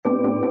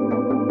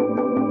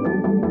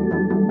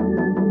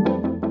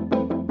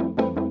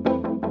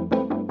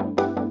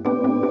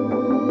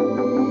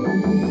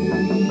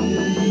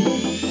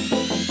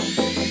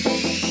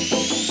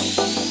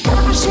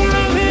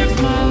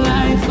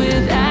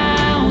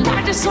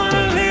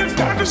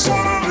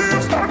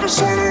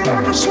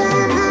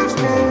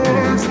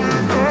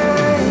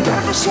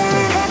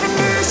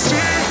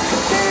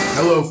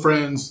Hello,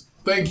 friends.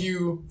 Thank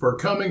you for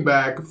coming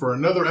back for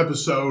another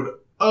episode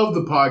of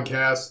the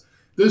podcast.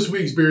 This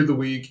week's Beer of the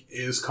Week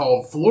is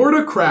called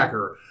Florida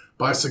Cracker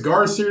by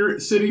Cigar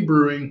City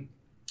Brewing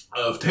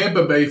of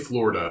Tampa Bay,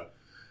 Florida.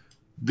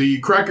 The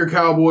Cracker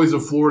Cowboys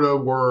of Florida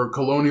were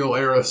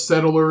colonial-era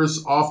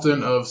settlers,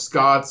 often of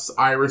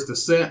Scots-Irish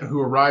descent,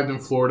 who arrived in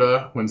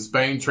Florida when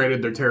Spain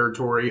traded their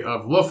territory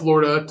of La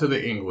Florida to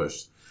the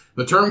English.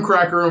 The term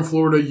cracker in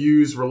Florida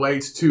use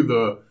relates to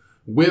the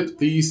whip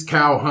these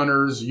cow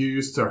hunters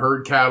used to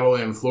herd cattle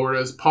in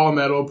Florida's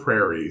palmetto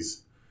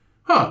prairies.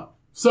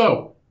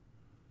 So,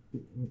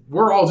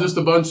 we're all just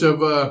a bunch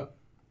of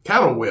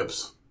cattle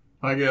whips,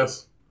 I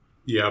guess.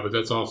 Yeah, but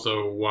that's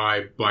also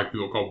why black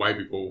people call white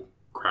people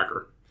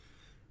cracker.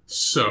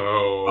 So...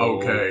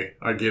 Okay,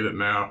 I get it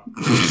now.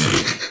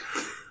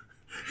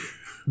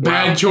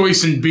 Bad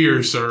choice in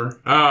beer, sir.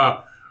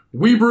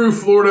 We brew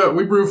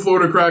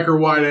Florida Cracker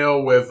White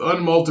Ale with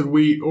unmalted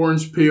wheat,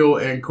 orange peel,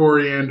 and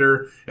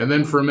coriander, and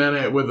then ferment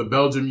it with a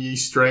Belgian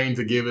yeast strain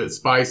to give it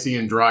spicy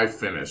and dry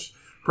finish.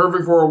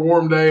 Perfect for a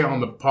warm day on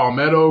the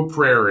Palmetto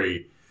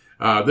Prairie.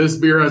 This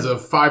beer has a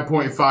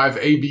 5.5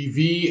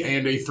 ABV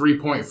and a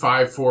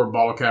 3.54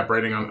 bottle cap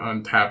rating on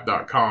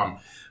Untappd.com.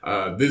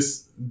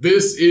 This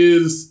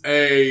is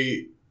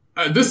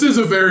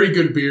a very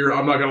good beer.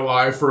 I'm not gonna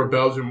lie, for a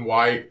Belgian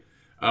white.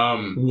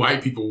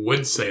 White people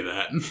would say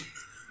that.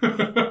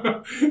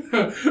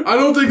 I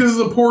don't think this is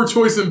a poor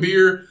choice in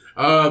beer.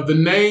 The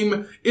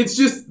name, it's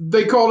just,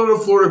 they called it a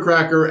Florida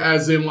Cracker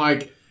as in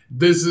like,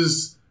 this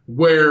is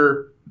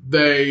where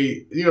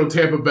they,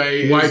 Tampa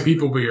Bay is, White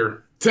people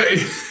beer.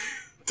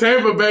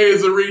 Tampa Bay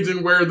is a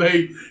region where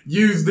they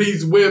use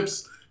these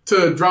whips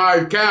to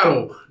drive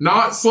cattle,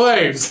 not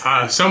slaves.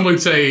 Some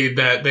would say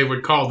that they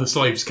would call the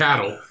slaves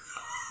cattle.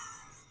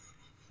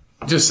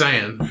 Just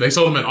saying. They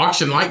sold them at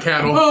auction like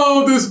cattle.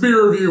 Oh, this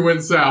beer review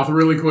went south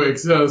really quick.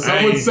 So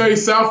some would say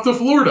south to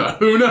Florida.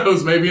 Who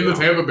knows? Maybe in the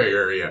Tampa Bay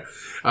area.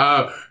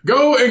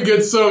 Go and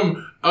get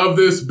some of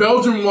this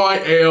Belgian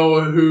white ale,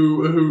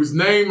 whose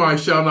name I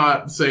shall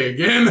not say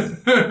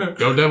again.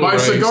 Go Devil By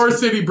Rays. Cigar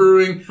City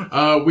Brewing.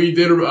 We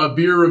did a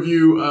beer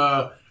review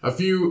a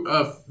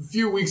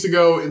few weeks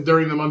ago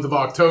during the month of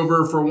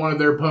October for one of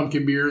their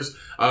pumpkin beers.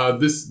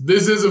 This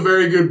is a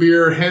very good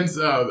beer. Hence,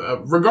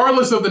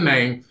 regardless of the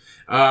name.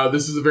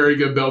 This is a very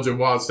good Belgian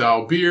wild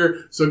style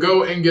beer. So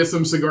go and get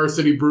some Cigar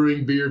City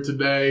Brewing beer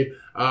today.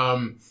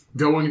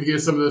 Go and get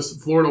some of this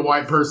Florida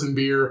white person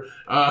beer.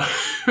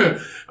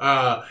 And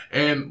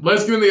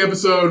let's get in the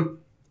episode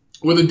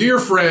with a dear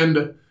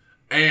friend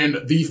and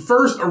the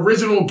first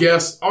original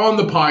guest on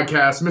the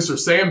podcast, Mr.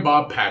 Sam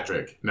Bob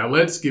Patrick. Now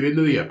let's get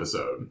into the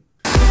episode.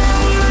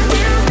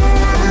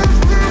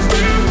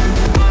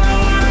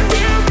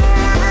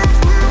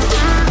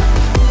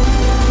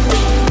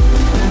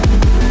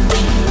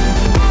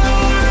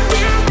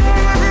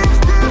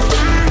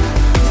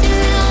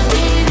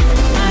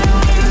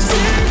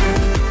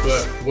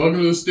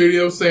 Welcome to the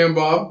studio, Sam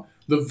Bob.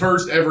 The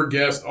first ever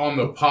guest on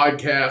the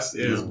podcast.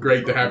 It is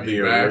great to have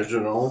you back. The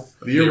original.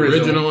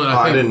 And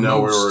I didn't know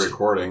we were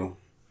recording.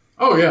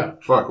 Oh, yeah.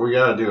 Fuck, we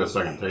gotta do a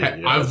second take.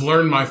 Hey, I've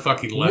learned my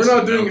fucking lesson. We're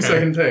not doing a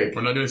second take.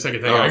 We're not doing a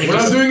second take. We're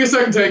not doing a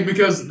second take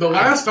because the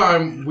last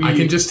time I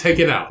can just take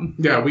it out.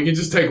 Yeah, we can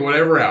just take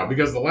whatever out.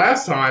 Because the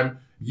last time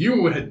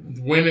you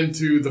went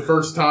into the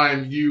first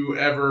time you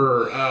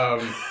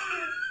ever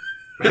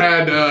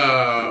had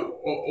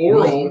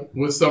oral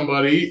with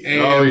somebody.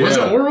 And was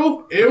it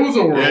oral? It was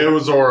oral. Yeah, it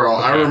was oral.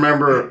 Okay.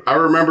 I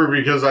remember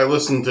because I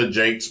listened to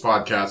Jake's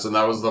podcast and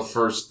that was the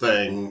first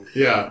thing.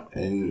 Yeah.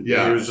 And he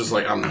was just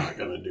like, I'm not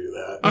gonna do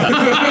that.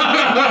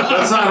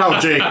 That's not how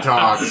Jake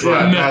talks.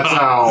 But that's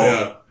how...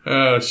 Yeah.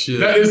 Oh,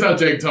 shit. That is how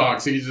Jake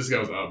talks. He just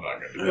goes, I'm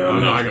not going to do that.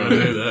 I'm not going to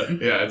do that.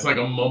 Yeah, it's like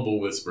a mumble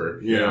whisper.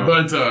 Yeah.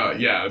 But,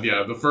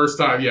 the first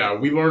time,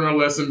 we learned our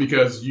lesson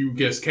because you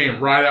just came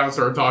right out and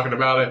started talking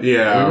about it.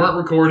 Yeah. We weren't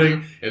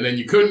recording, and then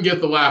you couldn't get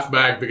the laugh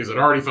back because it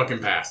already fucking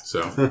passed.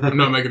 So, I'm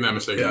not making that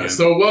mistake again.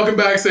 So, welcome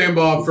back, Sam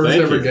Bob. First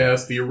Thank ever you.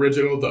 guest, the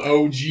original, the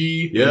OG,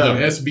 the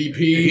SBP.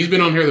 He's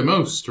been on here the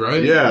most,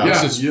 right? Yeah.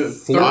 This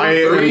is I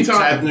am three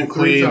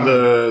technically times.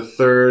 the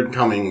third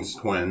Cummings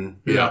twin.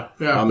 Yeah,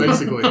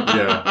 basically.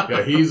 Yeah.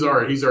 Yeah, he's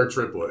our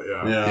triplet.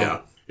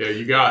 Yeah. Yeah,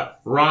 you got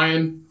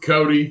Ryan,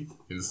 Cody,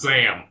 and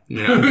Sam.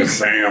 Yeah.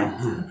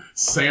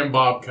 Sam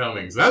Bob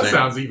Cummings. That Sam.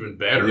 sounds even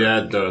better.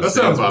 Yeah, it does. That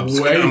Sam sounds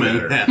Bob's way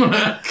coming.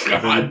 better.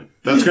 God.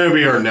 That's going to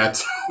be our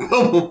next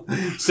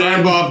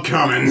Sam Bob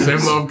Cummins. Sam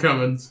Bob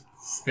Cummins.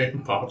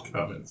 Sam Bob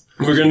Cummins.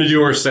 We're going to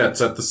do our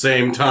sets at the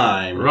same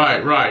time.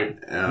 Right.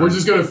 Yeah. We're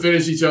just going to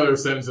finish each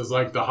other's sentences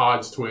like the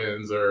Hodge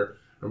twins or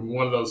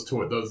one of those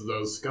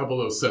those couple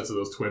of those sets of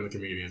those twin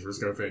comedians. We're just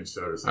going to finish each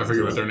other's I sentences.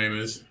 forget what their name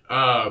is.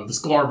 The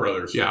Sklar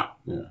brothers. Yeah.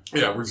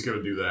 Yeah, we're just going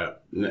to do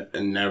that.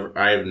 Never.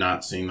 I have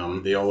not seen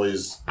them.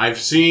 I've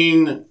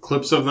seen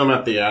clips of them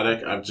at the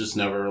attic. I've just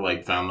never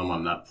found them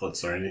on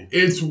Netflix or anything.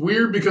 It's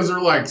weird because they're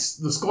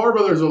the Sklar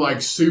brothers are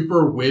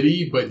super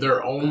witty, but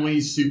they're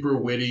only super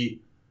witty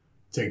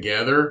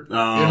together.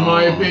 In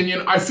my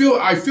opinion, I feel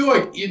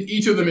like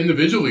each of them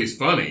individually is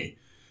funny,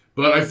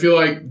 but I feel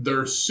like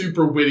they're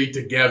super witty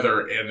together,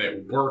 and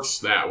it works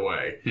that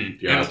way.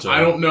 Gotcha.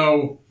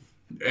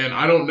 And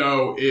I don't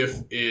know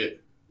if it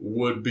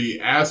would be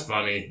as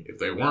funny if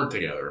they weren't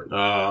together.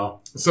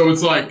 So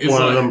it's like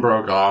one of them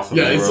broke off.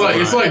 Yeah, it's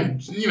like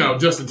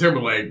Justin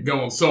Timberlake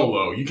going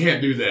solo. You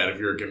can't do that if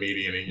you're a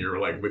comedian and you're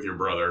like with your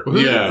brother.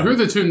 Well, who are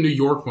the two New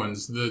York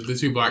ones? The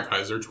two black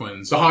guys. They're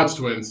twins. The Hodge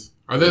twins.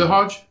 Are they the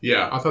Hodge?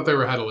 Yeah, I thought they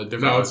had a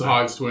different. No, it's the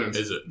Hodge twins.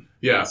 Is it?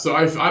 Yeah. So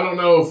I don't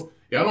know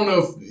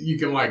if you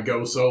can like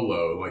go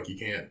solo. Like you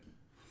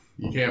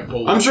can't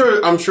pull. I'm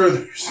sure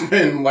there's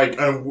been like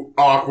an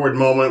awkward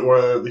moment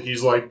where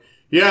he's like,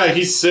 yeah,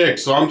 he's sick,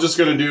 so I'm just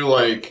gonna do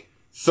like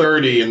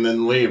 30 and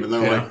then leave, and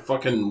they're like,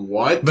 fucking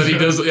what? But he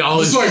does all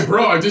his. It's like,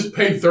 bro, I just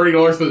paid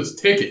 $30 for this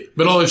ticket.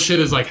 But all his shit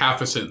is like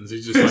half a sentence.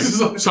 He's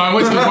just like, so I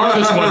went to the bar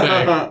this one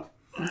day,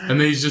 and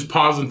then he's just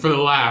pausing for the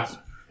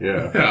laugh.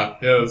 Yeah,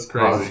 that's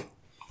crazy.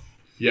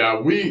 Yeah,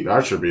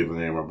 that should be the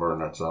name of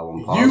Burnett's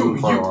album.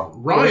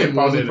 Ryan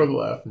wanted for the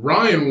laugh.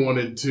 Ryan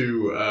wanted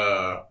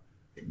to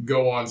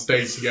go on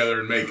stage together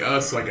and make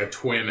us like a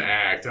twin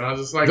act, and I was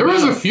just like, there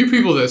was a few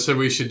people that said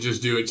we should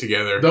just do it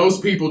together. Those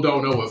people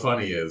don't know what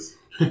funny is.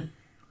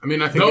 I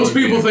mean, I think those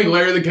people think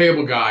Larry the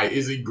Cable Guy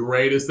is the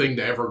greatest thing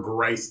to ever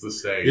grace the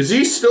stage. Is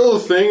he still a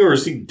thing, or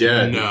is he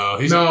dead? No,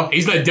 he's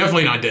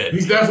definitely not dead.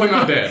 He's definitely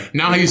not dead.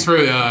 Now he's for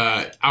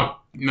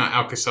not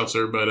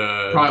Alka-Seltzer, but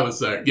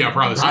Prilosec. Yeah,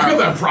 Prilosec. He's got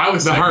that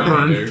Prilosec the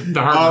heartburn. money, dude.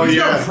 The heartburn. He's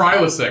got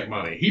Prilosec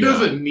money. He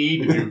doesn't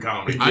need to do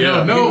comedy. I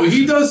know. No,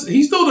 he does.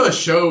 He still does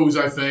shows,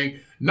 I think.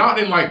 Not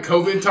in like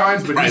COVID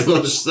times, but he's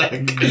still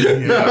sick.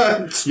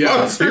 Yeah.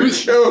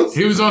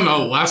 He was on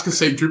Alaska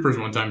State Troopers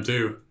one time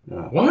too.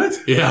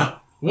 What? Yeah.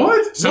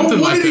 What? Something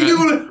what like did he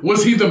that. do?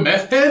 Was he the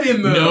meth head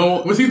in the?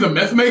 No. Was he the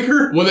meth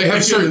maker? Well, they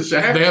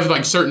have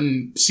like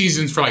certain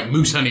seasons for like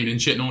moose hunting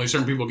and shit, and only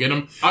certain people get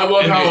them. I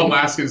love how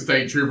Alaskan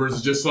State Troopers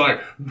is just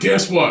like,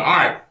 guess what? All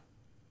right,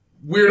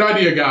 weird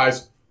idea,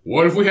 guys.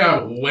 What if we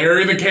have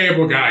Larry the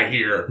Cable Guy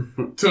here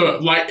to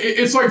like?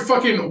 It's like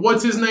fucking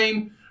what's his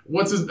name?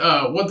 What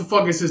the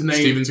fuck is his name?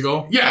 Steven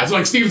Seagal? Yeah, it's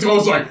like Steven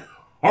Seagal's like,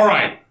 all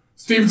right,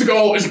 Steven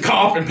Seagal is a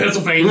cop in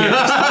Pennsylvania.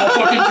 It's all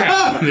fucking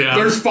town. Yeah.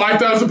 There's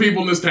 5,000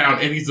 people in this town,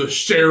 and he's the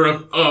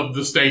sheriff of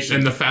the station.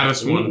 And the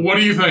fattest one. What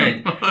do you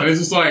think? And it's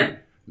just like,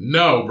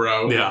 no,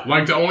 bro. Yeah.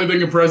 Like, the only thing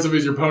impressive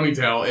is your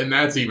ponytail, and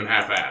that's even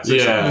half-assed.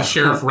 Yeah. The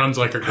sheriff runs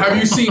like a girl. Have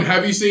you seen,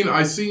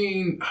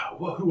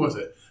 who was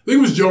it? I think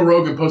it was Joe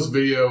Rogan posted a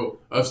video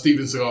of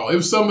Steven Seagal. It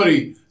was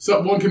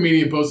one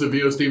comedian posted a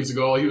video of Steven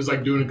Seagal. He was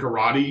like doing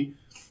karate.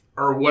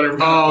 Or whatever.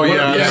 Oh,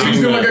 yeah.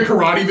 He's doing like a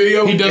karate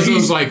video. He does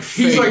those like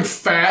he's like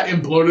fat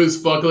and bloated as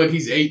fuck. Like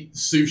he's ate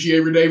sushi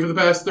every day for the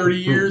past 30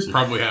 years.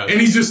 Probably has. And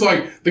he's just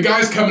like, the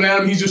guy's coming at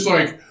him. He's just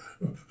like,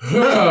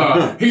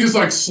 he just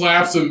like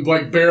slaps him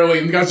like barely.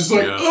 And the guy's just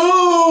like,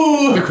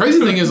 oh. The crazy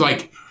thing is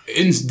like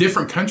in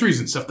different countries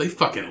and stuff, they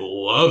fucking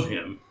love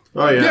him.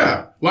 Oh yeah,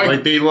 yeah.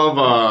 Like they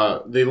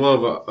love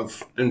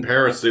in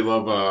Paris. They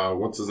love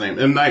what's his name?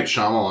 M. Night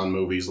Shyamalan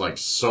movies like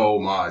so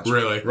much.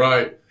 Really,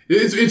 right.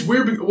 It's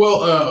weird.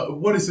 Well,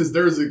 what is this?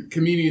 There's a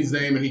comedian's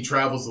name, and he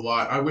travels a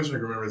lot. I wish I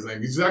could remember his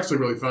name. He's actually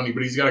really funny,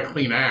 but he's got a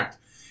clean act.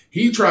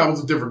 He travels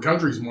to different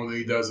countries more than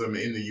he does them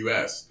in the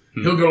U.S.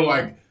 He'll go to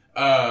like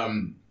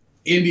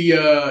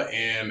India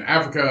and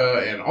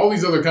Africa and all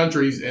these other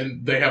countries,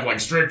 and they have like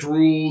strict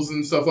rules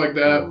and stuff like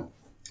that.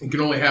 You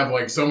can only have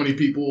like so many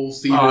people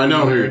see. Oh, I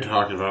know who you're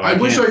talking about. I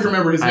wish I could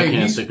remember his name. I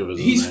can't think of his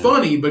name. He's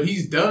funny, but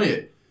he's done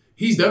it.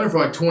 He's done it for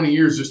like 20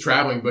 years just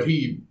traveling, but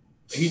he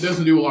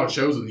doesn't do a lot of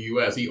shows in the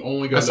U.S. He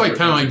only goes. That's like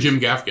kind of like Jim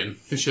Gaffigan.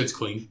 His shit's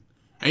clean.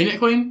 Ain't it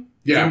clean?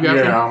 Yeah. Jim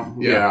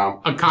Gaffigan? Yeah.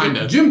 Kind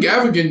of. Jim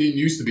Gaffigan didn't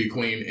used to be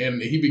clean,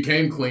 and he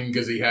became clean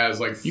because he has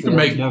like you can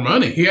make more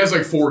money. He has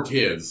like 4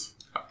 kids.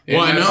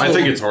 Well, I know. I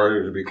think it's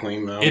harder to be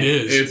clean though. It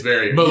is. It's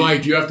very. But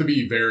like you have to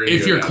be very.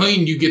 If good you're at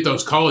clean, you get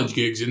those college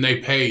gigs, and they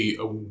pay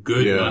a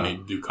good money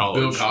to do college.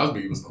 Bill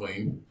Cosby was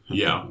clean.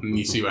 Yeah, and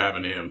you see what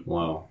happened to him.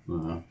 Wow.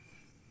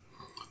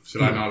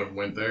 Should I not have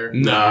went there?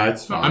 Nah,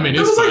 it's fine. I mean, it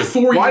it's was fine.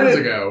 like 4 years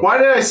ago. Why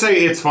did I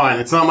say it's fine?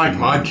 It's not my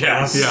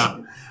podcast. Yeah.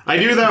 I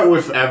do that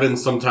with Evan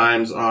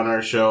sometimes on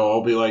our show.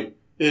 I'll be like,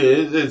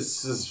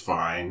 it's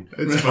fine.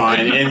 It's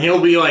fine. And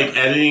he'll be like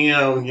editing it,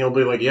 and he'll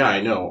be like, yeah, I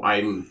know.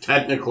 I'm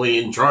technically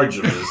in charge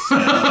of this.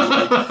 And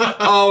I'm like,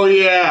 oh,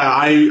 yeah,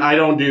 I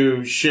don't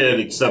do shit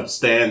except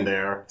stand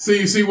there. So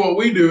you see, what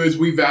we do is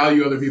we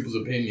value other people's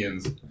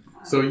opinions.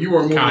 So you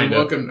are more than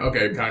welcome.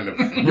 Okay, kind of.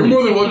 You're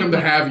more than welcome to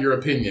have your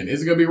opinion.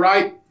 Is it going to be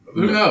right?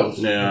 Who knows?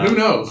 Yeah. Who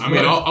knows? I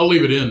mean, I'll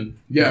leave it in.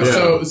 Yeah.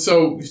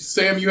 So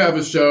Sam, you have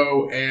a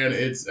show, and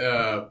it's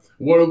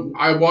what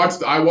I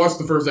watched. I watched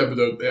the first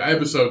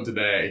episode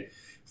today.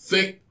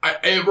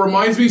 It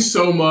reminds me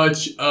so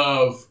much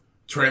of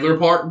Trailer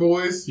Park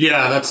Boys.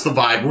 Yeah, that's the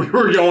vibe we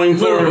were going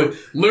for.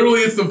 Literally,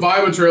 it's the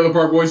vibe of Trailer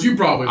Park Boys. You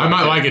probably I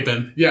might like it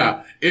then.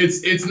 Yeah,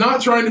 it's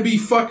not trying to be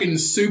fucking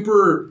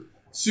super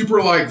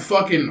like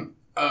fucking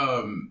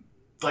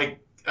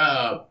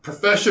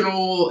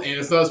professional, and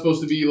it's not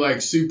supposed to be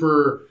like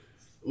super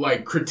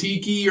like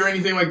critiquey or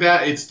anything like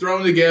that. It's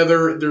thrown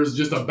together. There's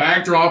just a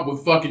backdrop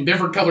with fucking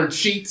different colored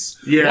sheets.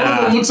 Yeah. One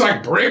of them looks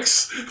like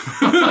bricks.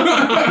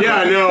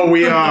 Yeah, no,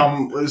 we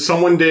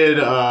someone did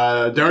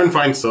Darren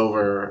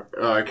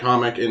Feinsilver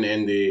comic in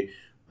indie,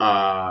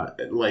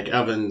 like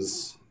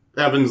Evan's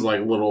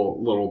like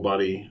little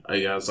buddy, I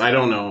guess. I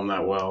don't know him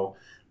that well,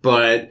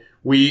 but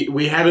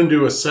we had him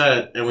do a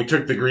set and we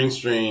took the green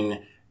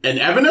screen, and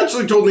Evan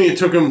actually told me it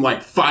took him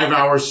like 5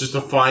 hours just to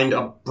find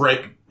a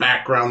brick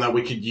background that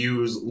we could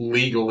use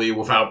legally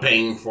without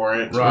paying for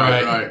it.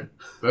 Right.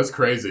 That's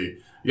crazy.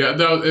 Yeah,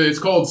 it's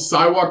called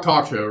Sidewalk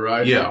Talk Show,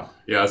 right? Yeah.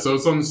 Yeah, so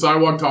it's on the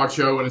Sidewalk Talk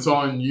Show, and it's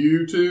on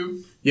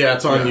YouTube. Yeah,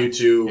 it's on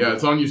YouTube. Yeah,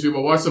 it's on YouTube.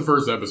 But watch the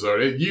first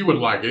episode. You would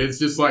like it. It's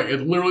just like,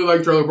 it's literally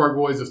like Trailer Park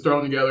Boys. It's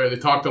thrown together. They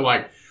talk to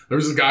like,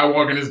 there's this guy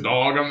walking his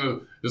dog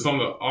on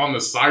the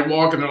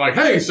sidewalk, and they're like,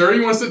 "Hey, sir,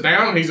 you want to sit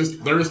down?" And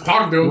they're just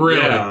talking to him.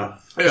 Really? Yeah.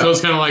 Yeah. So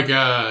it's kind of like,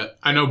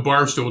 I know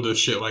Barstool does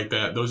shit like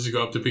that. Those just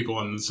go up to people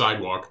on the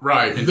sidewalk.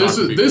 Right. And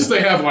This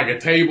they have like a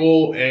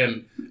table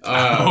and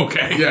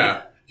okay.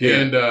 Yeah.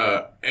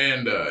 Yeah.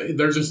 And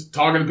they're just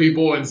talking to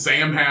people, and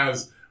Sam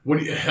has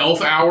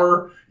health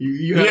hour.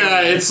 You have,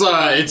 Yeah,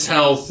 it's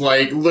health,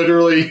 like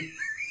literally.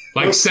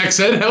 Like sex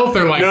ed health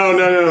or like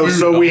No. food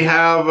So health? we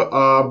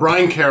have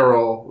Brian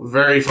Carroll,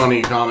 very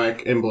funny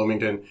comic in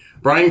Bloomington.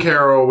 Brian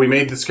Carroll, we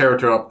made this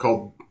character up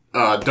called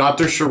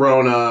Dr.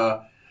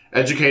 Sharona,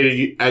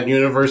 educated at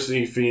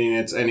University of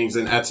Phoenix, and he's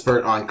an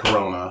expert on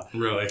Corona.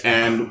 Really?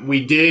 And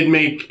we did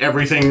make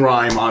everything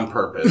rhyme on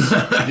purpose.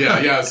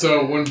 yeah.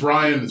 So when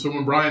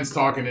Brian's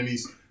talking and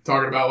he's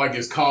talking about like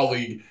his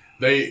colleague,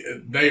 they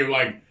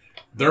like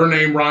their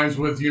name rhymes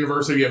with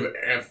University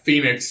of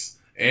Phoenix.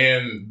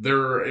 And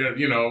they're,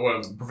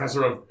 a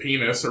professor of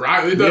penis, or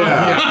everything.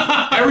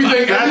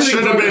 That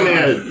should have been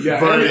it.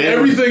 Yeah, But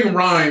everything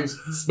rhymes.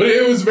 But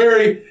it was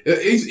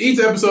each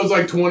episode's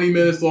like 20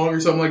 minutes long or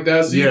something like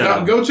that. So you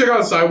go check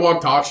out Sidewalk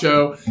Talk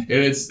Show, and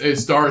it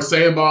stars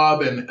Sam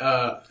Bob and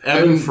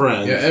Evan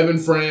Friends. Yeah, Evan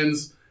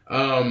Friends,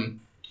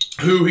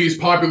 who he's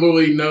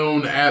popularly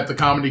known at the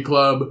comedy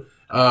club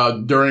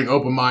during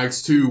open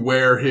mics to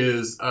wear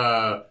his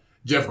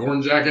Jeff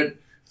Gordon jacket.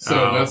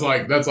 So that's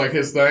like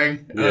his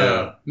thing.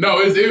 Yeah. No,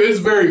 it's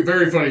very,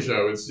 very funny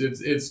show.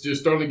 It's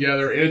just thrown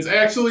together, and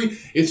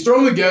it's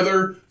thrown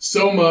together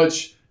so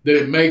much that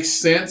it makes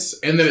sense,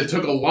 and that it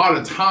took a lot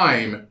of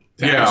time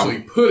to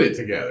actually put it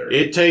together.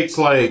 It takes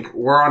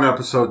we're on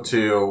episode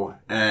 2,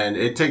 and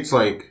it takes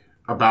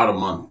about a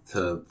month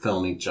to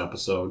film each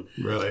episode.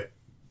 Really?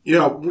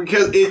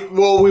 Because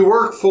we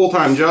work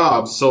full-time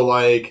jobs, so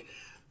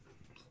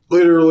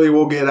literally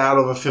we'll get out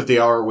of a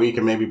 50-hour week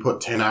and maybe put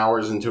 10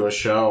 hours into a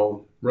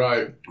show.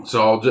 Right.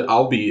 So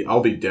I'll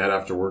be dead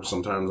after work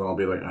sometimes, and I'll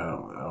be like, I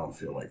don't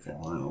feel like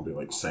filming. I'll be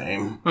like,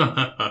 same.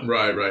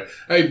 Right.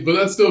 Hey, but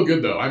that's still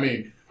good though. I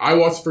mean, I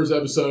watched the first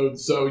episode,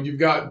 so you've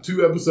got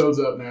 2 episodes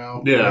up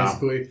now,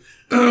 basically,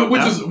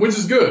 which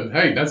is good.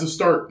 Hey, that's a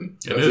start.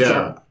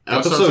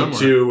 Episode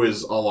 2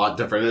 is a lot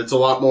different. It's a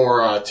lot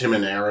more Tim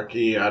and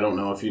Eric-y. I don't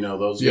know if you know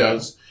those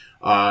guys.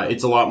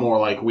 It's a lot more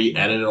we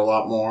edit a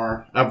lot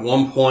more. At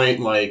one point,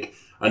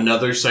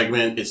 another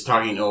segment, it's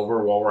talking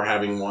over while we're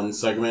having one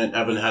segment.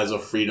 Evan has a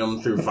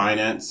freedom through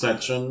finance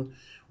section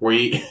where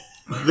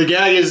the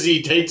gag is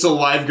he takes a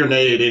live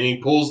grenade and he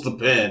pulls the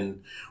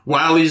pin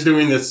while he's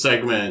doing this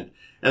segment.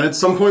 And at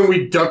some point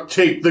we duct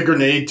tape the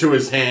grenade to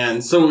his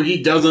hand so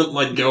he doesn't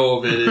let go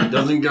of it. It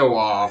doesn't go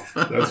off.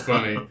 That's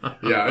funny.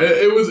 Yeah,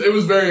 it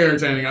was very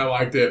entertaining. I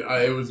liked it.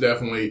 It's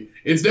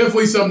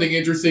definitely something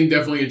interesting.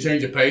 Definitely a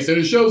change of pace, and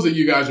it shows that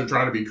you guys are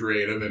trying to be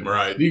creative and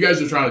you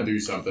guys are trying to do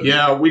something.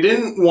 Yeah, we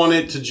didn't want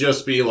it to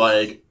just be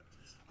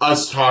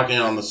us talking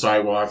on the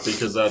sidewalk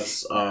because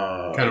that's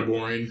kind of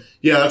boring.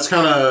 Yeah, that's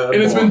kind of.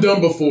 And it's been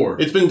done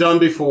before. It's been done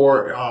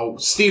before. Oh,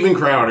 Steven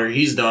Crowder,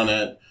 he's done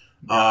it.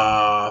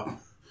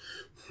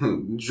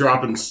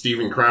 Dropping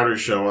Steven Crowder's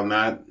show on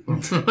that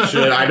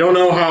shit. I don't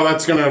know how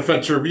that's going to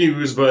affect your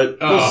views, but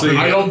we'll see.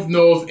 I don't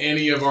know if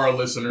any of our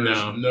listeners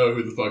know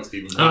who the fuck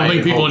Steven Crowder is. I don't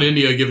think people in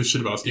India give a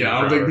shit about Steven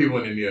Crowder. I don't think people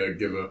in India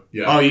give a...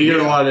 Yeah. Oh, you get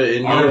a lot of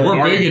India.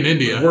 We're big in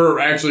India. We're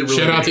actually really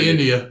Shout out to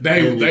India.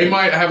 They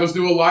might have us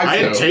do a live show. I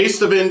had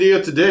Taste of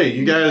India today.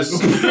 You guys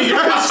figured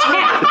out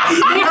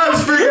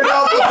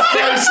the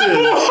spices.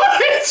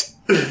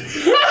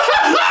 What?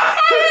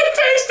 I had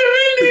Taste of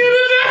India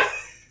today.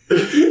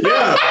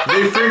 Yeah,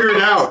 they figured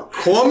it out.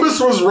 Columbus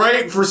was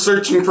right for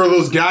searching for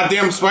those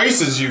goddamn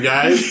spices, you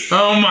guys.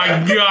 Oh my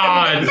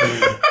god.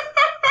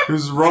 It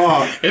was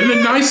wrong. In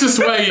the nicest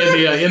way,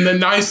 India. In the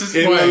nicest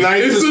way.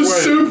 It's a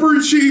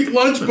super cheap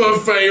lunch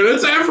buffet.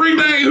 That's every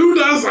day. Who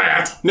does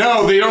that?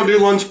 No, they don't do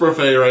lunch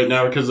buffet right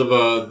now because of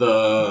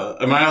the...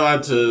 Am I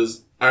allowed to...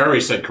 I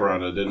already said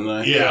Corona, didn't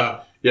I?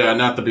 Yeah. Yeah,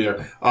 not the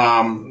beer.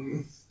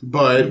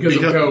 But because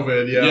of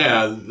COVID,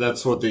 yeah,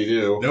 that's what they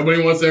do.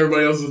 Nobody wants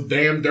everybody else's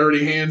damn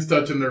dirty hands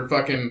touching their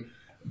fucking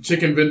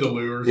chicken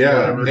vindaloo or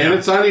whatever. And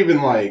it's not even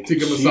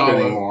cheap masala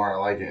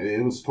anymore.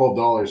 It was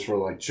 $12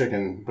 for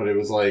chicken, but it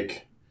was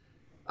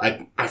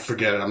I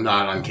forget it. I'm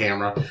not on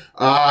camera.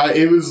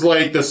 It was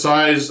the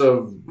size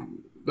of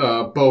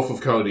both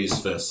of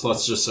Cody's fists.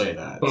 Let's just say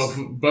that.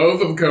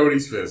 Both of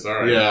Cody's fists. All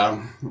right.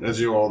 Yeah, as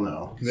you all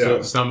know. Yeah. So,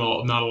 It's not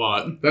a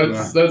lot.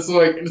 That's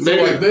like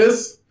like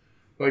this.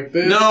 Like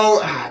this.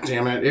 no,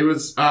 damn it. It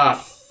was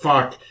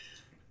fuck.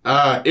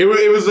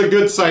 It was a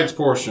good sides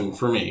portion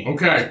for me.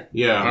 Okay.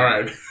 Yeah. All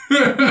right.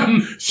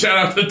 Shout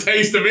out to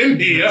Taste of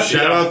India.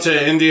 Shout out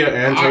to India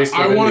and Taste of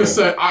India. I want to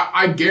say,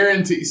 I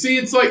guarantee. See,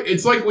 it's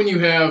like when you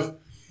have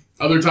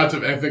other types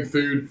of ethnic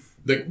food.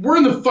 We're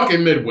in the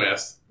fucking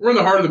Midwest. We're in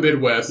the heart of the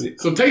Midwest.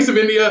 So Taste of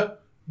India,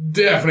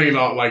 definitely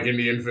not like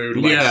Indian food,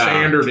 like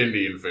standard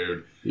Indian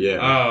food.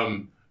 Yeah.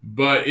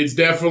 But it's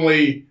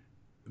definitely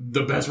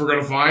the best we're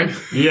gonna find.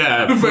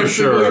 Yeah, for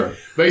sure.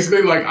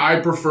 Basically, like I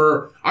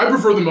prefer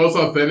the most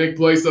authentic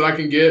place that I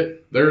can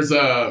get. There's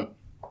a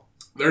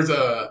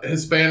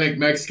Hispanic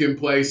Mexican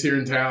place here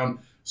in town,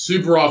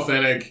 super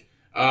authentic.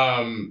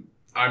 I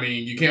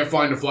mean, you can't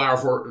find a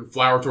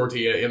flour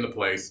tortilla in the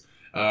place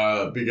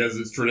because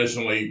it's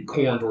traditionally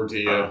corn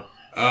tortilla.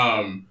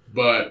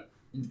 But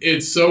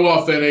it's so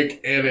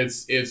authentic, and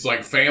it's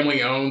like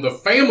family owned. The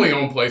family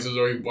owned places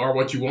are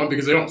what you want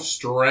because they don't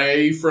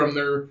stray from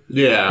their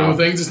from the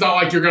things. It's not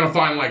like you're gonna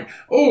find like,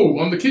 oh,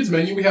 on the kids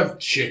menu we have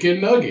chicken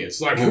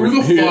nuggets. Like,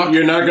 who the fuck?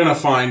 You're not gonna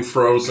find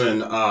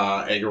frozen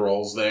egg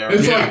rolls there.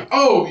 It's like,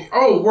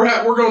 oh,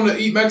 we're going to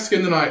eat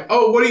Mexican tonight.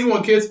 Oh, what do you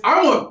want, kids?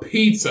 I want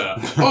pizza.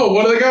 Oh,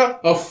 what do they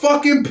got? A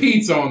fucking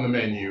pizza on the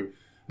menu.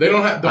 They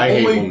don't have I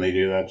hate when they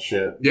do that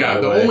shit. Yeah,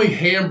 the only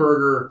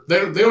hamburger they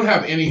don't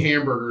have any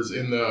hamburgers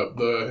in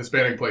the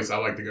Hispanic place I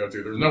like to go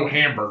to. There's no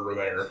hamburger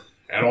there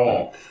at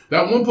all.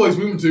 That one place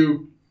we went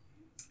to,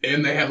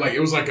 and they had like it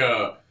was like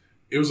a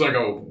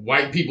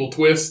white people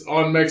twist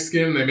on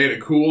Mexican. They made it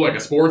cool, like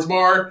a sports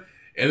bar,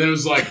 and then it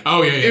was like,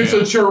 it's a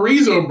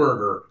chorizo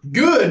burger,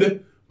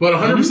 good. But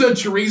 100%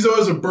 chorizo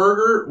as a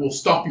burger will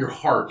stop your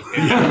heart.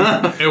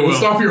 It will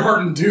stop your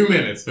heart in 2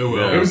 minutes. It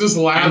will. It was just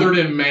lathered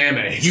in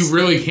mayonnaise. You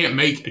really can't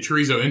make a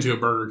chorizo into a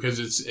burger because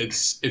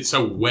it's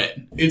so wet.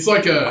 It's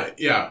like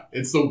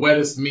it's the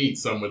wettest meat,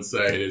 some would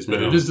say. It is,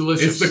 but it is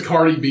delicious. It's the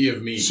Cardi B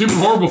of meat. Super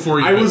horrible for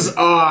you. Damn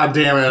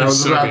it. I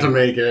was about to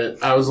make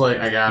it. I was like,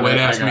 I got it. Wet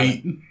ass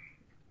meat.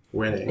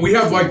 Winning. We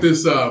have like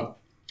this,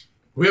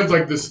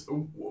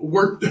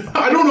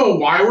 I don't know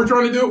why we're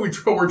trying to do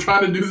it. We're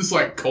trying to do this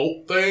like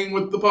cult thing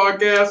with the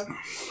podcast.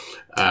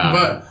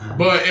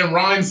 And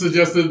Ryan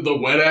suggested the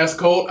wet ass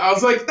cult. I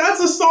was like, that's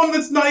a song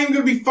that's not even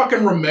going to be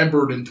fucking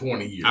remembered in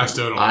 20 years. I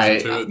still don't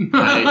listen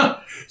to it.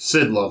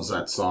 Sid loves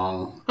that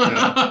song.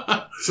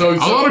 Yeah. So a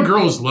lot of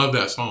girls love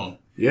that song.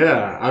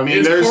 Yeah, I mean,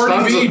 it's there's Cardi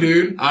tons B, of,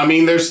 dude. I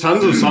mean, there's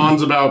tons of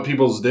songs about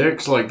people's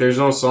dicks. Like, there's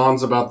no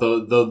songs about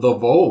the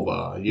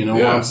vulva. You know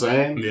what I'm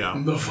saying? Yeah,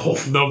 the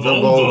vulva. The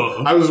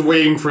vulva. I was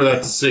waiting for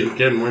that to sink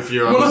in with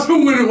you. When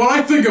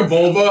I think of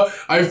vulva,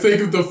 I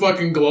think of the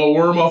fucking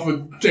glowworm off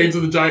of James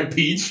of the Giant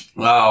Peach.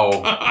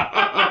 Oh,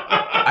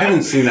 I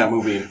haven't seen that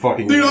movie in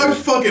fucking dude, years. I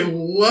fucking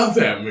love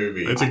that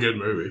movie. It's a good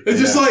movie. It's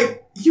just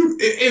like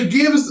it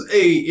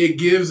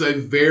gives a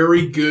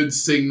very good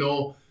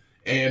signal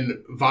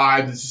and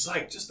vibe. It's just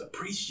like, just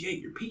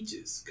appreciate your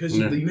peaches because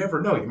you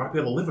never know, you might be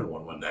able to live in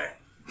one day.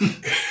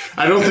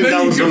 I don't think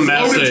that was a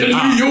message. It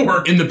to New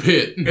York in the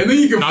pit, and then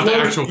you can not float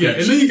the actual it,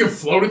 and then you can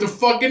float it to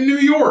fucking New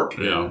York.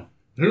 Yeah,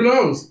 who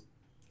knows?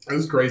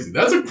 That's crazy.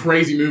 That's a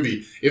crazy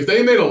movie. If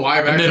they made a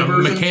live action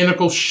version,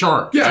 mechanical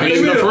shark. Yeah, I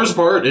mean, the first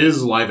part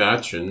is live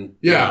action.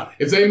 Yeah,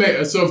 if they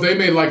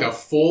made like a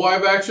full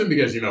live action,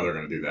 because you know they're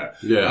going to do that.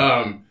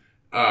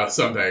 Yeah.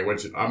 Someday,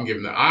 which I'm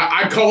giving that.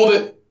 I called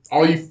it.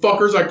 All you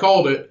fuckers, I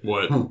called it.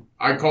 What?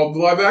 I called the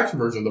live action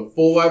version, the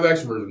full live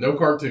action version, no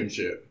cartoon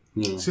shit.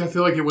 Yeah. See, I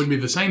feel like it wouldn't be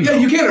the same. Yeah, though.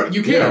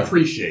 you can't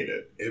appreciate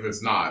it if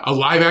it's not a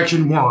live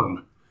action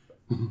worm.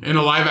 In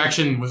a live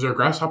action, was there a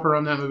grasshopper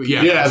on that movie?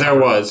 Yeah, there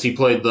was. He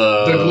played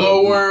the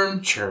glowworm,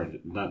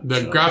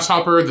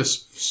 grasshopper, the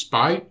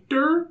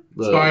spider,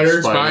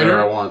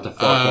 spider. I want to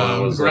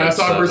fuck one.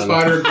 Grasshopper,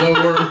 spider,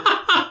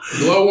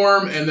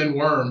 glowworm, and then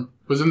worm.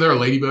 Wasn't there a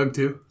ladybug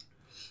too?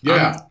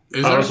 Yeah.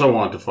 I also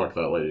want to fuck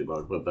that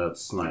ladybug, but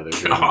that's neither.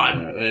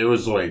 God. It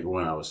was like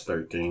when I was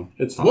 13.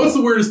 It's fine. What's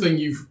the weirdest thing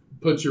you've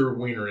put your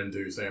wiener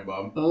into, Sam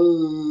Bob?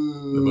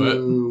 The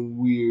butt?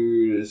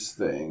 Weirdest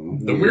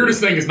thing. The weirdest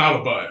thing is not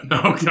a butt.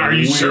 Okay, are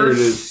you sure?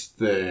 Weirdest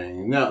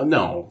thing.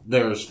 No,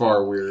 there's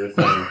far weirder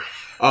thing.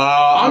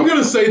 I'm going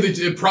to say that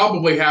it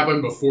probably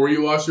happened before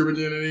you lost your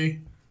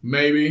virginity.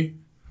 Maybe.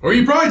 Or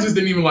you probably just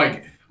didn't even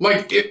like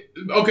it.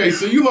 Okay,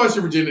 so you lost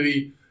your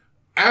virginity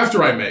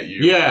after I met you.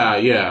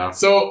 Yeah.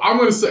 So I'm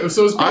going to say,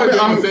 so it's probably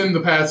been within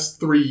the past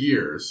 3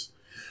 years.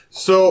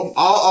 So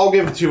I'll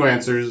give 2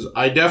 answers.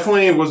 I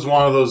definitely was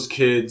one of those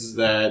kids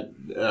that,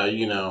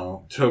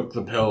 took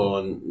the pillow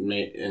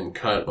and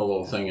cut a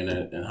little thing in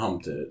it and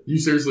humped it. You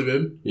seriously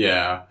did?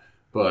 Yeah.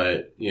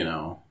 But,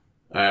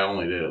 I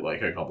only did it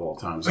like a couple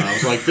of times. And I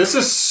was like, this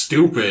is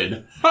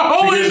stupid. I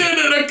only did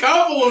it a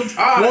couple of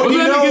times. Well,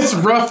 then it gets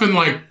rough and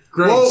like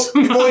gross.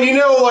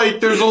 Well,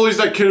 there's always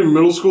that kid in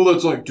middle school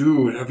that's like,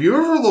 dude, have you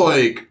ever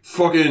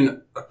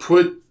fucking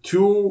put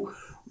 2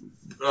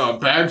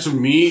 bags of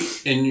meat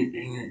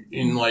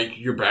in like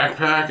your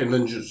backpack and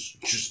then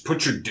just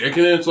put your dick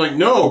in it. It's like,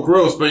 no,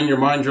 gross. But in your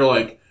mind, you're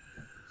like,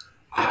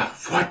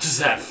 what does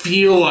that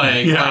feel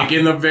like? Yeah. Like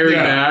in the very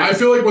back. I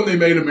feel like when they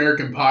made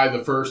American Pie,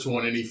 the first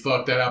one, and he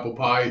fucked that apple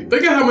pie.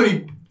 Think how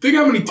many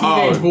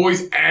teenage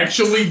boys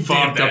actually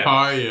Fucked did a that.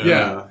 pie,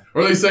 Yeah.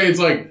 Or they say it's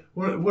like,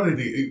 what did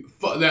he,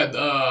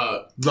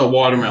 the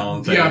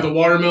watermelon thing. yeah, the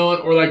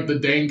watermelon, or like the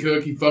Dane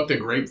Cook, he fucked a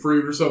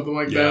grapefruit or something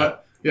like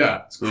that.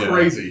 Yeah, it's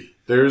crazy.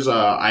 There's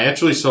I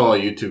actually saw a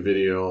YouTube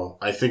video.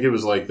 I think it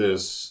was like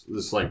this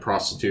like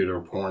prostitute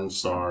or porn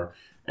star,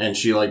 and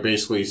she like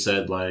basically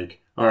said like,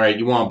 all right,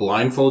 you want to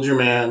blindfold your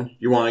man,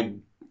 you want to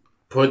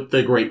put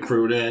the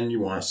grapefruit in, you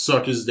want to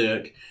suck his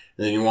dick,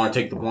 and then you want to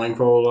take the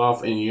blindfold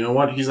off, and you know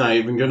what? He's not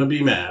even gonna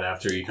be mad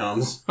after he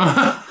comes.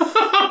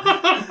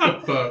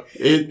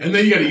 And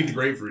then you gotta eat the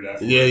grapefruit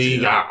after. Yeah,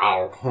 you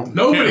got.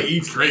 Nobody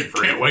eats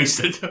grapefruit. Can't waste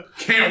it.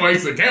 Can't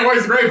waste it. Can't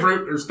waste the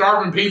grapefruit. They're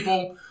starving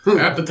people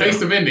at the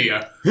Taste of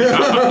India.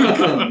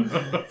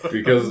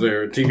 Because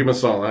their tikka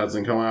masala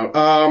hasn't come out.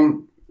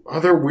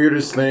 Other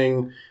weirdest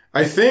thing,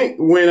 I think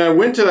when I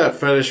went to that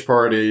fetish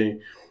party,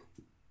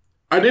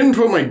 I didn't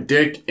put my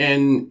dick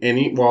in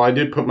I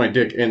did put my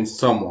dick in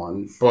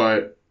someone,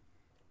 but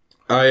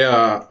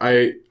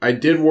I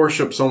did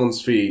worship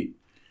someone's feet,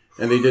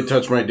 and they did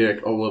touch my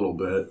dick a little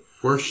bit.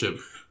 Worship.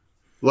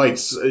 Like,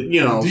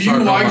 you know. Do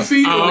you like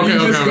feet? Or okay, you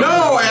just okay. go-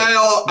 No,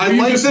 I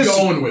like just this.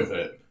 going with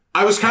it.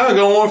 I was kind of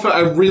going with it.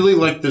 I really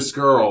liked this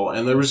girl,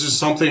 and there was just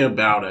something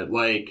about it.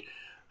 Like,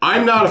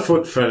 I'm not a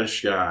foot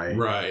fetish guy.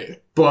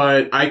 Right.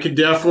 But I could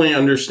definitely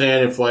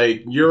understand if,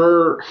 like,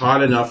 you're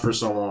hot enough for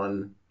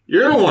someone,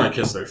 you're going to want to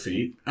kiss their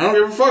feet. I don't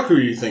give a fuck who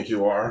you think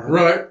you are.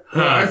 Right.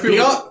 I feel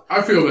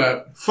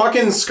that.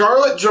 Fucking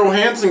Scarlett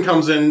Johansson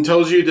comes in and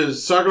tells you to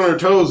suck on her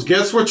toes.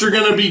 Guess what you're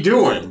going to be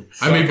doing?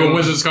 I mean, but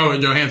was it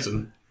Scarlett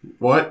Johansson?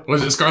 What?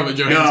 Was it Scarlett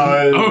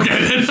Johansson? No,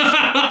 okay then.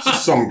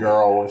 Just some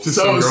girl.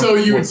 So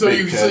you were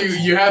digging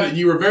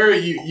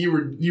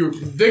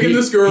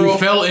this girl. He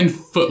fell in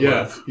foot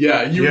love.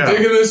 Yeah, you were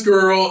digging this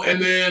girl,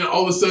 and then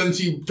all of a sudden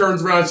she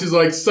turns around, she's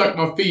like, "Suck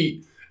my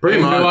feet." Pretty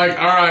and much. you're like,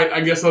 "All right,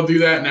 I guess I'll do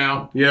that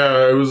now."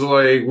 Yeah, it was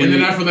like... And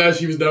then after that,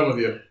 she was done with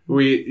you.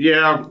 We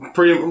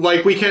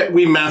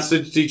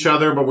messaged each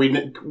other, but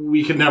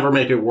we could never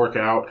make it work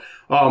out.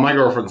 Oh, my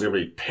girlfriend's gonna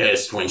be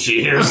pissed when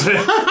she hears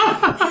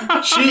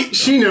it.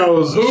 she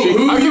knows.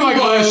 I feel like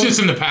all that shit's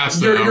in the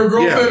past now. Your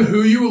girlfriend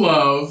who you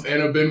love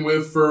and have been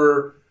with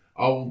for,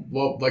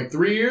 like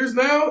 3 years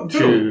now?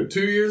 2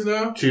 years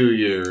now? 2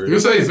 years. I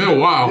was gonna say, it's been a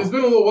while. It's been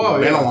a little while,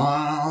 Been yeah. a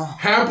while.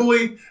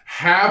 Happily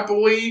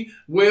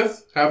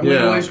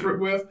relationship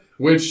with,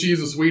 which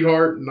she's a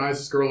sweetheart,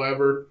 nicest girl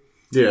ever.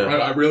 Yeah.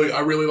 I really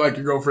like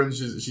your girlfriend.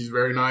 She's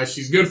very nice.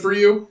 She's good for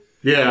you.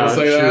 Yeah, I'll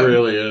say she that.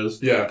 really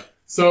is. Yeah.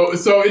 So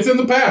it's in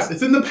the past.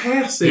 It's in the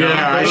past. Sarah.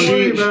 Yeah, Don't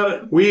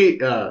worry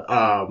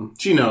about it.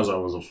 she knows I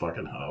was a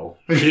fucking hoe.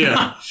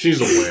 Yeah, she's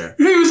aware.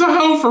 He was a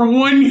hoe for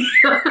 1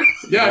 year.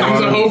 Yeah, he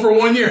was a hoe for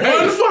 1 year. Hey,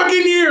 1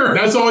 fucking year.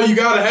 that's all you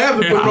gotta have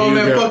to put on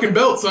that Yeah. fucking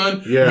belt,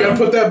 son. Yeah. You gotta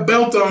put that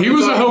belt on. He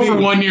was a That's all hoe you for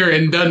need. 1 year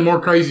and done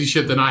more crazy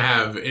shit than I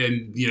have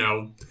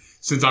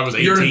since I was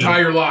 18. Your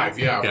entire life,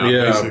 yeah.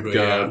 Basically,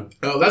 God.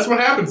 Oh, that's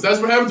what happens. That's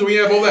what happens when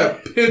you have all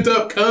that pent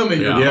up cum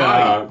in your body.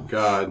 Yeah,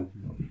 God.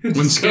 When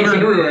Comes Skinner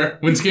everywhere.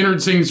 When Skinner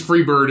sings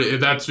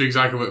Freebird, that's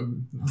exactly what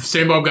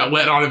Sam Bob got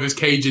let out of his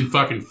cage and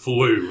fucking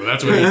flew.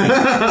 That's what he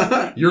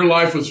did. Your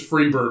life was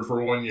Freebird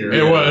for 1 year.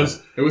 It was.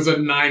 It was a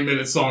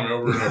 9-minute song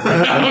over and over.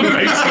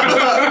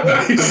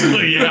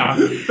 Basically, yeah.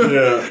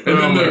 Yeah. And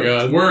then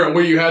God.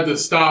 where you had to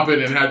stop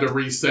it and had to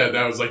reset,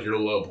 that was like your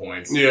low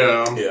points.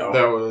 Yeah. Yeah.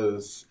 That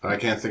was... I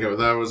can't think of it.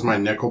 That was my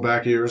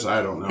Nickelback years.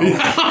 I don't know.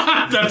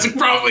 That's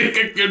probably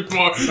a good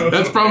point.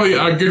 That's probably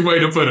a good way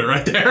to put it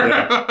right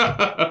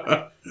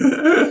there.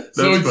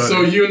 So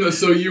you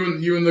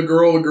and the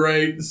girl are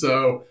great.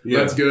 So Yeah.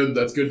 that's good.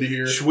 That's good to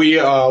hear. We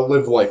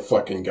live like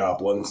fucking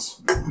goblins.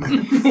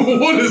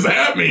 What does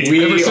that mean?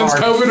 We Ever since are-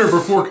 COVID or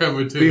before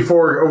COVID, too?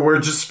 We're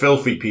just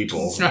filthy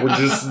people. We're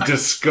just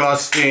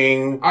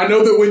disgusting. I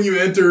know that when you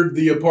entered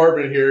the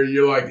apartment here,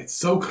 you're like, it's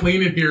so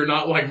clean in here,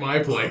 not like my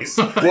place.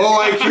 Well,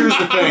 like, here's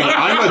the thing.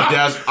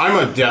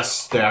 I'm a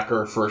desk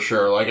stacker for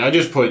sure. Like, I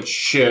just put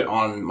shit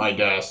on my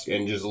desk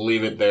and just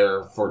leave it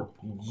there for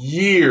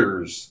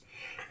years.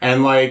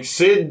 And, like,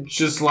 Sid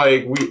just,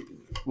 I'm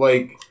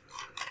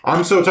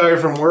so tired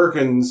from work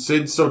and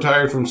Sid's so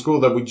tired from school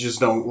that we just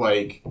don't,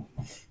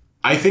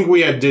 I think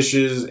we had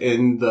dishes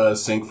in the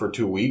sink for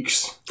 2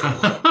 weeks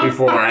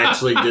before I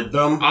actually did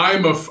them.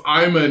 I'm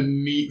a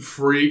neat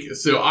freak.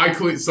 So I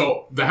clean.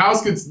 So the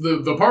house gets the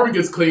apartment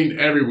gets cleaned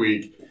every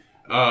week.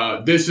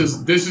 Dishes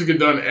get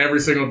done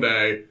every single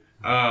day.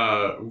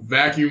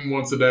 Vacuum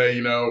once a day.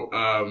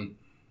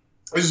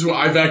 It's just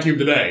I vacuumed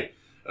today.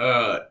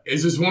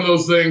 It's just one of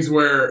those things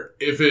where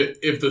if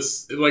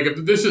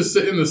the dishes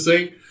sit in the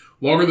sink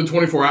longer than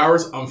 24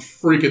 hours, I'm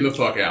freaking the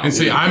fuck out. And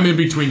see, I'm in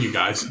between you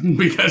guys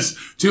because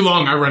too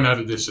long I run out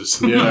of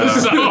dishes. Yeah.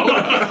 So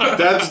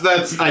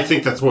That's I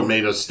think that's what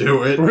made us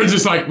do it. we're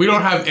just like, we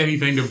don't have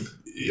anything to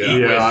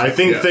Yeah, I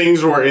think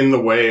things were in the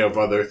way of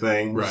other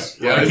things. Right.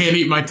 Yeah, I can't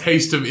eat my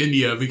taste of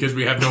India because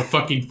we have no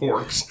fucking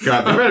forks.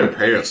 God, they better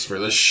pay us for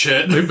this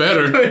shit. They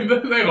better. They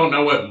don't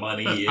know what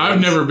money is. I've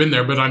never been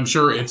there, but I'm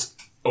sure it's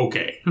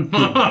okay.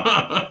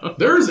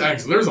 There's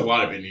a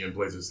lot of Indian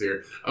places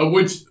here.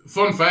 Which,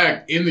 fun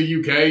fact, in the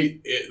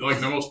UK, like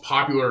the most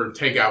popular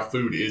takeout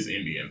food is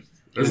Indian.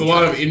 There's a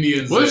lot of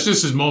Indians. Well, it's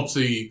just as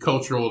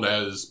multicultural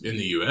as in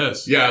the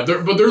U.S. Yeah,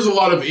 but there's a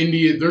lot of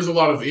Indian. There's a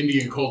lot of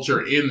Indian culture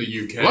in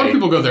the UK. A lot of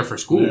people go there for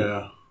school.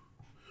 Yeah.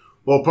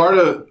 Well, part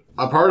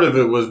of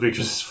it was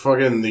because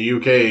fucking the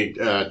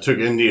UK took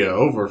India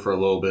over for a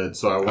little bit.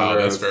 So I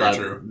wonder that's if very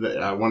true.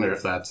 I wonder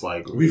if that's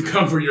like We've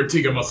come for your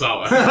tikka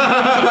masala.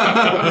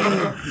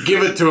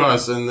 give it to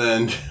us, and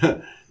then.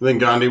 Then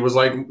Gandhi was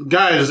like,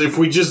 guys, if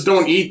we just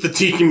don't eat the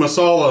tiki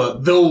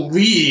masala, they'll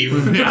leave.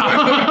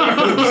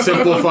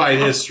 Simplified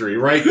history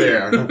right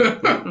there.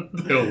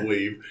 They'll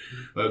leave.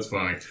 That's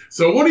funny.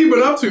 So what have you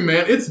been up to,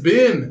 man? Has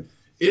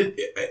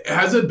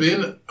it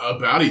been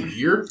about a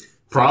year?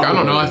 Probably. I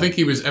don't know. I think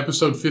he was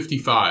episode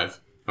 55.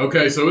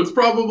 Okay, so it's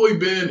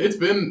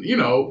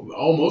been,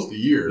 almost a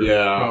year.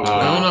 Yeah. Probably.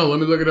 I don't know. Let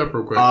me look it up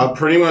real quick.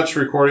 Pretty much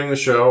recording the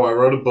show. I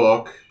wrote a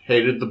book,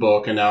 hated the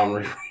book, and now I'm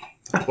rereading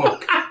the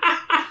book.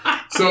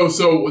 So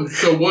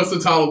what's the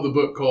title of the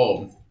book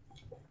called?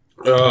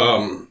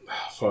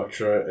 Fuck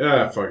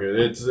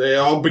it.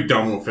 I'll be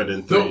done with it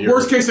in 3 years. The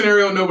worst case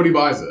scenario, nobody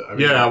buys it. I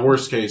mean, Yeah,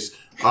 worst case.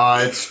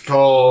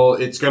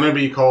 It's gonna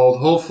be called,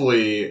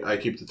 hopefully, I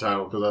keep the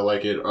title because I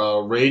like it,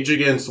 Rage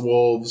Against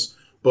Wolves,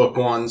 Book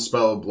 1,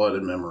 Spell of Blood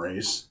and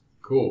Memories.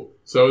 Cool.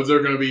 So is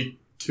there going to be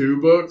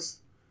 2 books?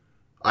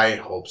 I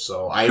hope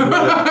so. I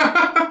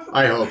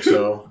hope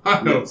so. I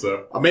hope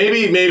so.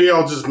 Maybe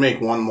I'll just make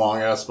one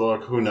long-ass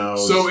book. Who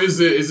knows? So is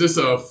this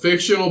a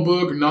fictional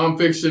book,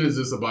 nonfiction? Is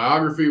this a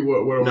biography? What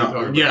are we talking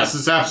about? Yes,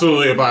 it's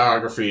absolutely a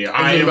biography.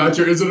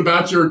 Is it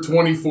about your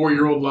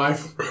 24-year-old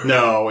life?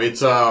 No, I've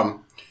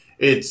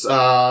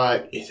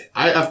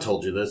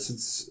told you this.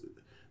 It's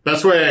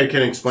best way I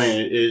can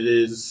explain it. It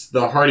is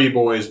the Hardy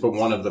Boys, but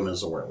one of them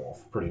is a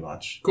werewolf, pretty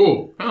much.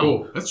 Cool. Oh,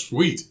 Cool. that's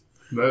sweet.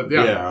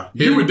 Yeah.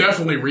 You would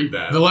definitely read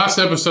that. The last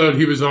episode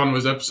he was on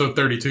was episode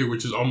 32,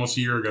 which is almost a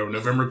year ago,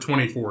 November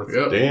 24th.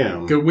 Yep.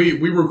 Damn. 'Cause we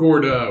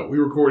record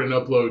and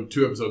upload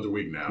 2 episodes a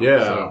week now.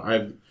 Yeah, So.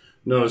 I've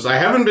noticed. I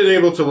haven't been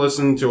able to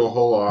listen to a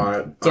whole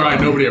lot. It's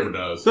alright, nobody ever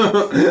does.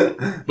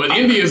 But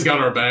India's got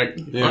our back.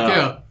 Yeah. Fuck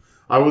yeah.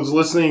 I was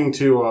listening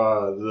to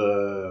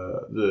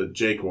the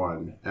Jake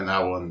one, and that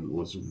one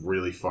was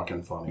really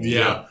fucking funny.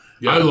 Yeah.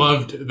 Yeah. I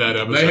loved that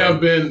episode.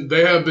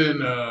 They have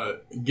been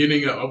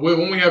getting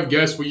when we have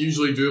guests, we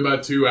usually do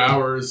about 2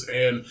 hours,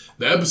 and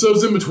the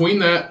episodes in between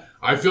that,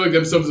 I feel like the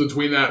episodes in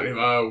between that,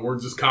 we're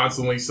just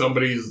constantly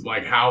somebody's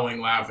like howling,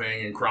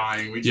 laughing, and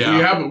crying. I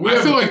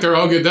feel like they're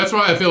all good. That's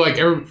why I feel like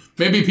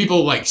maybe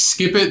people like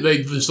skip it. They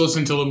just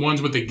listen to the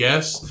ones with the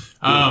guests.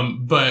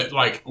 But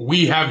like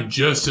we have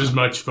just as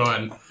much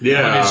fun.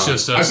 Yeah. When it's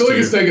just us I feel like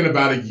two. it's taken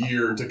about a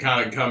year to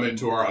kind of come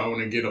into our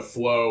own and get a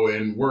flow,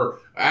 and within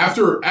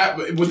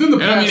the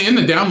And past, I mean, in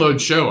the download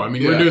show, I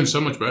mean, Yeah. we're doing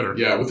so much better.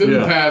 yeah, within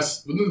the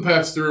past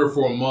 3 or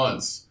 4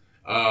 months,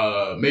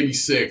 maybe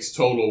 6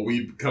 total,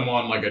 we've come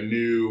on like a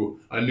new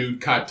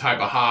type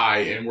of high,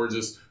 and we're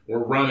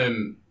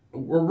running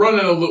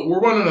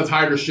a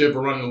tighter ship.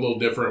 We're running a little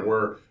different.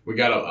 Where we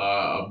got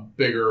a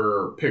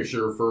bigger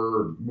picture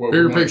for where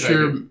we want to take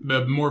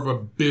it. More of a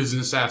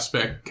business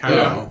aspect kind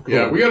Yeah, of.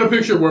 yeah, we got a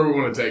picture of where we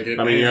want to take it.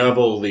 I mean, you have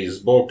all these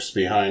books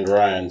behind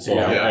Ryan, so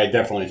Yeah. I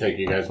definitely take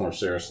you guys more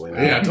seriously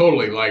now. Yeah,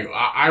 totally. Like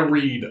I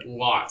read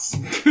lots.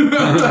 We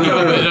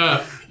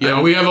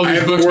have all I these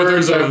have books, but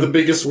words, I have the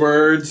biggest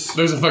words.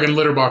 there's a fucking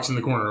litter box in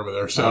the corner over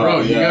there. So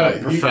Bro,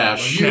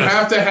 professional. you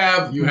have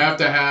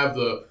to have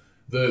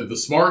the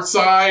smart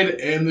side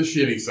and the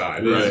shitty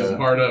side. This is Right.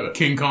 part of it.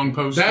 King Kong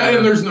poster. That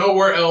and there's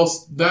nowhere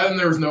else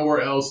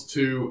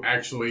to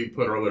actually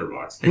put our litter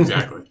box.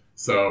 Exactly.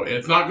 So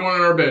it's not going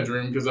in our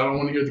bedroom because I don't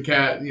want to hear the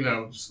cat,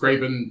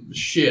 scraping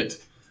shit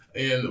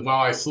while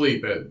I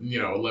sleep at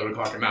 11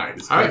 o'clock at night.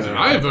 It's crazy.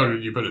 I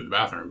voted you put it in the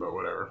bathroom, but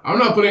whatever. I'm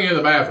not putting it in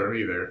the bathroom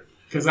either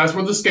because that's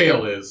where the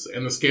scale is,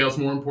 and the scale's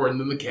more important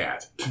than the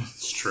cat.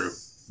 It's true.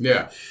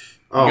 Yeah.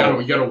 Oh,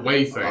 You gotta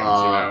weigh things,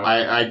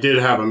 I did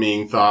have a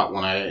mean thought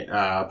when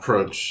I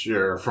approached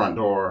your front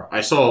door. I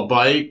saw a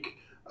bike.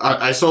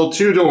 I saw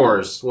 2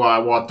 doors while I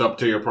walked up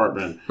to your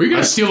apartment. Were you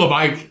gonna steal a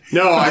bike?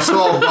 No, I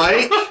saw a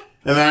bike,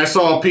 and then I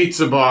saw a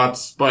Pizza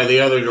Bots by the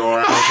other door.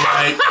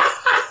 I was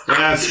like,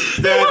 that's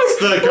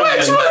the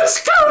Which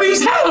one's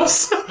Cody's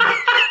house?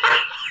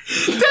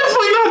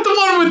 Definitely not the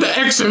one with the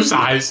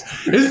exercise.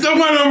 It's the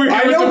one over here.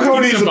 I with know the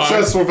Cody's pizza box.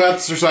 obsessed with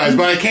exercise,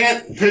 but I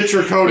can't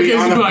picture Cody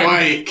Because on he'd a be like,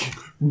 bike.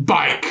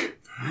 Bike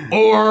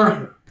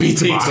or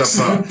pizza box.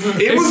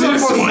 It was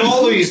this a one.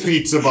 Fazoli's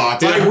Pizza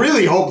Bots. I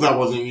really hope that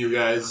wasn't you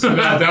guys.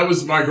 that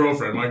was my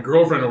girlfriend. My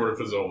girlfriend ordered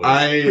Fazoli.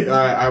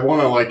 I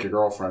want to like your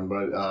girlfriend,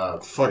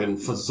 but fucking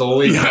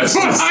Fazoli. That's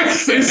what I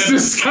said. It's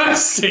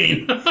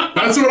disgusting.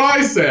 That's what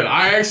I said.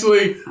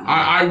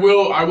 I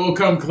will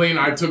come clean.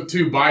 I took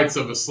 2 bites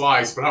of a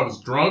slice, but I was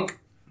drunk.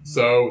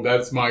 So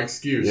that's my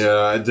excuse.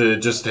 Yeah, did it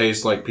just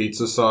taste like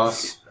pizza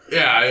sauce?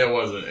 Yeah, it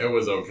wasn't. It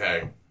was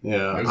okay.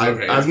 Yeah, It was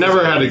okay. I've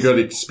never had a good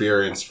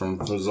experience from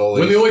Fazoli's.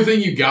 When the only thing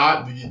you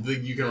got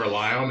that you can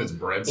rely on is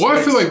breadsticks. Well,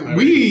 I feel like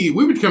we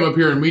would come up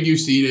here and we'd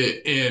used to eat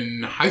it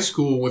in high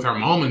school with our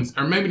mom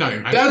or maybe not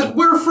in high school.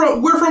 We're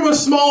from a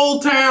small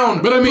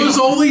town, But I mean-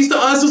 Fazoli's to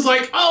us is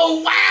like,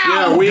 oh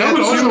wow, yeah, we That had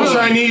was two also-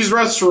 Chinese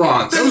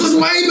restaurants. this is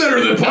way better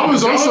than That Papa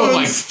was also John's.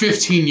 like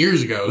 15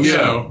 years ago. Yeah.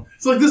 So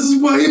It's like, this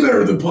is way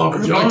better than Papa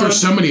like John's. there's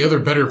so many other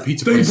better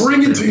pizza They places.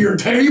 bring up it to here. your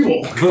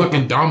table.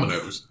 Fucking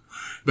Domino's.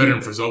 Better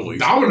than Fazoli's.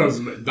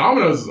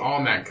 Domino's is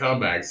on that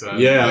comeback, son.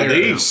 Yeah, They're-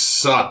 they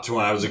sucked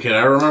when I was a kid.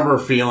 I remember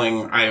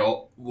feeling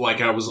like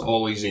I was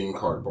always eating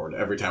cardboard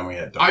every time we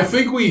had I donuts.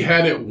 think we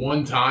had it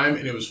one time,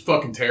 and it was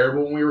fucking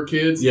terrible when we were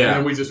kids. Yeah. And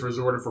then we just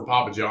resorted for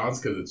Papa John's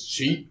because it's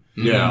cheap.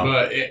 Yeah.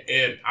 But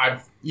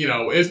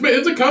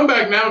it's a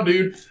comeback now,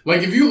 dude.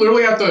 Like, if you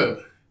literally have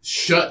to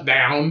shut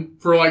down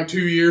for like 2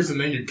 years and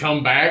then you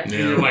come back and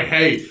you're like,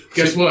 hey,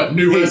 guess what?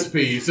 New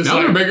recipe. It's just Now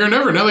like, they're bigger than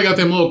ever. Now they got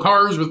them little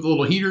cars with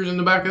little heaters in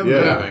the back of them.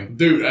 and Yeah. everything.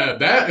 dude,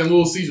 that and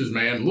Little Caesars,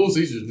 man. Little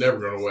Caesars never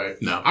going away.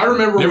 No. I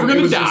remember Never when it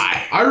gonna was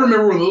die. I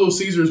remember when Little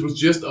Caesars was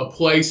just a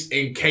place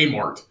in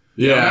Kmart.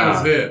 Yeah. That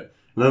was it.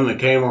 Then the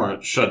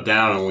Kmart shut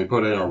down and we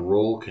put in a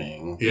Roll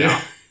King. Yeah.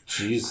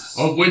 Jesus.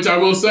 Of which I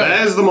will say.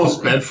 That is the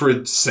most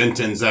Bedford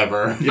sentence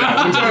ever.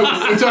 Yeah,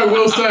 which I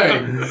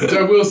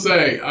will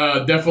say,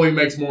 definitely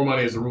makes more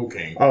money as a Rule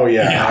King. Oh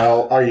yeah.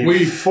 Are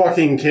you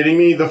fucking kidding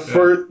me?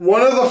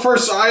 One of the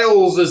first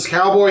aisles is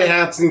cowboy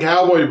hats and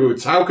cowboy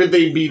boots. How could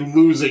they be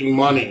losing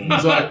money?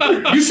 It's like,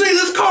 you see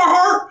this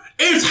Carhartt?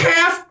 It's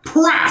half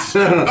price.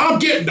 I'm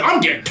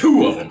getting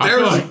two of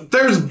them.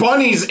 There's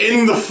bunnies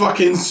in the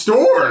fucking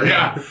store.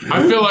 Yeah,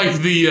 I feel like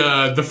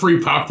the free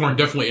popcorn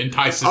definitely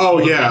entices. Oh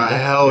more yeah, people.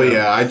 hell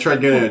yeah. I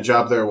tried getting a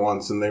job there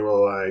once and they were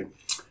like,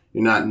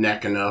 "You're not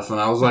neck enough." And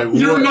I was like,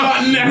 You're "What?"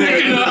 not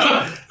neck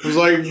enough. I was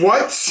like,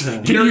 "What?"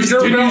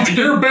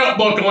 Your belt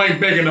buckle ain't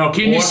big enough.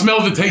 Can boy. you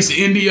smell the taste of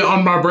India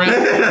on my breath?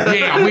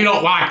 Yeah, we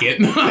don't like it.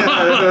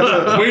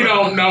 We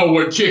don't know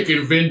what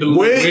chicken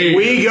vindaloo is.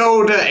 We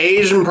go to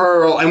Asian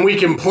Pearl and we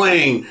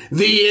complain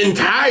the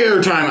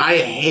entire time. I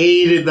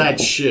hated that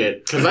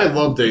shit because I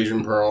loved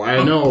Asian Pearl.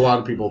 And I know a lot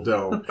of people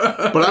don't,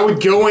 but I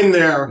would go in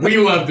there We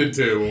loved it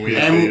too when we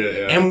and ate it.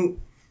 Yeah. and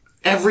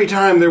every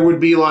time there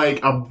would be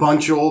like a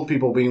bunch of old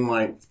people being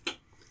like,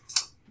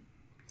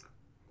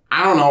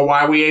 "I don't know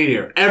why we ate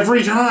here."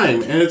 Every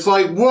time, and it's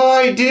like,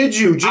 why did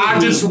you? I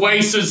just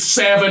wasted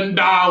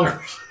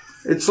 $7.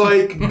 It's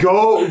like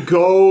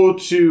go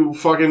to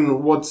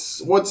fucking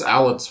what's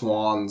Alex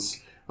Swan's.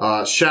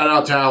 Shout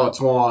out to Alex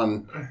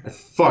Swan. I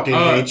fucking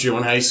hate you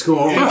in high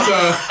school.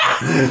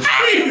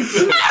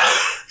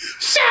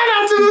 Shout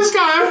out to this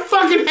guy. I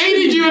fucking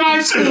hated you in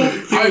high school.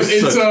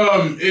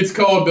 It's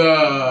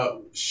called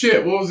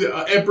shit. What was it?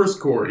 Empress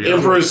Court. Yeah,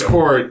 Emperor's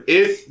Court.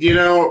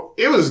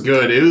 It was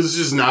good. It was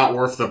just not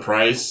worth the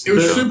price. It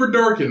was super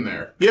dark in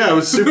there. Yeah, it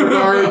was super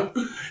dark.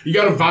 You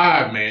got a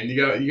vibe, man. You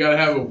got to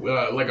have a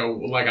like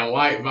a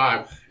light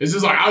vibe. It's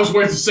just like, I was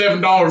wasting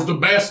 $7. The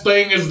best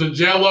thing is the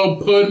Jello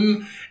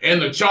pudding and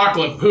the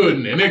chocolate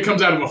pudding, and it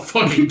comes out of a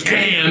fucking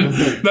can.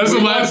 That's the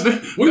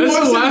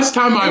last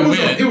time I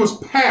went. It was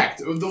packed.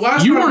 The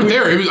last You time weren't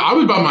there. I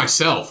was by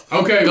myself.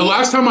 Okay. The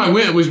last time I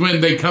went was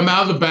when they come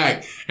out of the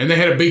back and they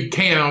had a big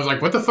can. I was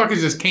like, "What the fuck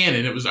is this can?"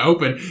 And it was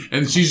open,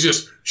 and she's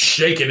just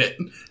shaking it,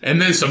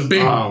 and then some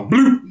big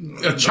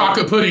bloop,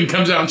 chocolate pudding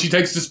comes out, and she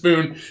takes the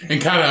spoon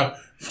and kind of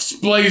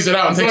splays it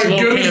out and takes Like, a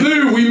little good can.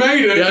 news, we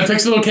made it. Yeah, it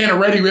takes a little can of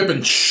Ready Rip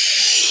and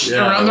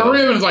around the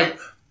rim, and it's like,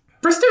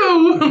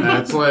 presto.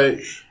 That's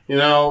like,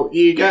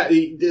 you got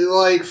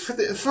like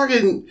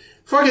fucking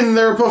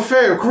they're a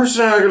buffet. Of course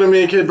they're not gonna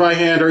make it by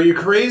hand. Are you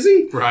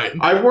crazy? Right.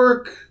 I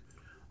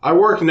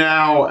work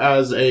now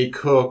as a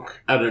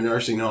cook at a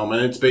nursing home,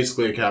 and it's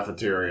basically a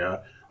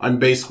cafeteria. I'm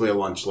basically a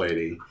lunch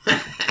lady,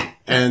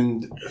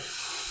 and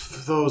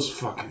those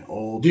fucking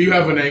old. Do you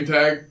have a name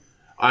tag?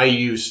 I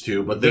used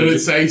to, but Did it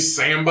say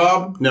Sam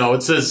Bob? no,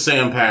 it says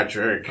Sam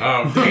Patrick.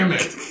 Oh, damn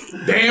it.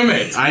 Damn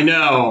it. I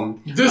know.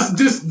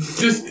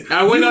 Just.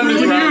 I went Can you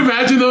underground.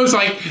 imagine those,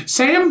 like,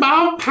 Sam,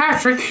 Bob,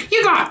 Patrick,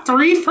 you got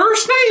 3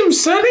 first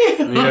names, sonny.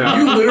 Yeah.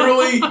 You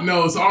literally,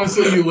 no, it's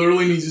honestly, you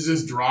literally need to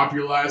just drop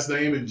your last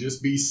name and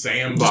just be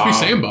Sam Bob.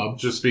 Just be Sam, Bob.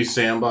 Just be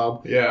Sam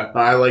Bob. Yeah.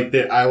 I like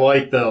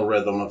the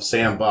rhythm of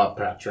Sam Bob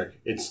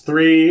Patrick. It's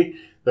 3.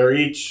 They're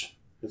each.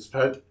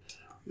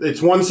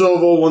 It's 1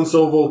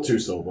 syllable, 2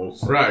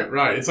 syllables.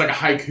 Right. It's like a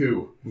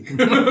haiku.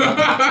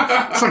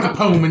 It's like a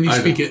poem when you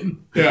speak it.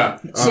 Yeah.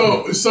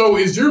 So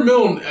is your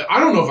middle, I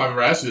don't know if I've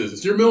ever asked you this,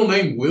 is your middle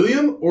name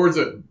William or is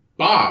it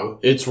Bob?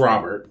 It's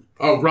Robert.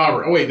 Oh,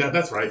 Robert. Oh, wait,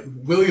 that's right.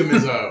 William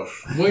is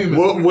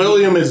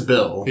William is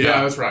Bill.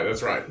 Yeah, that's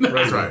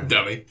right.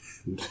 Dummy.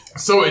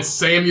 So it's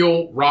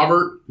Samuel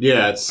Robert.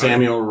 Yeah, it's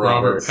Samuel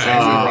Robert.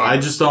 Samuel Robert. I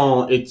just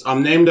don't.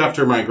 I'm named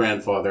after my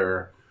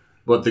grandfather,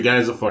 but the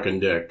guy's a fucking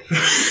dick.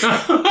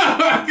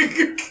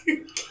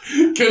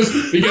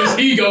 Because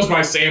he goes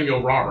by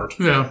Samuel Robert.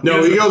 Yeah.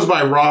 No, he goes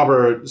by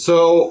Robert.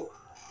 So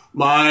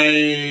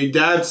My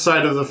dad's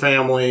side of the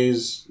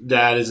family's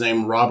dad is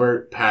named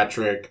Robert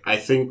Patrick. I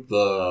think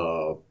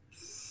the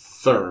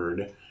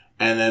third.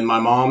 And then my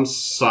mom's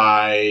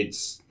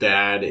side's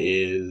dad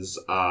is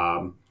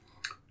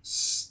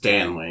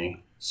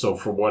Stanley. So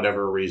for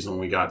whatever reason,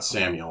 we got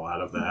Samuel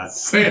out of that.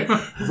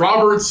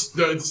 Robert's.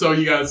 So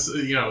you got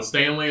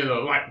Stanley and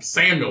like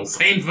Samuel.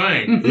 Same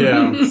thing.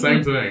 Yeah,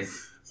 same thing.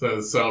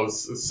 So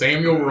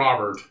Samuel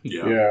Robert.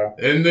 Yeah.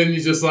 And then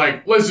you just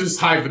like, let's just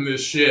hyphen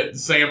this shit.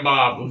 Sam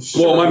Bob.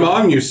 Sure. Well, my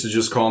mom used to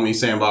just call me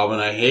Sam Bob, and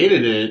I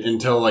hated it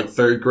until like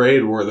 3rd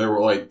grade, where there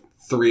were like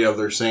 3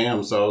 other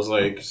Sams. So I was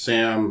like,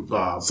 Sam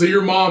Bob. So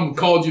your mom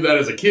called you that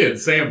as a kid,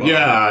 Sam Bob.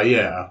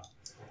 Yeah.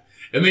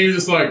 And then you're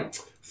just like,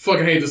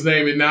 fucking hate this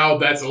name, and now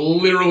that's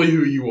literally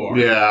who you are.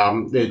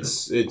 Yeah,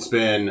 it's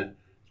been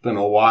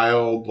a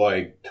wild,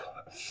 like,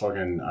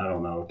 fucking, I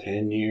don't know,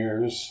 10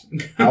 years.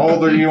 How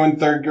old are you in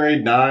 3rd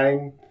grade?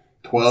 9?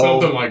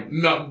 12? Something like,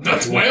 no,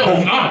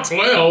 12, not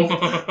 12.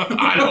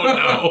 I don't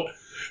know.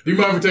 Do you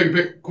mind if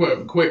we take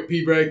a quick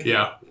pee break?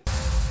 Yeah.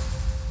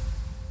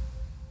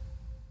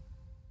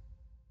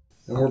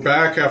 And we're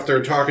back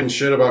after talking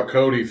shit about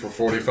Cody for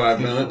 45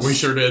 minutes. We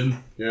sure did.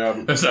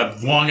 Yeah. That's a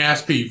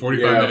long-ass pee,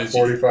 45 minutes.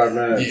 45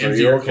 minutes. You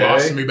empty your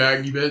colostomy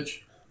bag, you bitch?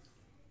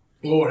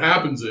 Well, what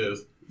happens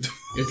is,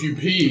 if you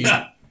pee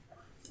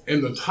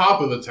in the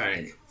top of the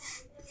tank,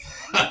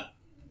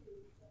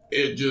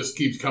 it just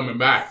keeps coming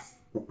back.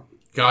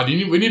 God, we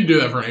need to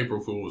do that for an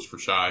April Fool's for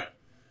Shy.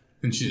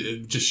 And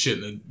she just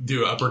shitting and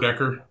do upper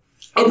decker.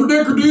 Upper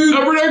decker, dude!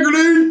 Upper decker,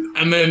 dude!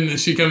 And then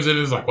she comes in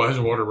and is like, why is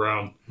the water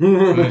brown?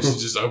 And then she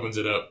just opens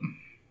it up.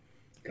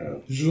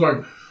 God. She's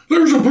like,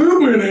 there's a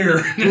poop in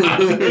here!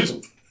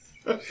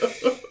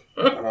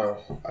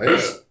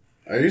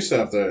 I used to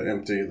have to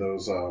empty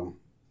those,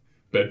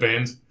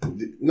 bedpans?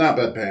 Not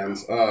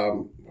bedpans,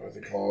 what are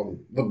they called?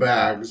 The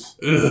bags.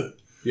 Ugh.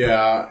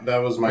 Yeah,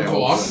 that was my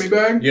colostomy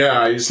bag?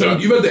 Yeah, I used to. So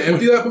you've had to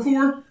empty that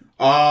before?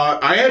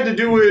 I had to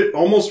do it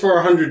almost for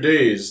 100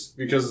 days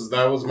because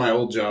that was my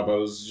old job. I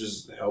was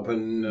just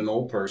helping an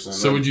old person.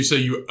 So would you say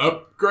you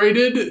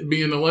upgraded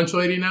being a lunch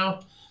lady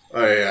now?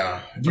 Oh,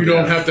 yeah. You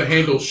don't have to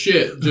handle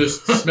shit.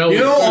 Just smell.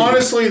 You know,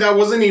 honestly, that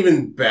wasn't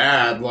even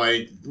bad.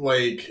 Like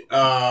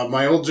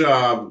my old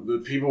job,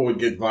 people would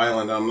get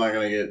violent. I'm not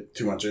gonna get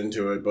too much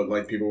into it, but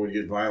like people would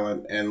get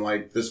violent, and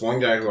like this one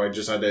guy who I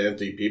just had to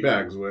empty pee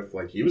bags with,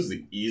 like he was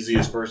the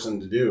easiest person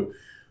to do.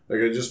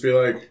 Like I'd just be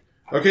like,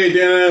 okay,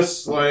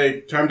 Dennis,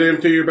 like, time to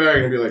empty your bag.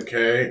 And he'd be like,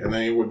 okay. And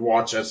then he would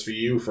watch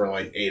SVU for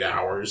like 8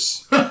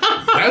 hours.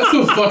 That's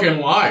the fucking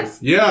life.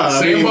 Yeah.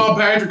 Sam Bob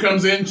Patrick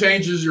comes in,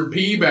 changes your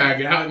pee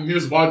bag out, and you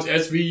just watch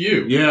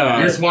SVU. Yeah.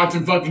 You're just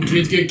watching fucking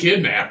kids get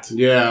kidnapped.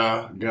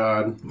 Yeah,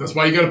 God. That's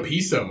why you gotta pee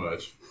so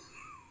much.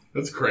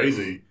 That's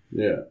crazy.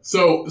 Yeah.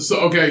 So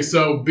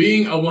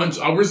being a lunch,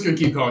 we're just gonna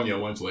keep calling you a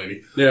lunch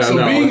lady. Yeah, so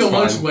no, being a fine.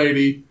 lunch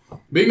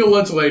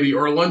lady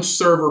or a lunch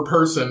server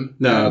person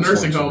in a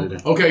nursing home.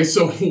 Lady. Okay,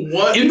 so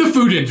what In the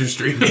food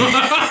industry. in the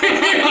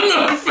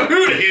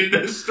food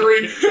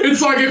industry?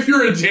 It's like if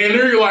you're a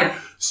janitor, you're like,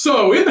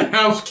 so in the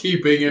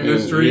housekeeping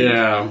industry.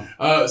 Yeah.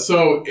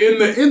 So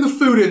in the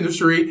food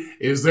industry,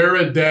 is there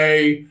a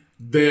day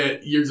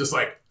that you're just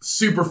like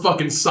super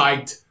fucking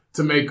psyched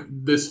to make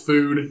this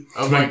food?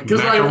 I'm like, because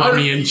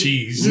macaroni and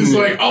cheese. Just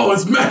like, oh,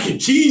 it's mac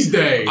and cheese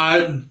day.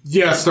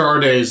 Yes, there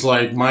are days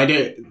like my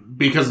day,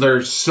 because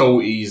they're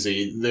so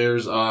easy.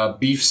 There's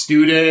beef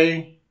stew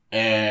day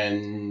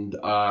and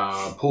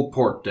pulled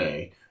pork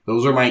day.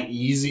 Those are my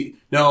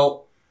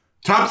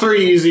top 3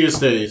 easiest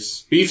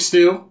days. Beef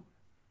stew,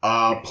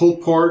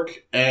 pulled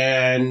pork,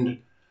 and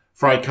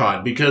fried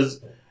cod.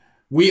 Because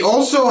we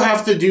also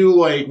have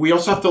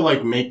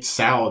to make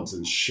salads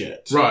and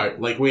shit. Right.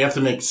 Like we have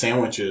to make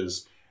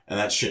sandwiches, and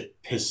that shit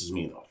pisses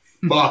me the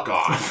fuck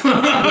off.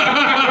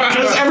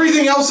 Because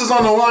everything else is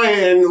on the line,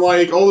 and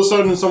like all of a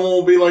sudden someone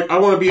will be like, I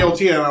want a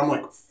BLT, and I'm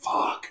like,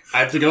 fuck. I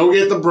have to go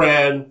get the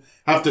bread,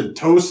 have to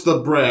toast the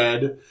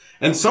bread,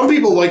 and some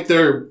people like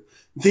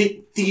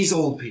these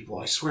old people,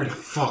 I swear to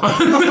fucking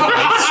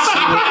Christ.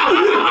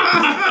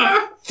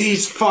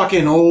 These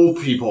fucking old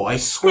people, I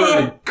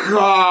swear to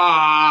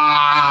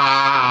God.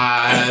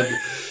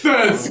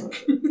 That's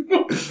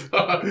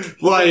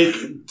like,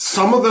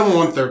 some of them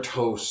want their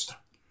toast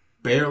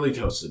barely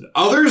toasted.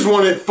 Others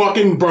want it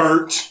fucking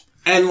burnt.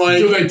 And like,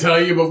 do they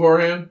tell you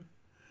beforehand?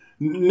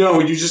 No,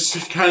 you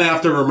just kind of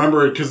have to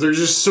remember it because they're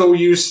just so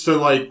used to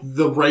like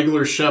the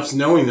regular chefs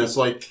knowing this.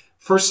 Like,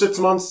 first 6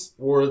 months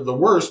were the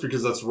worst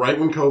because that's right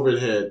when COVID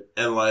hit,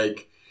 and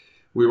like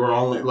we were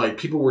only like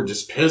people were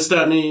just pissed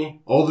at me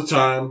all the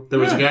time. There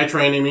was a guy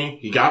training me;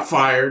 he got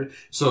fired,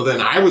 so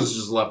then I was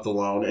just left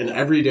alone. And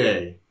every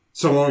day,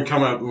 someone would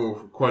come up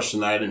with a question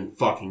that I didn't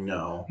fucking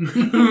know. And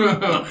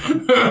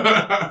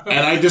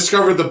I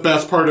discovered the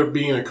best part of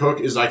being a cook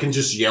is I can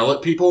just yell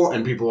at people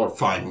and people are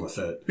fine with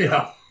it.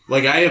 Yeah.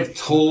 Like, I have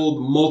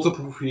told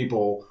multiple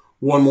people,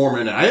 one more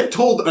minute. I have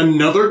told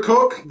another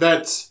cook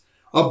that's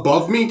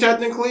above me,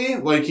 technically.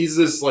 Like, he's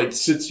this, like,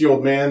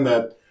 60-year-old man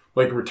that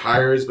like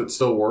retires but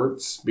still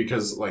works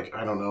because like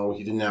I don't know,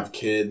 he didn't have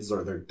kids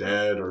or they're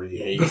dead or he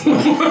hates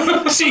them.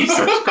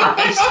 Jesus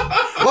Christ.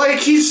 Like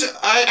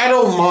I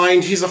don't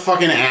mind, he's a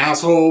fucking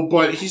asshole,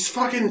 but he's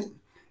fucking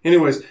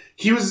anyways,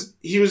 he was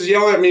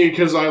yelling at me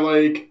because I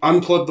like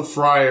unplugged the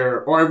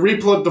fryer or I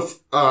replugged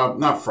the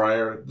not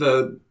fryer,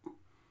 the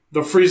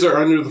freezer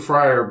under the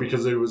fryer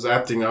because it was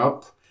acting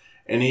up.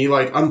 And he,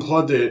 like,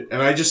 unplugged it.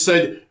 And I just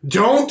said,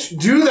 don't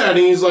do that.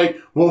 And he's like,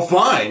 well,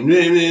 fine.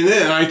 And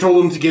then I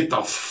told him to get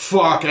the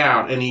fuck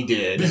out. And he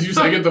did. Did you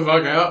say get the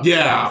fuck out?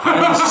 Yeah.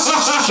 I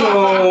was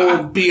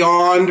so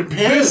beyond pissed.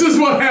 This is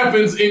what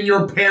happens in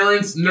your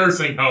parents'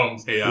 nursing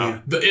homes.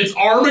 Yeah. It's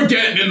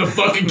Armageddon in the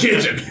fucking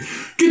kitchen.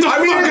 Get the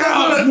fuck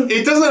out.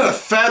 It doesn't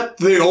affect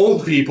the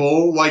old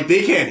people. Like,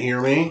 they can't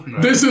hear me.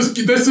 This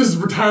is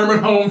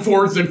retirement home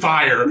forest and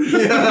fire.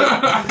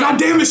 Yeah. God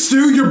damn it,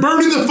 Stu, you're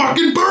burning the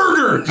fucking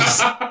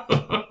burgers.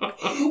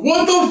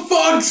 What the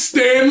fuck,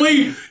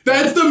 Stanley?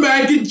 That's the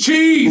mac and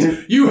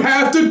cheese. You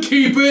have to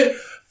keep it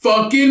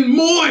fucking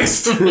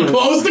moist.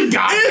 Close the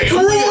goddamn. It's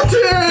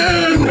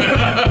rotten!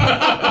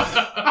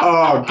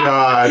 Oh,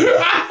 God.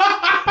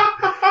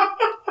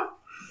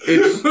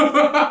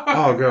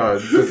 Oh,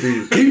 God.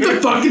 Keep the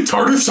fucking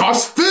tartar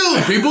sauce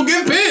filled. People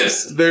get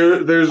pissed.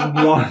 There's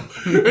one.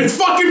 It's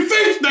fucking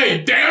fish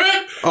day, damn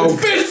it. Oh.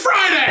 It's Fish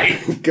Friday.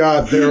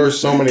 God, there are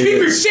so many.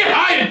 Keep your shit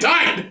high and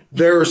tight.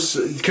 There's,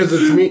 because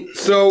it's me.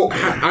 So,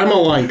 I'm a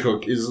line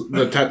cook is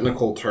the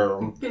technical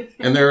term.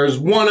 And there's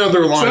one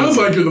other line Sounds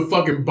cook. like you're the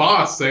fucking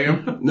boss,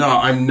 Sam. No,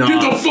 I'm not.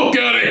 Get the fuck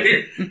out of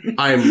here.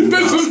 I'm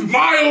This not. is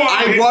my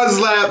line. I was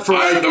that for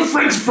I'm like, the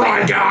French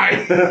fry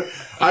guy.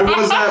 I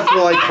was that for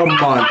like a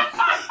month.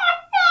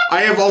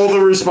 I have all the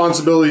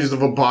responsibilities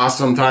of a boss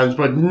sometimes,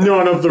 but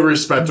none of the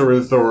respect or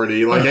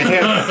authority. Like, I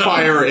can't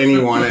fire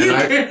anyone. And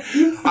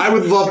I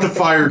would love to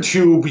fire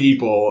 2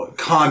 people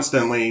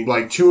constantly.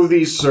 Like, 2 of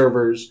these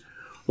servers.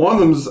 One of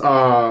them's,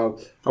 I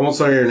won't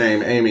say her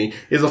name, Amy,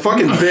 is a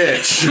fucking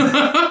bitch.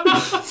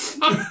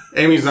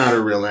 Amy's not her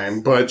real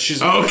name, but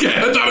she's... Okay,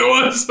 I thought it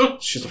was.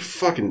 She's a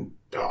fucking...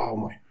 Oh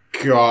my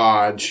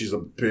God, she's a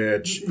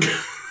bitch.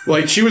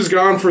 Like, she was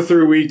gone for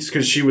 3 weeks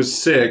because she was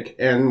sick,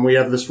 and we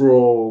have this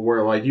rule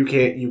where, like, you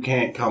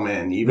can't come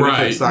in. Even if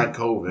it's not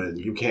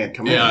COVID, you can't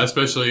come in. Yeah,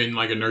 especially in,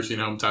 like, a nursing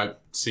home type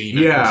scene.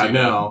 Yeah,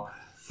 no.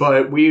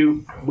 But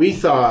we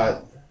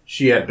thought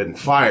she had been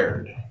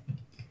fired.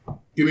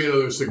 Give me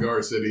another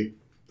Cigar City,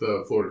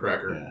 the Florida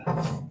Cracker.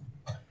 Yeah.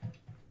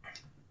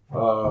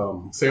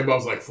 Sam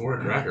Bob's like,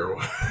 Florida Cracker?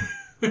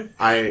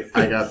 I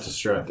got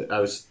distracted.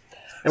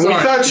 And Sorry.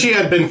 we thought she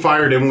had been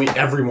fired, and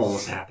everyone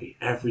was happy.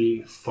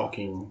 Every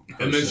fucking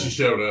person. And then she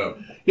showed up.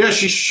 Yeah,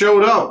 she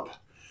showed up.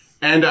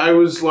 And I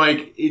was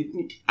like,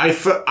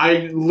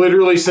 I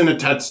literally sent a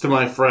text to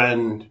my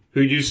friend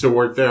who used to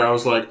work there. I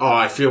was like, oh,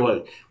 I feel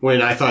like,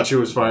 when I thought she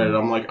was fired,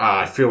 I'm like,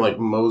 I feel like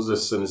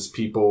Moses and his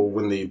people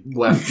when they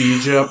left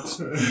Egypt.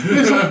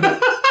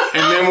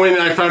 And then when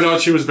I found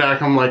out she was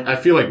back, I'm like, I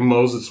feel like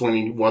Moses when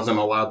he wasn't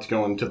allowed to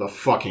go into the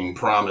fucking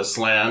promised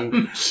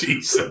land.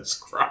 Jesus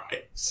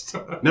Christ.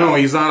 No,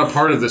 he's not a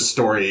part of this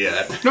story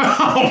yet.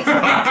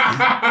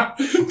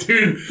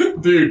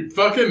 Dude,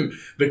 fucking,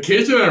 the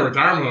kitchen at a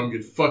retirement home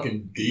gets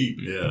fucking deep.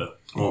 Yeah.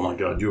 Oh my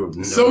God, you have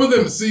no... Some of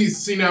them,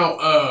 see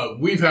now,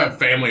 we've had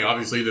family,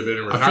 obviously, that have been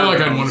in retirement I feel like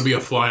I'd homes. want to be a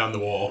fly on the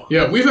wall.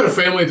 Yeah, we've had a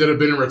family that have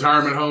been in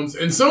retirement homes,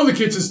 and some of the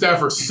kitchen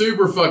staff are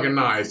super fucking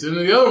nice, and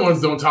the other ones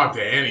don't talk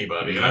to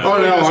anybody. And I feel Oh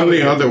like no, that's I'm what the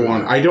they other do.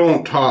 one. I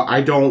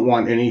don't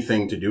want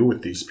anything to do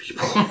with these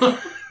people.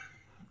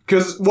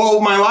 Because, well,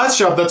 my last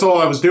job, that's all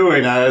I was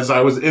doing, as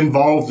I was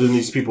involved in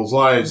these people's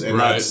lives, and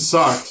Right. that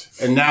sucked.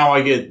 And now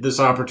I get this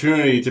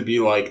opportunity to be,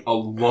 like,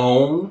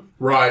 alone,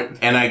 Right.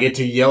 and I get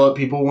to yell at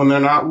people when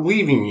they're not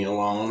leaving me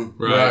alone.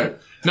 Right.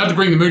 Not to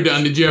bring the mood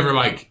down, did you ever,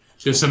 like,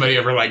 did somebody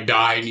ever, like,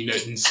 die and you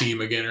didn't see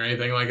him again or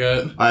anything like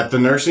that? At the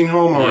nursing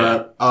home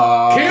or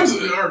Yeah.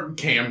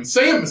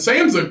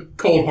 Sam's a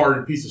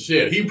cold-hearted piece of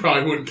shit. He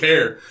probably wouldn't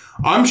care.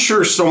 I'm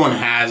sure someone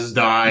has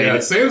died. Yeah,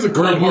 Sam's a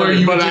Where cold-hearted,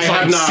 you but would I just,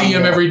 have like, not see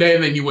him walked. every day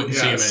and then you wouldn't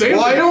Yeah, see him same.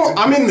 anymore. Well,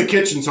 I'm in the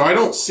kitchen, so I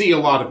don't see a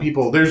lot of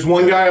people. There's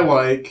one guy,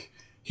 like,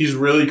 he's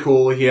really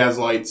cool. He has,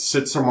 like,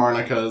 6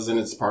 harmonicas in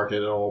his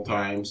pocket at all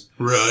times.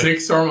 Really?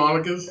 6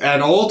 harmonicas?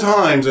 At all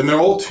times, and they're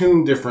all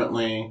tuned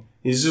differently.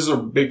 He's just a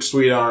big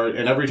sweetheart,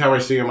 and every time I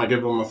see him, I give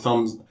him a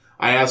thumbs.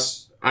 I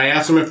ask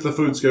him if the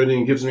food's good, and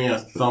he gives me a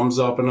thumbs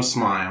up and a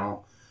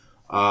smile.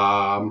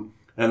 And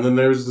then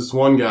there's this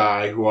one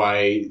guy who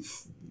I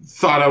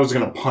thought I was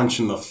gonna punch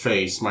in the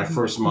face my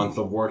first month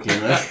of working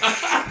there.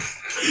 Can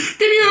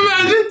you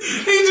imagine?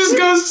 He just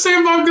goes,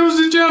 Sam Bob goes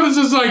to jail and it's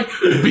just like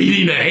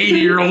beating a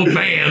 80-year-old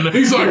man.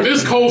 He's like,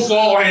 this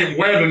coleslaw ain't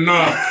wet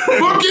enough.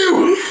 Fuck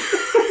you!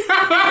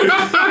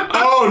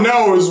 Oh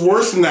no, it was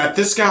worse than that.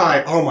 This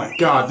guy, oh my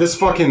God, this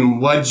fucking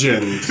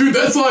legend. Dude,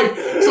 that's like,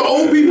 so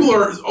old people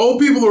are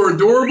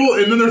adorable,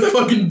 and then they're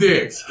fucking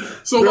dicks.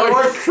 So They're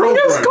like children.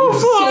 so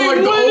like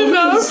the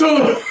old,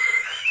 so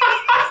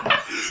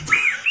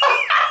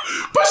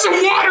Put some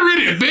water in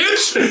it,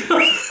 bitch!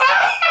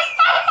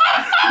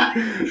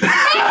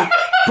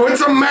 Put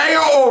some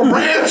mayo or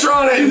ranch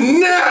on it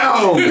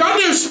now. I'm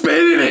just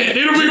spinning it.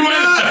 It'll be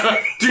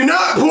wet. Do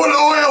not put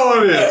oil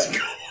on it.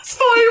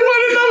 Coleslaw ain't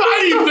wet enough. I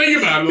didn't even think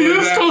about it.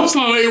 This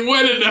coleslaw ain't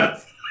wet enough.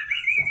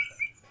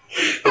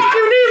 What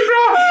you need,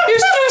 bro?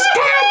 It's just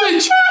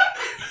cabbage.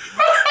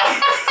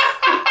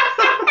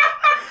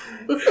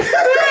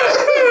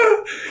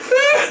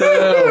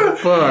 Oh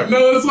fuck.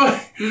 No, it's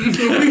like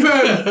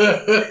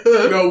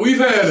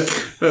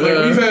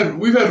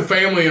we've had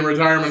family in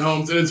retirement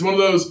homes, and it's one of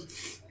those.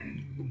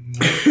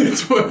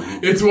 It's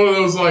one of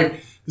those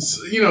like,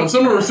 you know,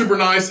 some are super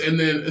nice, and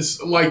then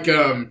it's like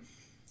some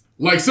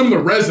of the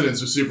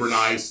residents are super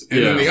nice,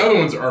 and then the other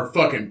ones are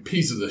fucking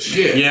pieces of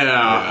shit.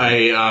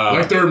 Yeah,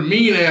 like they're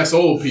mean ass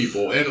old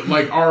people, and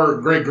like our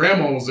great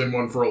grandma was in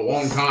one for a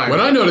long time. What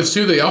I noticed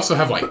too, they also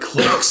have like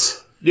cliques.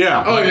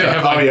 Yeah. Oh, yeah. They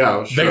have, like,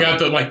 Sure. They got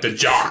the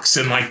jocks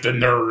and like the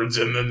nerds,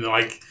 and then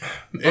like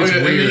it's and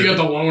then weird. you got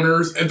the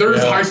loners, and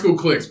there's high school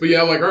cliques. But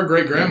yeah, like our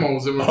great grandma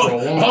was in one for a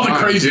long all time. the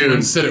crazy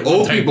ones sit at one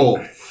Old table.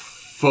 people.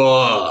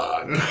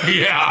 Fuck.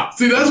 Yeah.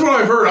 See, that's what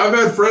I've heard. I've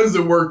had friends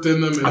that worked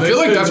in them. And I they feel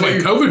like said that's why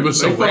COVID was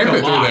so they fuck a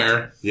rampant through lot.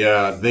 there.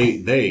 Yeah, they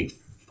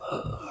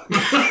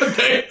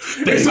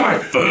It's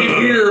like, you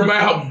hear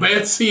about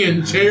Betsy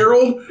and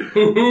Gerald?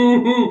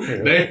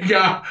 They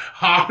got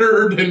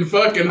hotter than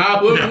fucking I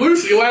Love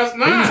Lucy last He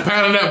was night.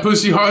 pounding that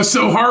pussy hard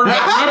so hard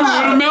that rubber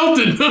would have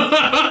melted.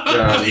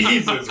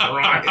 Jesus,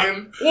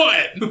 Ryan.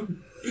 What?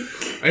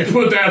 They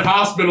put that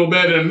hospital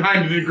bed at a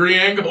 90-degree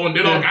angle and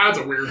did all kinds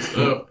of weird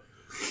stuff.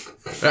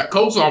 That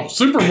coleslaw was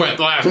super wet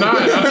last night.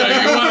 I'll tell you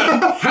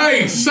what.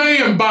 Hey,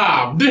 Sam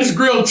Bob, this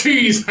grilled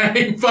cheese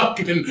ain't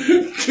melted It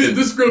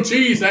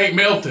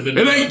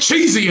enough. ain't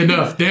cheesy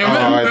enough, damn it.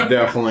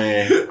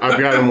 I've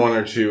gotten one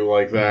or two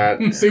like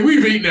that. See,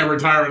 we've eaten at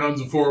retirement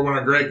homes before when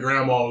our great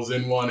grandma was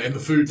in one, and the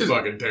food's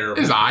fucking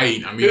terrible. It's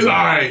aight. I mean, It's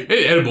aight.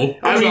 It's edible.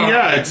 I mean,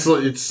 yeah,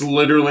 it's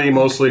literally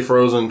mostly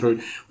frozen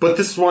food. But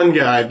this one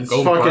guy, this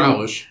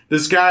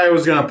guy I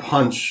was gonna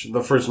punch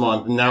the first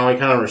month, and now I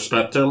kind of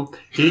respect him.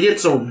 He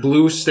gets a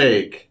blue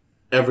steak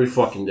every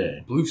fucking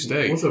day. Blue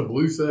steak. What's a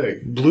blue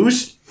steak?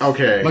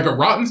 Okay. Like a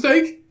rotten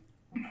steak?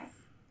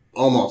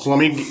 Almost. Let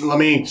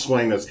me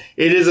explain this.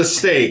 It is a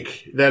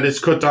steak that is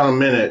cooked on a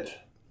minute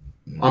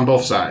on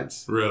both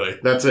sides. Really?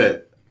 That's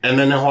it. And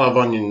then he'll have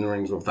onion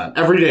rings with that.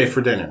 Every day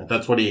for dinner.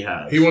 That's what he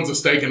has. He wants a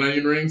steak and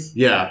onion rings?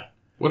 Yeah.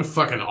 What a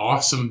fucking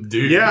awesome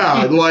dude.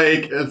 Yeah,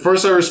 like, at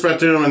first I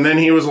respected him, and then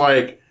he was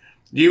like,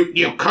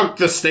 you cooked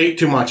the steak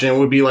too much, and it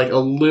would be, like, a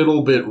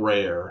little bit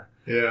rare.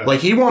 Yeah. Like,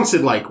 he wants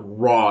it, like,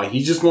 raw.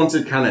 He just wants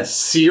it kind of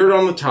seared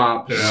on the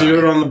top,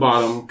 seared on the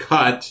bottom,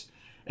 cut,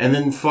 and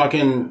then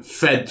fucking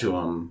fed to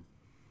him.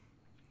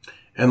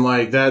 And,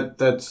 like,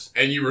 that's...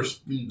 And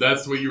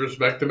that's what you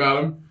respect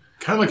about him?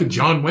 Kind of like a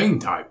John Wayne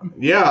type.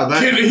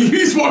 Yeah,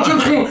 He's watching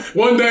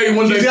one day.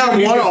 He's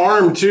got one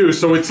arm, too,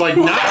 so it's, like,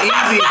 not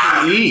easy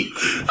to eat.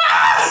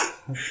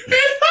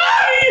 It's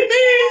not easy to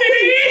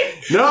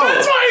eat! No.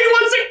 That's why he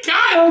wants it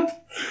cut!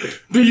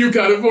 Do you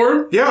cut it for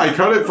him? Yeah, I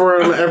cut it for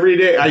him every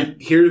day.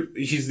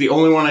 He's the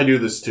only one I do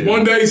this to.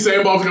 One day,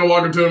 Sam Bob's gonna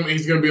walk up to him, and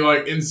he's gonna be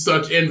like, in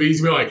such envy,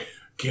 he's gonna be like,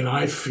 can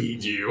I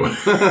feed you?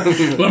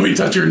 Let me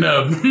touch your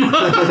nub.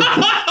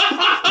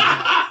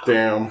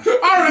 Damn.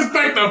 I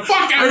respect the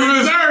fuck out of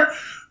you, sir!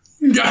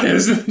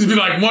 Guys, it'd be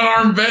like one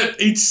arm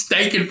vet, eat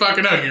steak and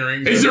fucking onion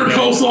rings. Is your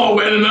coleslaw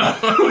wet enough?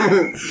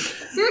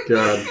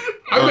 God.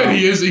 I bet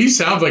he is. He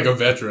sounds like a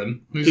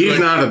veteran. He's like,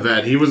 not a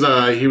vet. He was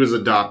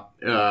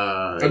adopted.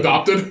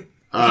 Adopted?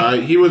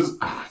 He was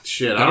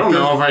shit. I don't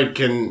know if I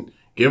can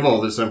give all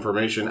this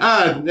information.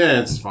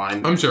 It's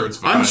fine. I'm sure it's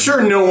fine. I'm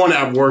sure no one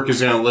at work is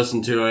going to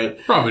listen to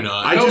it. Probably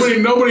not.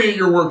 Nobody at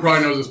your work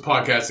probably knows this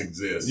podcast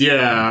exists.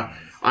 Yeah.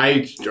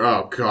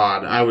 Oh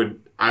God, I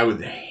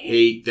would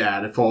hate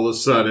that if all of a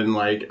sudden,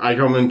 like, I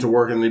come into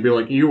work and they'd be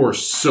like, you were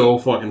so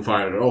fucking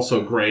fired.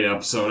 Also, great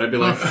episode. I'd be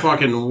like,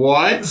 fucking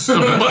what?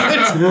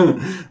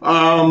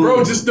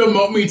 Bro, just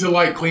demote me to,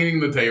 like, cleaning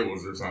the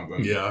tables or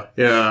something. Yeah.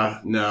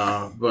 Yeah,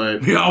 no,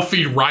 but... Yeah, I'll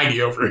feed Righty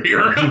over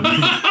here.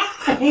 Whoa!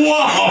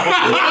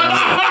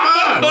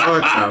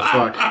 What the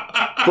fuck?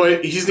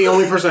 But he's the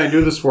only person I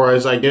do this for.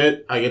 Is I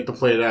get the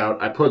plate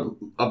out. I put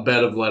a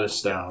bed of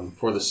lettuce down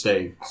for the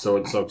steak, so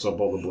it soaks up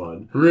all the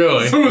blood.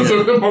 Really? Someone's him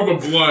on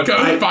the blood.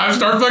 Got a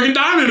 5-star fucking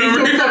diamond He's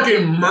over a here.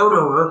 fucking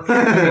murderer.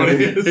 What he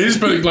He is. just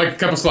put like a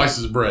couple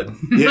slices of bread.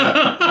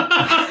 Yeah.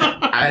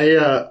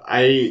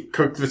 I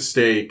cook the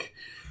steak.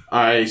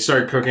 I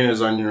start cooking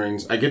his onion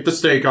rings. I get the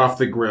steak off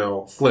the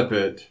grill, flip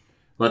it,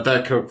 let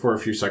that cook for a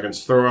few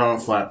seconds, throw it on a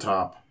flat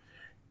top.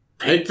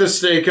 Pick the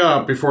steak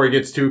up before it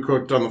gets too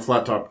cooked on the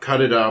flat top,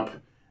 cut it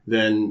up,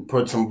 then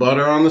put some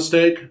butter on the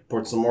steak,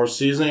 put some more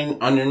seasoning,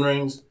 onion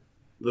rings.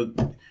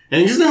 And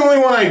he's the only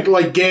one I,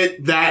 like,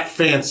 get that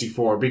fancy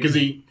for, because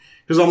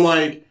I'm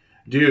like,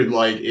 dude,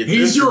 like...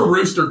 He's your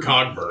Rooster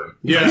Cogburn.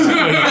 Yeah,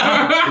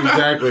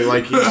 exactly.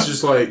 Like, he's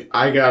just like,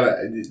 I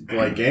gotta,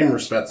 like, game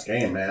respects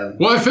game, man.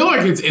 Well, I feel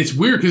like it's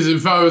weird because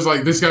if I was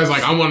like, this guy's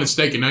like, I want a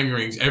steak and onion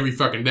rings every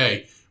fucking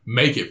day,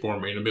 make it for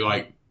me. And I'd be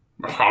like,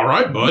 All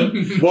right, bud.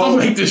 I'll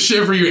make this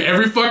shit for you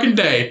every fucking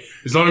day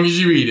as long as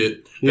you eat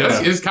it.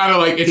 Yeah. It's kind of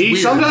like, it's He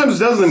weird. sometimes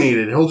doesn't eat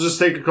it. He'll just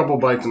take a couple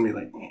bites and be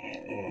like,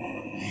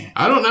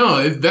 I don't know.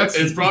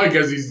 It's probably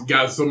because he's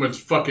got so much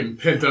fucking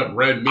pent up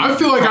red meat. I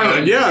feel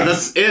like yeah,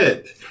 that's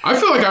it. I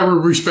feel like I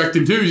would respect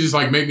him too. He's just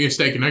like, make me a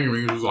steak and onion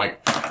ring. He was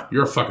like,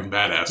 you're a fucking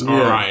badass. All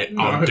right,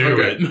 I'll do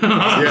it.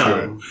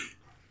 Yeah.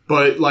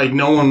 But, like,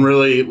 no one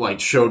really, like,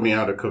 showed me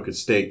how to cook a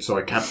steak, so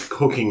I kept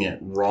cooking it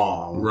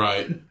wrong.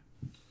 Right.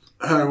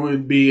 I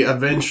would be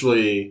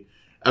eventually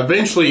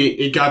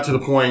it got to the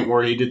point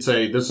where he did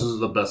say, this is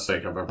the best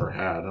steak I've ever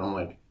had. And I'm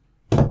like,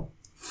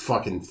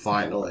 fucking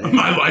finally.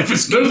 My life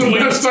is This is the complete.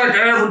 best steak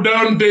I ever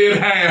done did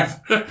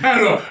have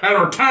at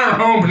a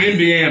retirement home in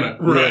Indiana.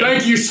 Right.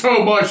 Thank you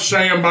so much,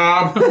 Sam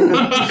Bob.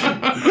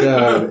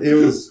 God, it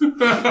was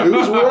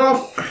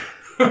rough.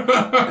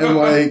 And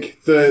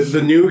like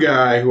the new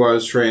guy who I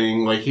was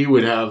training, like he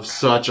would have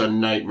such a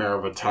nightmare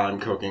of a time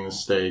cooking the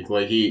steak.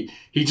 Like he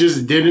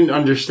just didn't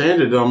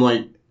understand it. I'm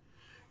like,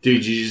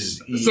 dude, you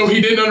just So he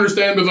didn't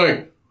understand, but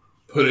like,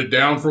 put it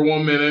down for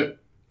 1 minute,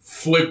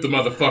 flip the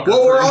motherfucker.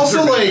 well, we're for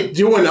also 3 like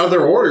doing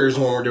other orders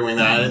when we're doing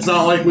that. It's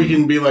not like we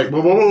can be like,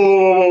 whoa, whoa, whoa,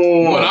 whoa,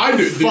 whoa, whoa. What I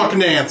do- fuck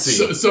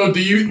Nancy. So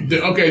do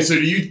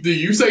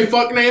you say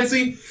fuck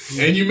Nancy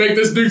and you make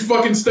this dude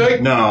fucking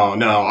steak? No,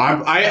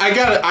 I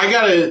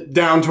got it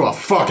down to a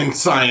fucking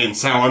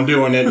science how I'm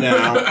doing it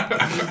now.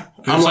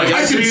 I'm like,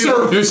 I can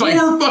serve There's 4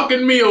 like-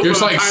 fucking meals. There's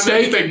by the like time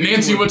steak. that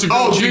Nancy wants a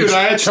grilled oh, dude, cheese.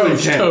 I actually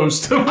can.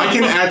 Toast. I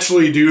can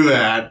actually do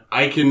that.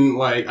 I can,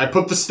 like, I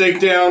put the steak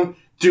down,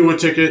 do a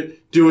ticket,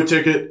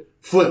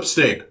 flip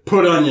steak,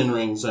 put onion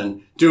rings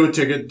in, do a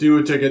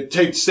ticket,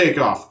 take steak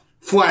off,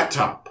 flat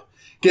top,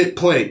 get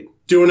plate,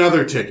 do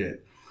another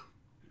ticket,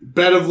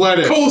 bed of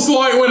lettuce.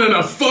 coleslaw went in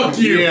a fuck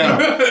you.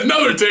 Yeah.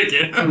 Another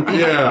ticket.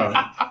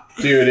 Yeah.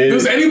 Dude,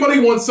 Does anybody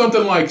want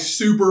something like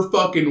super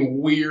fucking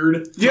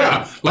weird?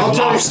 yeah, Like I'll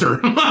tell you- lobster.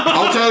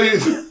 I'll tell you,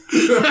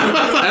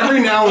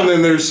 every now and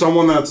then there's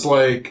someone that's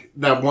like,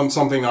 that wants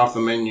something off the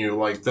menu,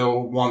 like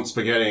they'll want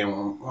spaghetti, and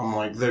I'm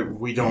like,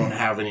 we don't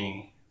have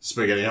any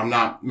spaghetti. I'm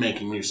not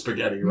making you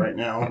spaghetti right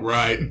now.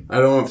 Right. I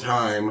don't have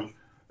time.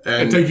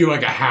 And It'd take you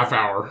like a half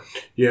hour.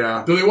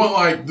 yeah. Do they want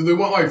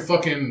like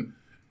fucking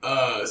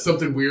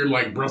something weird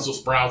like Brussels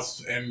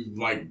sprouts and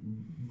like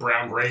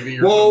brown gravy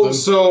or Well,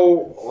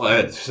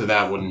 something? so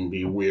that wouldn't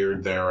be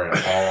weird there at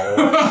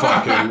all.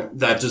 Fucking,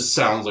 that just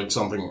sounds like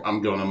something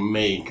I'm gonna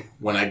make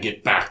when I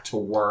get back to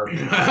work.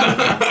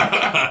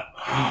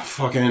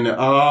 Fucking,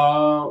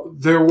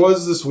 there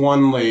was this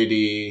one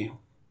lady,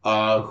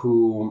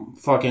 who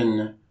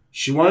fucking,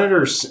 she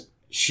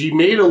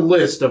made a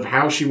list of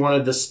how she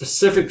wanted the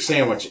specific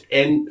sandwich,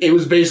 and it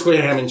was basically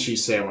a ham and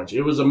cheese sandwich.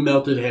 It was a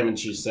melted ham and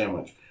cheese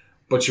sandwich,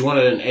 but she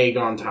wanted an egg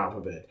on top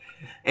of it.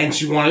 And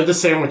she wanted the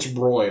sandwich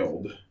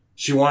broiled.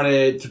 She wanted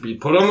it to be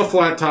put on the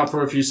flat top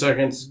for a few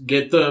seconds,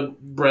 get the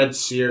bread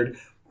seared,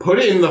 put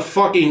it in the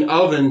fucking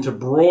oven to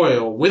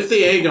broil with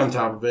the egg on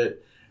top of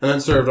it, and then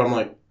served. I'm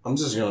like, I'm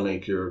just gonna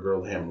make you a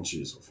grilled ham and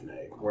cheese with an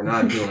egg. We're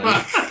not doing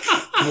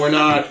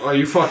are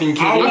you fucking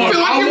kidding me?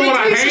 I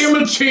want a ham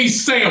and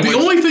cheese sandwich. The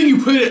only thing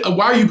you put it,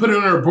 why you put it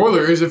under a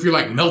broiler is if you're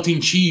like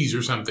melting cheese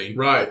or something.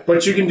 right.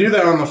 But you can do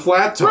that on the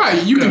flat top.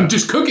 Right. You can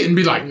just cook it and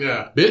be like,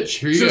 Yeah. bitch,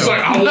 here you It's just go.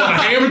 like, I want a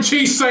ham and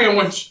cheese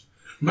sandwich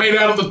made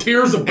out of the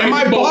tears of baby And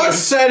my boss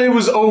boys. said it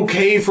was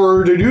okay for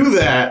her to do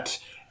that.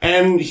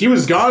 And he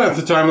was gone at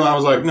the time, and I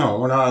was like, no,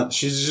 we're not.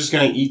 She's just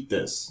going to eat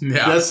this.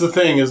 Yeah. That's the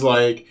thing, is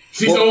like...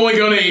 She's well, only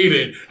gonna eat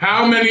it.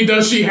 How many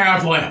does she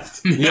have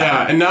left?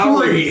 yeah, and now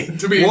 3,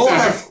 to be we'll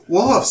exact.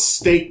 have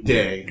steak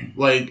day.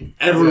 Like,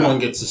 everyone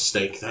gets a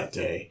steak that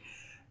day.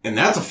 And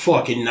that's a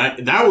fucking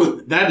night.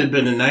 That had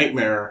been a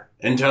nightmare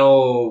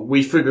until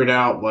we figured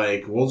out,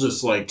 like, we'll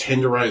just, like,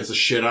 tenderize the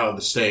shit out of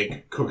the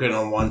steak, cook it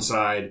on one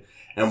side,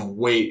 and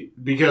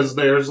wait. Because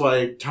there's,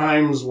 like,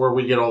 times where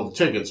we get all the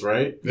tickets,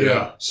 right?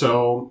 Yeah.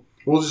 So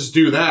we'll just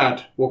do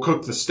that. We'll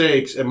cook the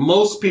steaks. And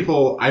most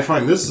people, I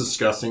find this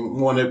disgusting,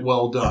 want it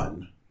well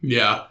done.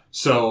 Yeah.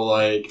 So,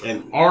 like,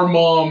 and Our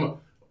mom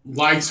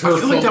likes her. I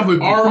feel like that would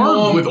be our hard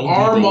mom, with old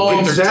our people. mom,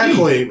 Like their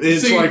exactly.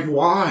 It's See, like,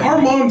 why?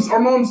 Our mom's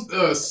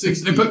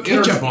 60. They put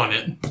ketchup on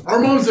it. Our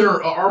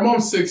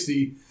mom's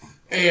 60,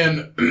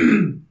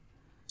 and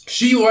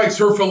she likes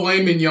her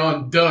filet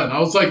mignon done. I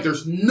was like,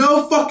 there's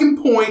no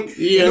fucking point.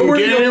 Yeah, in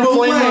ordering get a a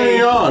filet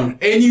mignon.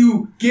 and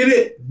you get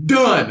it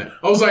done.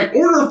 I was like,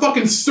 order a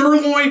fucking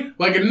sirloin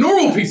like a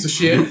normal piece of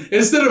shit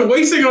instead of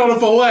wasting it on a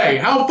filet.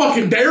 How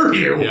fucking dare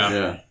you? Yeah.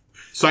 Yeah.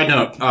 Side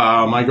note,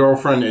 my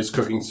girlfriend is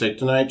cooking steak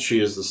tonight. She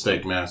is the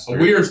steak master.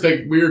 We are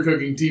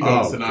cooking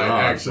T-bones Oh, tonight,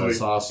 God, actually.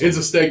 that's awesome. It's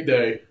a steak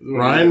day.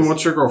 Ryan,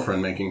 what's your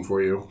girlfriend making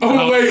for you?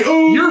 Oh, wait.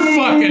 Oh, You're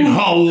fucking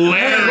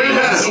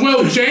hilarious.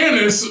 Well,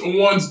 Janice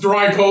wants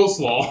dry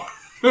coleslaw.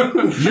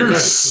 You're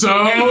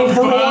so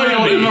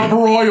broiled in a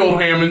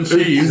broiled ham and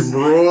cheese.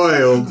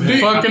 Broiled.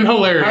 fucking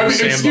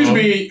hilarious. Excuse Sambo.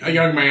 me, a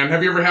young man.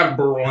 Have you ever had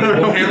broiled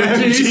ham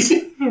and cheese?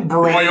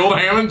 Broiled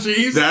ham and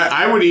cheese. That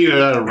I would eat it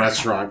at a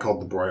restaurant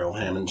called the Broil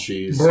Ham and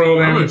Cheese.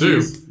 Broiled I ham would and too.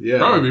 cheese. Yeah.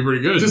 Probably be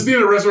pretty good. Just need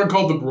a restaurant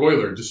called the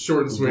Broiler. Just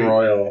short and sweet.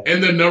 Broil.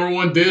 And the number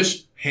one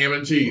dish, ham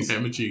and cheese.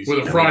 ham and cheese.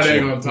 With a fried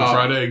egg on top.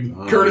 Fried egg.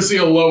 Courtesy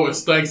of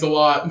Lois. Thanks a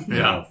lot.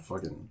 Yeah.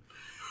 Fucking.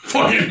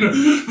 Fucking.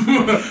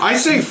 I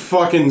say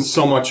fucking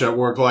so much at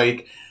work.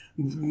 Like,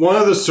 one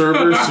of the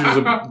servers who's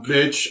a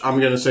bitch, I'm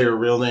gonna say her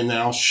real name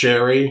now,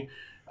 Sherry.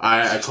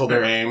 I told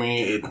her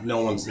Amy.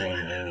 No one's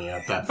named Amy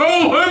at that.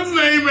 Oh, let's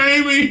name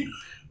Amy.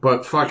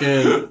 But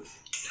fucking,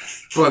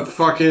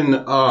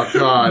 oh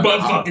god. But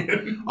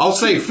fucking. I'll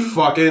say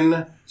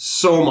fucking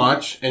so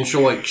much, and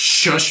she'll like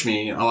shush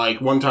me. Like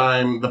one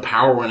time, the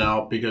power went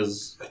out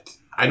because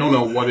I don't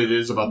know what it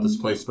is about this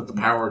place, but the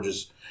power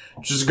just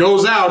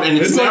goes out, and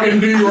It's like never- a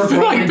New York. I feel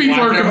like fucking people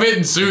are blackout.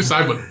 committing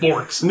suicide with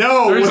forks.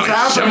 No, There's what's like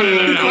happening shoving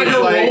it is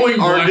out. Like a rolling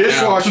our blackout.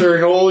 dishwasher,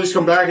 he'll always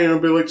come back and he'll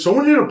be like,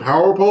 someone hit a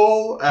power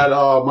pole at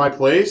my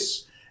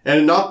place and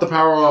it knocked the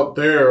power out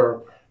there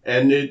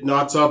and it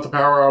knocks out the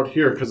power out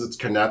here because it's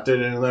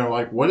connected. And they're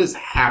like, what is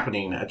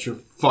happening at your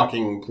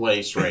fucking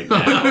place right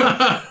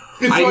now?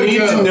 It's I like, need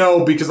to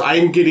know because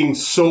I'm getting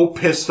so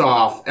pissed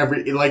off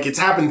it's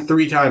happened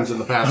 3 times in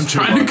the past I'm 2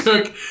 trying months. to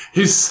cook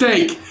his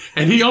steak,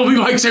 and he only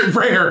likes it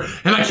rare,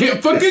 and I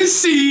can't fucking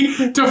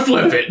see to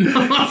flip it.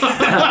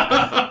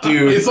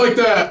 Dude, It's like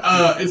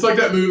that. It's like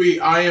that movie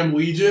I Am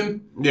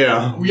Legion.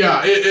 yeah.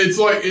 Yeah, it's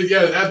like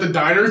at the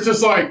diner. It's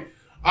just like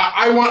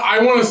I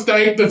want a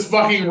steak that's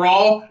fucking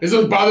raw. It's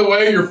just, by the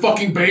way, your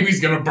fucking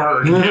baby's gonna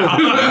burn.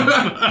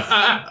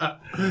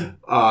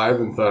 I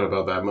haven't thought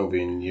about that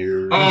movie in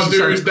years. Oh, dude,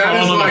 Starts that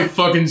is crawling on the like,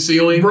 fucking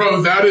ceiling.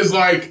 bro, that is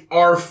like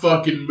our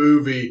fucking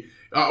movie.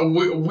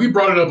 We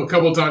brought it up a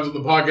couple of times on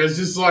the podcast.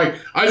 Just like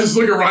I just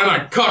look around, and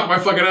I cock my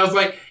fucking ass,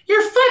 like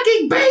your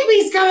fucking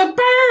baby's gonna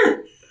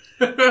burn.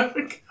 I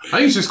think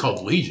it's just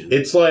called Legion.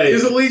 It's like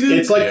Is it Legion?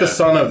 It's like the Yeah.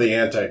 son of the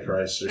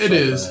Antichrist. Or It something.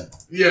 is.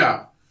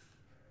 Yeah,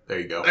 There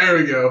you go. there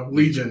we go,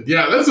 Legion.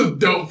 Yeah, that's a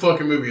dope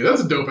fucking movie.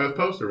 That's a dope ass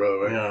poster, by the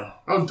way. Yeah.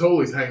 I'm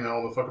totally hanging that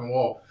on the fucking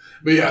wall.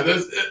 But yeah,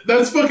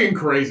 that's fucking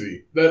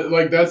crazy.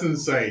 That's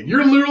insane.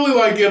 You're literally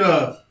like in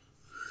a.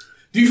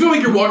 Do you feel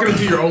like you're walking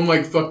into your own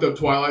like fucked up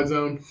Twilight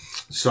Zone?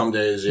 Some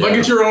days, yeah. Like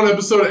it's your own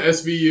episode of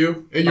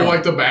SVU, and you're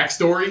like the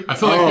backstory. I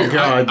feel Oh, like you're,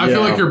 God, I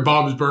feel yeah. like you're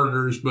Bob's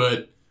Burgers,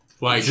 but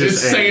like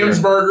Just It's Sam's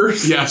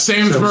Burgers. yeah,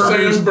 Sam's Sam's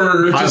Burgers,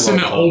 Burgers. just I in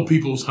love an that. old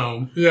people's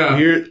home. Yeah.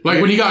 Here- Like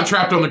when he got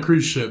trapped on the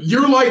cruise ship.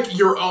 You're like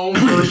your own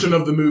version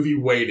of the movie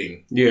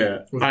Waiting. yeah.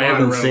 With I Ryan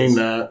haven't Reynolds. seen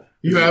that.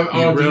 You have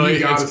You dude, really, you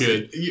gotta it's see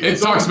good. it.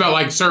 It talks about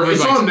like servers.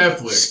 It's like, on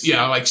Netflix.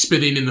 Yeah, like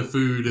spitting in the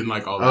food and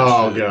like all that.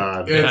 Oh shit.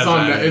 god. It's has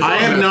on. that. It's I on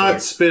have Netflix.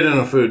 not spit in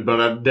a food, but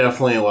I've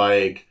definitely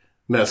like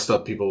messed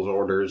up people's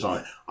orders on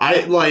it.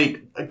 I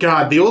like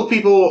God. The old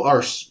people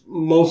are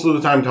most of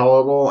the time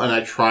tolerable, and I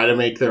try to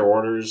make their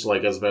orders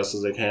like as best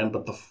as I can.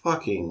 But the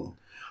fucking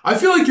I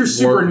feel like you're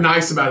super Work.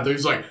 nice about it. Though.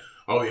 He's like,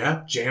 oh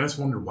yeah, Janice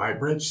wanted white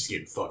bread. She's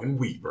getting fucking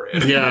wheat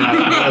bread. yeah,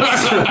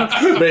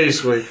 that's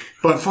basically.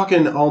 But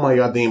fucking oh my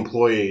god, the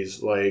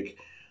employees like.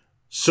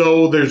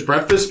 So there's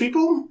breakfast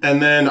people,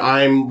 and then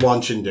I'm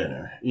lunch and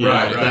dinner. You know,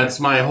 Right. That's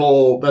my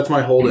whole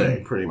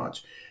day, pretty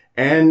much.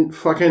 And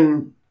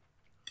fucking,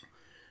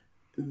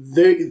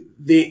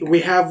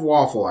 we have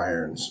waffle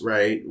irons,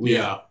 right?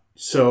 Yeah.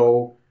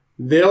 So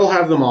they'll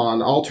have them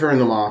on. I'll turn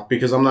them off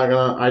because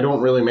I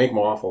don't really make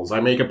waffles. I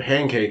make a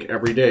pancake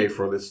every day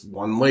for this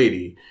one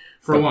lady.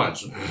 For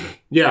lunch.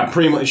 Yeah,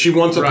 pretty much. She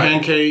wants a Right.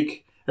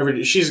 pancake every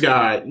day. She's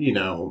got,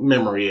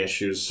 memory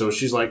issues. So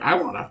she's like, I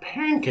want a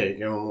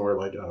pancake. And we're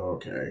like, oh,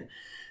 okay.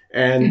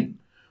 And,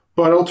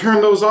 but I'll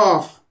turn those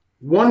off.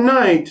 One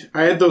night,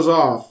 I had those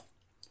off.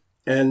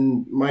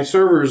 And my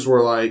servers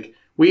were like,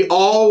 we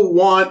all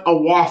want a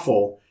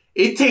waffle.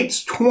 It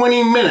takes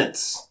 20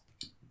 minutes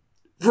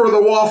for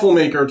the waffle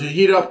maker to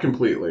heat up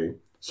completely.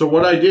 So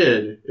what I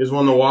did is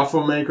when the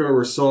waffle maker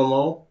was still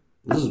low,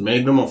 I just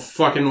made them a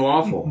fucking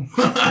waffle.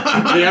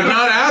 They have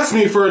not asked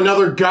me for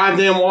another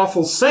goddamn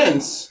waffle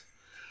since.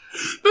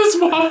 This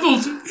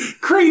waffle's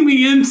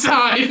creamy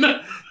inside.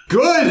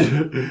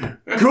 Good.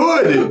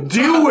 Good.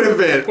 Deal with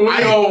it.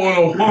 We all want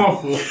a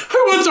waffle. Who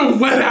wants a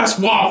wet ass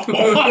waffle?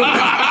 This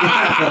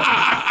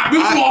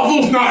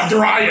waffle's not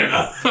dry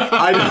enough.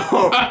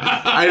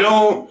 I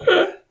don't,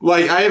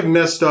 like, I have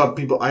messed up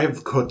people. I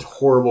have cooked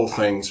horrible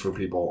things for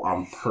people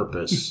on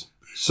purpose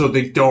so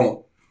they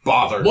don't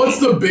bother. What's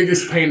the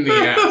biggest pain in the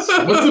ass?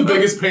 What's the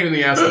biggest pain in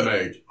the ass to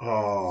make?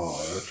 Oh,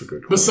 that's a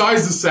good question.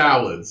 Besides the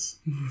salads.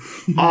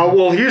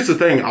 Well, here's the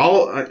thing.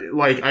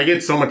 I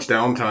get so much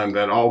downtime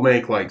that I'll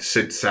make,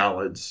 6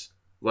 salads,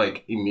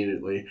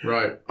 immediately.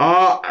 Right.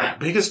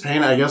 Biggest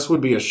pain, I guess,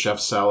 would be a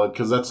chef salad,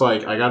 because that's, I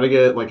gotta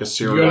get, a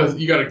cereal.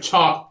 You gotta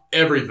chop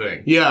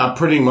everything. Yeah,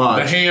 pretty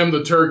much. The ham,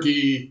 the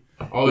turkey,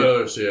 all the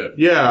other shit.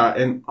 Yeah,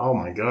 and, oh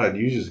my god,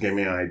 you just gave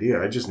me an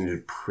idea. I just need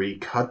to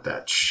pre-cut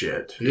that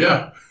shit.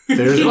 Yeah.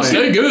 There's It'll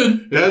stay my,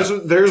 good.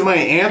 there's my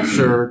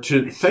answer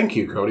to, thank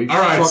you, Cody. All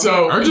right, Fuck-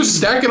 so Or just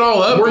stack it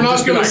all up. we're and not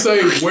just be going to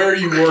like, say where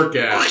you work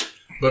at,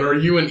 But are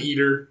you an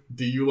eater?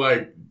 Do you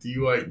like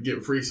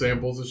get free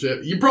samples and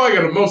shit? You probably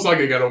most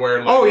likely gotta wear.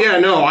 Like, oh yeah,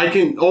 no, I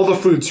can. All the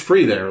food's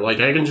free there. Like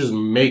I can just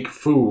make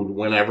food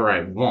whenever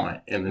I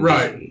want, and then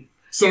right. Just eat.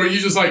 So are you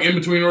just like in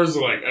between orders,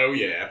 like, oh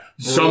yeah,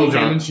 broiled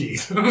ham and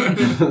cheese?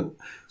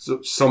 So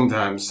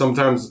sometimes,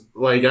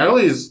 like I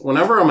always,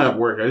 whenever I'm at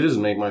work, I just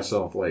make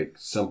myself like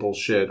simple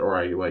shit, or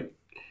I like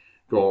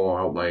go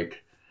out.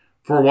 Like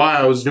for a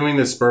while, I was doing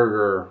this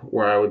burger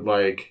where I would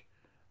like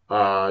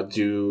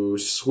do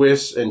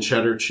Swiss and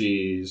cheddar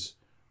cheese,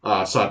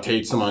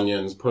 sauteed some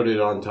onions, put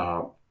it on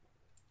top,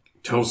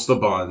 toast the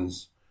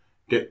buns.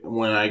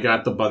 When I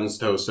got the buns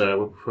toasted, I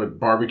would put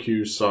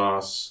barbecue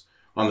sauce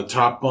on the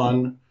top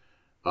bun,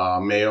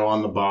 mayo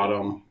on the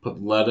bottom,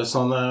 put lettuce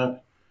on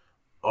that.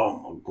 Oh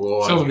my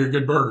god! Sounds like a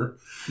good burger.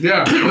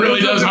 Yeah, It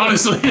really does,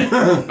 honestly.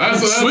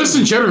 that's Swiss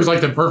and cheddar is like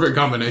the perfect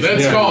combination.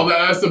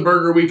 That's the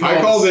burger we call.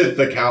 I called it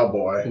the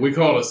cowboy. We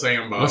call it a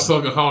Sam Bob. Let's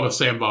call it a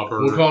Sam Bob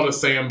burger. We'll call it a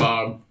Sam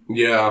Bob.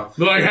 Yeah.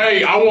 They're like,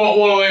 hey, I want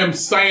one of them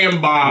Sam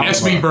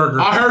Bobs. SB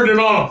burger. I heard it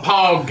on a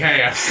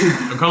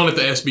podcast. I'm calling it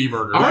the SB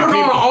burger. I heard it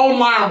on an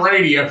online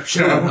radio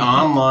show.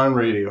 Online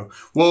radio.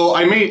 Well,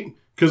 I made,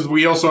 because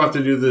we also have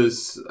to do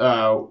this,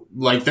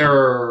 like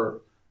there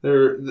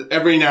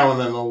every now and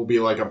then there will be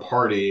like a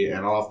party,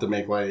 and I'll have to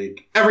make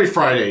like, every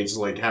Friday it's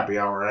like happy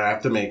hour, and I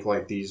have to make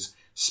like these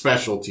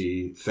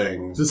specialty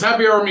things. Does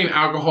happy hour mean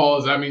alcohol?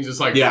 Does that mean just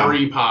like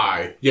free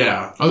pie?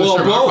 Yeah. Oh, well,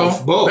 serve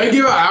alcohol? both. They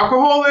give out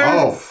alcohol there?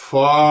 Oh,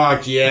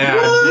 fuck, yeah.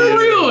 What?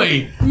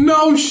 Really?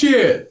 No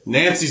shit.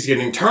 Nancy's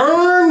getting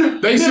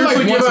turned. They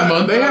seriously like give once a out,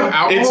 month, they have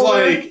alcohol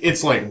there?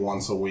 It's like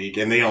once a week,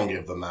 and they don't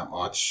give them that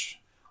much.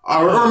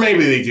 Or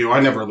maybe they do. I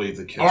never leave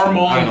the kitchen. Our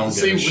I don't mom,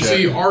 give a shit.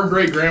 see, our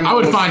great grandma. I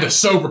would find a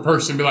sober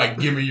person and be like,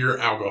 give me your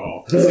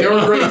alcohol. See,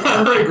 our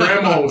great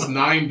grandma was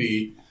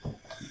 90,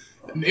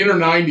 in her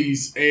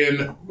 90s,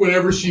 and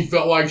whenever she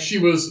felt like she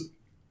was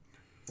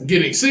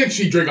getting sick,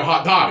 she'd drink a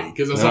hot toddy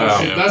because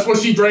that's what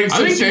she drank. I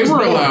think Since she they was were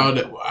born.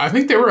 allowed. I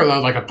think they were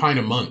allowed like a pint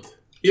a month.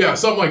 Yeah,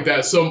 something like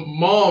that. So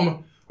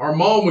our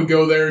mom would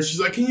go there, and she's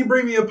like, "Can you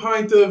bring me a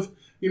pint of,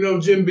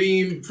 Jim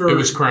Beam for?" It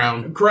was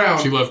Crown.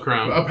 Crown. She loved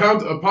Crown. A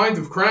pint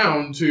of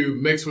Crown to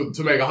mix with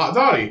to make a hot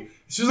toddy.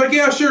 She's like,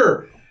 "Yeah,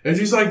 sure." And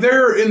she's like,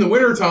 "They're in the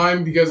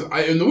wintertime because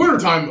in the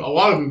wintertime a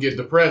lot of them get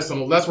depressed,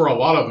 and that's where a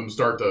lot of them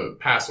start to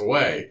pass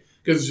away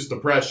because it's just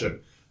depression."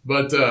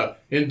 But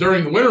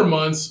during the winter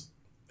months,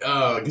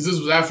 because this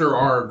was after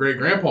our great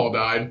grandpa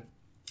died.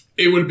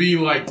 It would be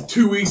like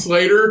 2 weeks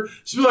later.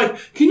 She'd be like,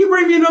 "Can you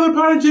bring me another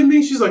pint of Jim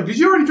Beam?" She's like, "Did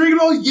you already drink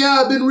it all?"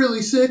 "Yeah, I've been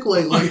really sick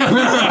lately."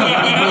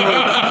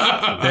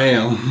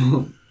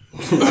 Damn.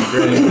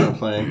 Great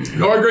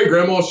playing. Our great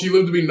grandma, she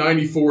lived to be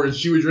 94, and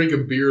she would drink a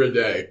beer a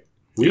day.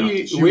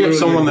 We have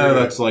someone there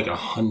that's like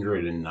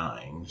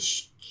 109.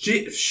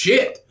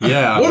 Shit.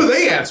 Yeah. What do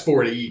they ask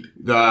for to eat?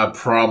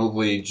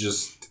 Probably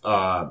just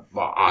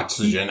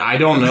oxygen. I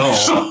don't know.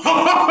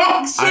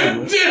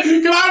 Oxygen.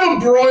 Can I have a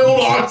broiled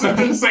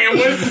oxygen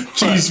sandwich?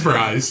 Cheese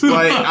fries.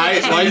 Like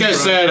I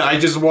said, I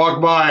just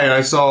walked by and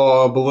I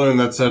saw a balloon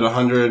that said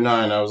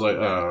 109. I was like,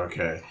 oh,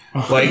 okay.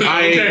 Like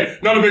Okay,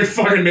 not a big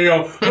fucking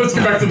deal. Let's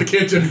get back to the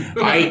kitchen.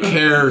 I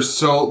care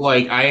so,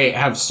 like, I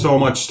have so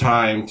much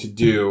time to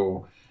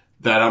do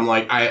that I'm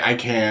like, I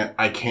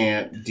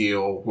can't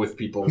deal with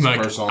people's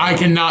personal. I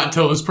cannot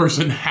tell this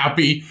person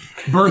happy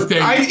birthday.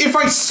 If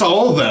I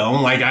saw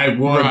them, like, I would,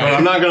 but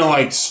I'm not gonna,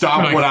 like,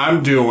 stop what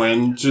I'm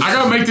doing. Just I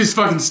gotta make this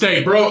fucking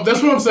steak, bro. Bro,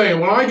 that's what I'm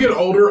saying. When I get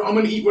older, I'm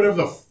gonna eat whatever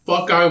the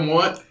fuck I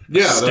want.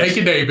 Yeah, Steak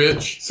a day,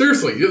 bitch.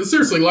 Seriously,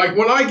 like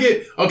when I make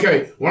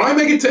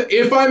it to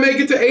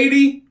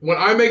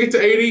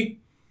 80,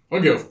 I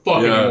don't give a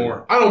fuck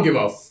anymore. I don't give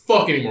a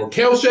fuck anymore.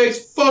 Kale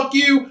shakes, fuck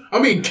you.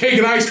 I'm eating cake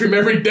and ice cream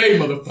every day,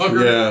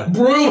 motherfucker. Yeah.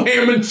 Broiled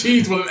ham and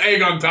cheese with an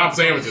egg on top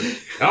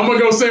sandwiches. And I'm gonna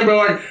go say,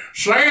 like,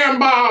 "Sam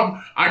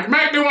Bob, I can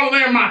make one of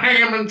them my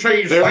ham and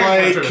cheese They're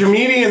sandwiches." like,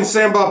 comedian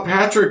Sam Bob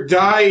Patrick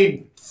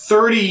died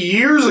 30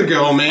 years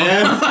ago,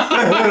 man.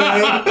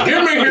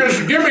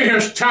 give me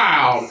his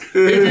child.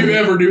 If you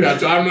ever do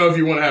have, I don't know if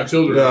you want to have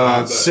children. or not,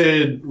 but-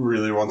 Sid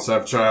really wants to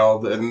have a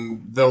child,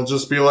 and they'll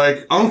just be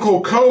like,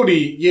 "Uncle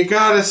Cody, you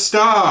gotta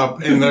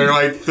stop." And they're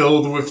like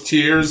filled with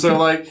tears. They're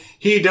like,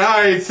 "He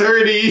died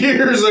 30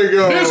 years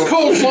ago. This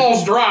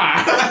coleslaw's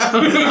dry.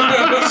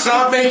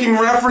 Stop making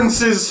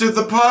references to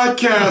the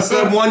podcast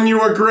that won you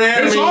a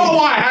Grammy." It's all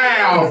I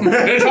have.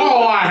 It's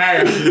all I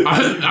have.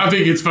 I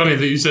think it's funny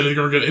that you said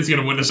it's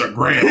gonna win us a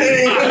Grammy.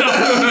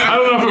 I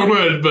don't know if it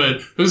would,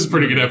 but this is a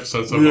pretty good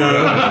episode so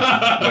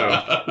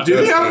far. Do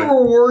they have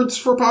rewards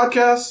for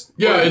podcasts?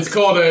 Yeah, it's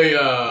called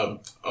a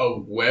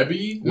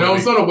Webby. No,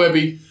 it's not a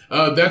Webby.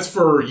 That's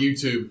for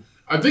YouTube.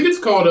 I think it's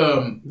called,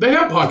 they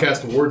have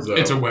podcast awards, though.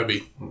 It's a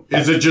Webby.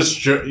 Is it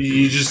just,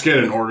 you just get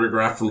an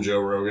autograph from Joe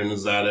Rogan?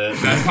 Is that it?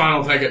 That's fine,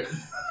 I'll take it.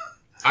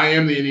 I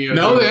am the Indiana.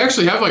 No, Joe. they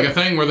actually have like a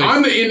thing where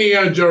I'm the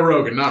Indiana Joe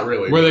Rogan. Not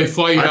really. where they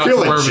fly you I out feel to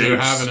like wherever they're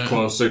Jake's having it.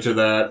 closer to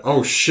that.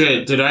 Oh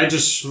shit! Did I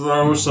just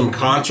throw some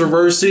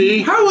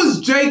controversy? How is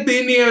Jake the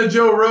Indiana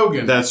Joe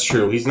Rogan? That's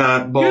true. He's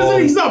not He bald.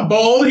 doesn't, he's not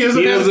bald. He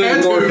doesn't He have doesn't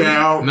tattoos. work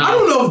out. No. I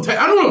don't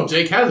know if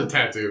Jake has a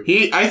tattoo.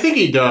 I think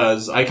he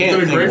does. I Is can't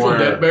it a think Grateful where.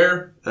 Dead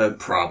bear?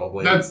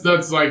 Probably.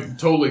 That's like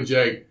totally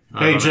Jake.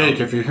 Hey Jake,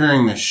 if you're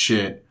hearing this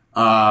shit,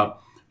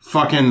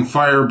 fucking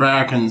fire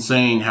back and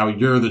saying how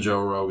you're the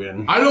Joe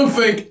Rogan. I don't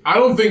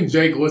think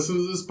Jake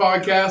listens to this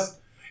podcast.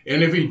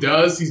 And if he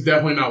does, he's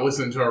definitely not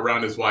listening to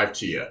Around His Wife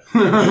Chia.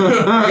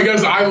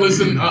 Because I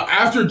listened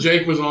after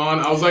Jake was on.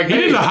 I was like, They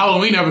hey, did a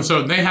Halloween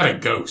episode and they had a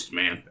ghost,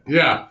 man.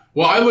 yeah.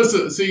 Well, I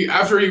listened. See,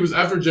 after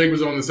Jake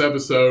was on this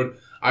episode,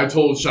 I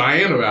told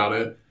Cheyenne about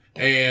it,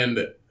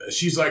 and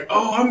she's like,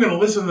 "Oh, I'm gonna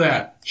listen to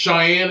that."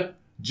 Cheyenne,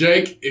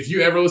 Jake, if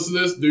you ever listen to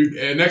this, dude,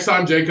 and next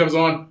time Jake comes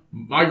on,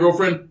 my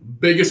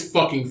girlfriend, biggest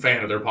fucking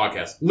fan of their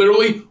podcast.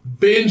 Literally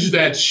binged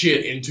that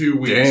shit in 2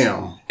 weeks.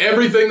 Damn.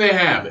 Everything they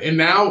have. And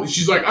now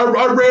she's like, I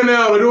ran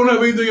out. I don't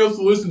have anything else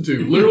to listen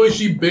to. Literally,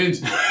 she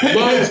binged.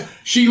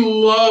 She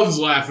loves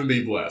Laugh and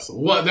Be Blessed.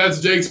 That's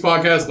Jake's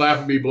podcast, Laugh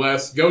and Be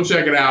Blessed. Go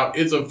check it out.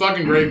 It's a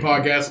fucking great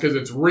podcast because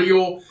it's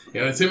real.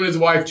 And it's him and his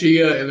wife,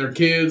 Chia, and their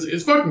kids.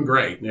 It's fucking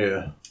great.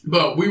 Yeah.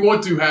 But we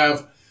want to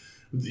have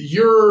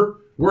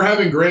we're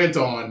having Grant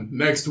on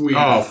next week.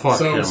 Oh,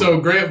 fuck him. So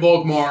Grant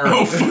Volkmar.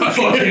 Oh,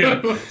 fuck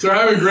him. So we're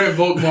having Grant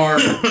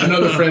Volkmar,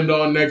 another friend,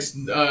 on next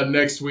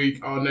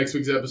week on next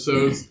week's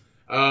episodes.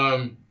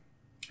 And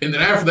then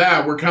after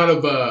that, we're kind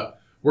of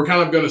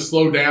going to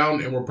slow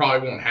down, and we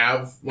probably won't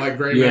have like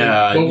very many.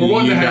 Yeah. But we're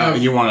wanting to have.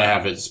 You want to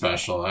have it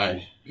special.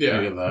 I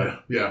Yeah. get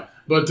that. Yeah.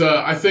 But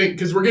I think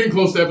because we're getting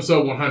close to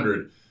episode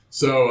 100.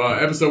 So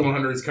episode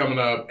 100 is coming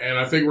up, and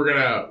I think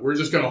we're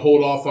just gonna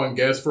hold off on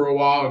guests for a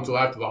while until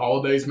after the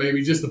holidays,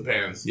 maybe. Just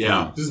depends.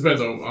 Yeah. Just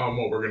depends on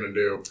what we're gonna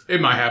do.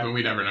 It might happen.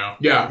 We never know.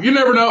 Yeah, you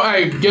never know.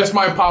 Hey, guests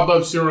might pop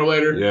up sooner or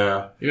later.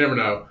 Yeah. You never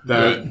know.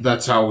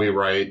 That's how we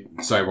write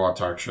Sidewalk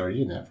Talk Show.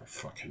 You never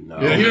fucking know.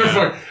 Yeah, you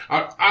never.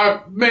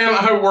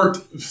 I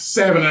worked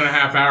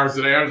 7.5 hours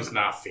today. I'm just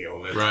not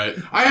feeling it. Right.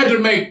 I had to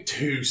make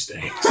 2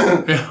 steaks.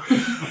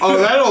 Oh,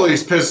 that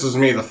always pisses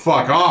me the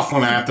fuck off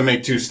when I have to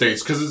make 2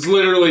 steaks, because it's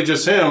literally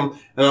just him,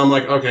 and I'm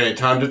like, okay,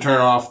 time to turn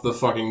off the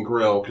fucking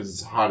grill because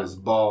it's hot as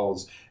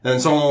balls. And then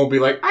someone will be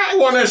like, I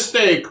want a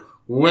steak.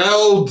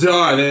 Well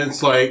done. And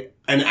it's like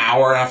an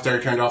hour after I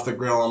turned off the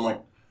grill, I'm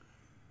like,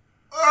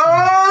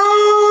 oh.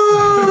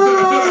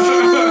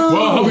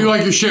 Well, I hope you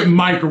like your shit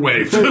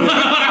microwaved.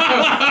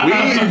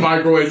 We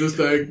microwave this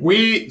thing.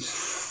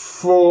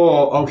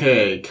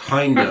 Okay,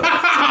 kind of.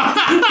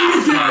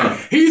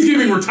 He's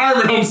giving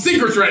retirement home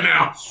secrets right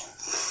now.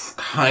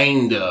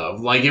 Kind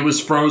of. Like, it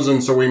was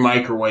frozen, so we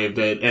microwaved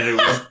it, and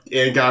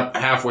it got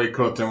halfway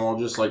cooked, and we'll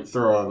just, like,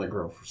 throw it on the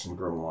grill for some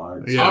grill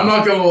marks. Yeah. I'm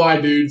not gonna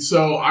lie, dude.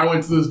 So I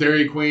went to this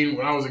Dairy Queen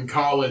when I was in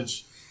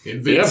college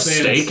in They have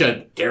Vincennes. steak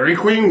at Dairy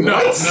Queen? No,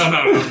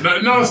 What? no,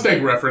 not a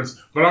steak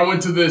reference. But I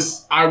went to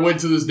this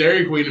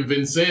Dairy Queen in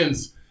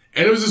Vincennes,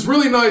 and it was this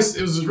really nice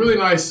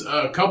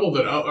couple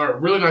or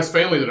really nice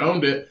family that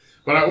owned it.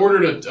 But I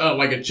ordered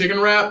a chicken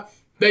wrap.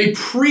 They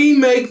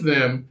pre-make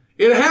them.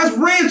 It has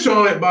ranch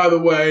on it, by the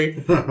way.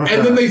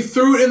 And then they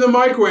threw it in the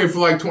microwave for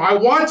like I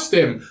watched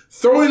them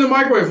throw it in the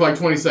microwave for like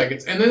 20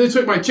 seconds. And then they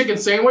took my chicken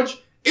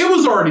sandwich. It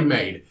was already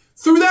made.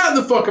 Threw that in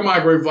the fucking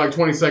microwave for like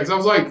 20 seconds. I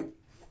was like,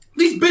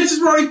 these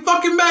bitches were already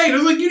fucking made. I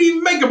was like, you didn't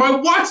even make them. I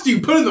watched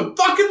you put it in the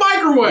fucking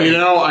microwave. You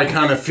know, I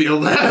kind of feel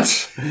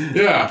that.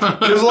 Yeah.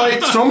 Because,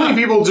 like, so many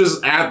people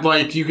just act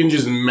like you can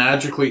just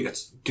magically...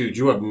 Dude,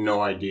 you have no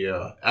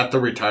idea. At the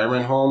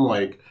retirement home,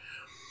 like,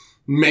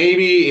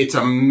 maybe it's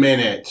a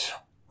minute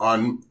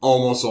on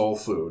almost all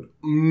food.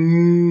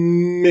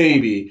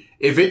 Maybe.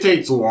 If it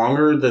takes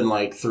longer than,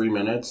 like, 3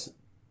 minutes,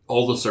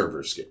 all the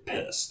servers get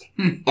pissed.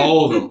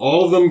 All of them.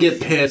 All of them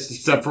get pissed,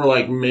 except for,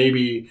 like,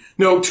 maybe...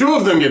 No, 2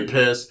 of them get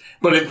pissed,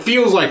 but it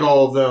feels like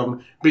all of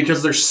them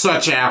because they're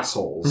such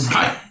assholes.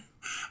 Right.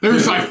 They're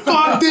just like,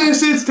 fuck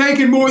this, it's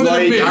taking more than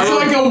Like, a bit. It's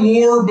like a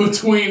war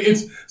between,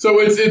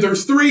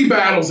 there's 3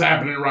 battles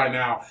happening right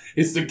now.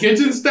 It's the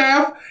kitchen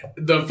staff,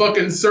 the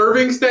fucking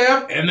serving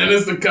staff, and then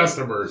it's the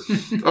customers.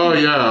 Oh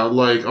yeah,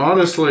 like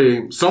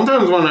honestly,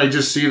 sometimes when I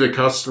just see the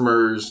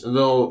customers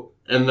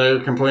and they're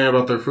complaining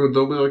about their food,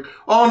 they'll be like,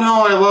 "Oh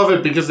no, I love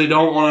it," because they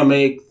don't want to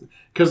make,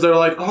 because they're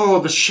like, "Oh,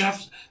 the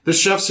chef's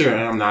here," and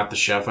I'm not the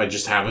chef. I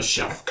just have a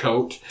chef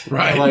coat.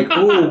 Right. Like,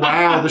 oh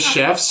wow, the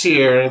chef's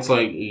here, and it's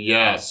like,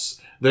 yes,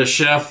 the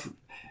chef,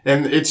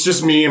 and it's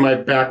just me in my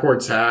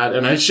backwards hat,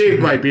 and I shaved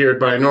my beard,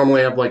 but I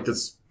normally have like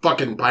this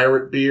fucking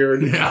pirate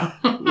beard. Yeah.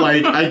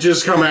 Like I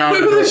just come out.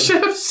 The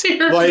chef's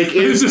here. Like,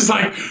 it's just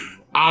like,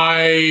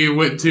 I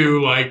went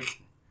to like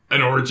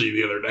an orgy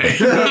the other day.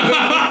 It's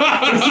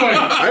like,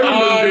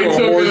 I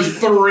took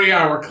a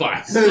 3-hour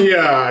class.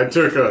 Yeah, I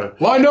took a.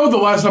 Well, I know the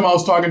last time I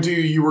was talking to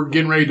you, you were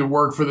getting ready to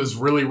work for this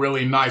really,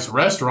 really nice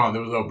restaurant that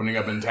was opening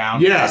up in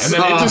town. Yes, And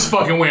then it just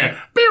fucking went,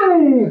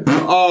 pew!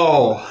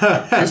 Oh.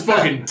 It's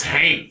fucking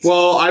tanked.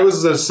 Well, I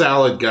was the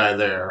salad guy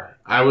there.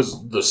 I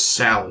was the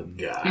salad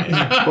guy.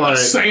 But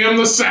Sam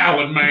the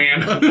salad man.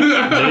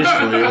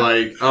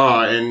 basically,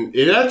 and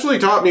it actually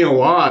taught me a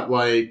lot,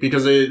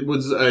 because it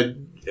was a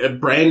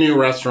brand new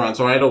restaurant,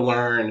 so I had to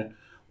learn,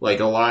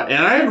 a lot.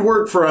 And I had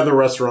worked for other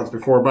restaurants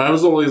before, but I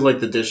was always,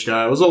 the dish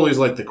guy. I was always,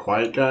 the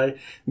quiet guy.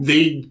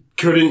 They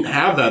couldn't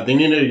have that. They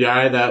needed a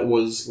guy that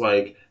was,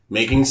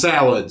 making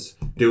salads,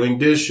 doing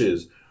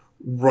dishes,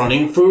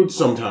 running food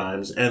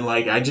sometimes. And,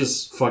 I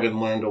just fucking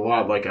learned a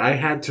lot. I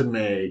had to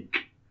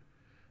make...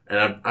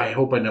 And I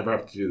hope I never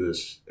have to do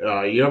this.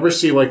 You ever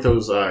see,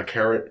 those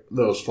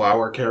those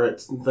flour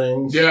carrots and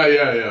things?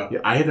 Yeah.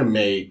 I had to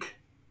make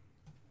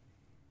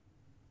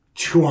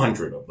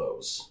 200 of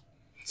those.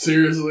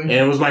 Seriously? And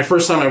it was my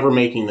first time ever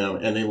making them,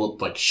 and they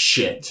looked like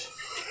shit.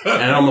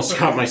 And I almost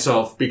cut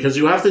myself, because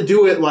you have to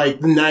do it,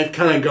 the knife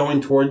kind of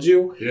going towards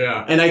you.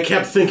 Yeah. And I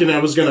kept thinking I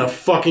was gonna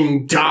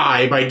fucking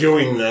die by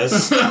doing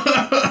this.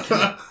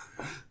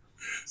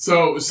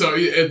 So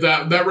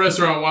that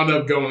restaurant wound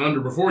up going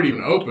under before it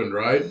even opened,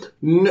 right?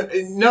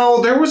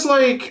 No, there was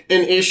an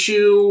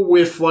issue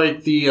with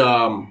the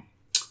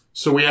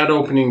so we had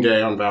opening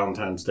day on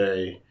Valentine's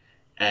Day,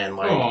 and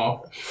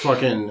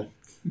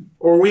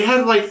or we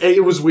had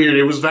it was weird.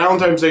 It was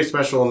Valentine's Day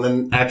special and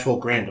then actual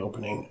grand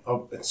opening.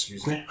 Oh,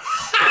 excuse me.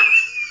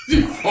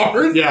 You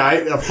fart? Yeah,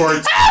 I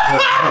fart.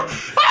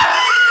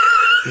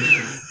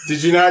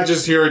 Did you not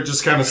just hear it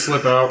just kind of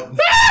slip out?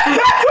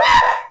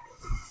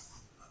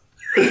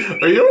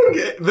 Are you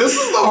okay? This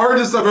is the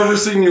hardest I've ever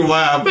seen you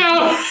laugh.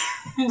 No,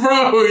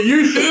 bro, I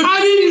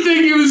didn't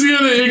think he was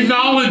going to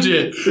acknowledge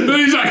it. But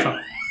he's like,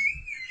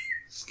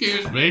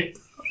 excuse me.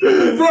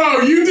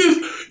 Bro, you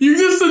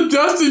just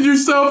adjusted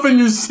yourself in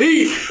your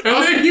seat, and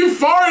then you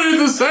farted at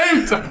the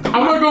same time.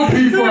 I'm going to go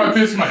pee before I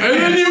piss my head.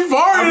 And then you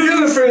farted. I'm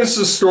going to finish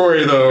the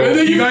story, though. And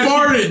then you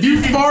farted.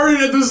 You farted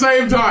at the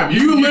same time.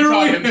 You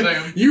literally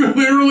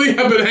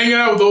have been hanging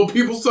out with old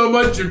people so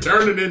much, you're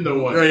turning into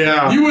one.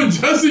 Yeah. You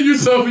adjusted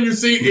yourself in your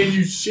seat, and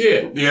you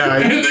shit. Yeah.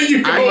 And then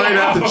you go, I might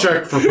have to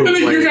check for poop. And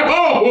then you go,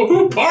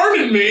 oh,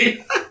 pardon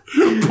me.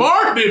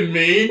 Pardon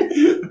me.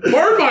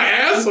 Pardon my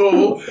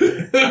asshole.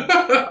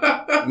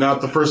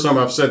 Not the first time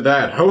I've said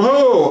that. Ho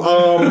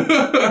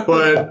ho.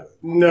 But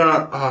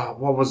no.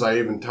 What was I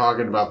even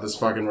talking about? This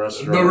fucking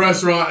restaurant. The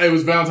restaurant. It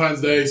was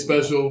Valentine's Day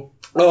special.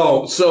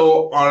 Oh,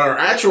 so on our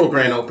actual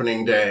grand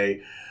opening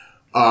day,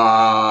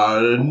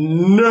 none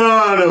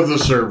of the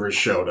servers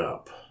showed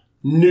up.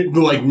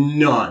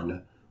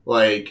 None.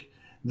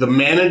 The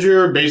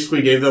manager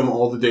basically gave them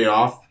all the day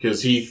off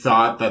because he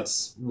thought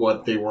that's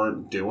what they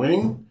weren't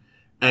doing.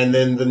 And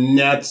then the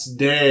next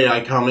day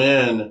I come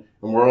in and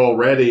we're all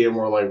ready and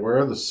we're like, where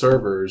are the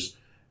servers?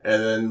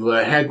 And then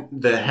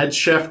the head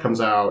chef comes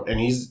out and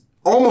he's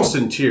almost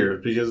in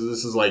tears because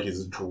this is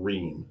his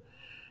dream.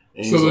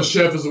 And so the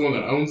chef is the one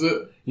that owns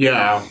it?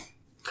 Yeah.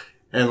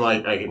 And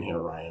I can hear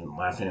Ryan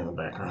laughing in the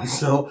background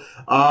still.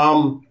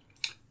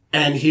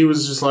 And he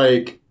was just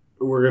like,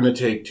 we're going to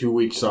take 2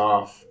 weeks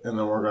off and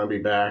then we're going to be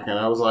back. And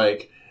I was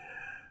like,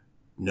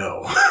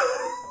 no.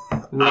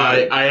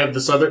 Right. I have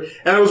this other,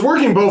 and I was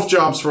working both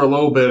jobs for a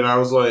little bit, and I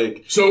was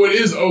like, so it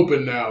is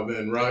open now,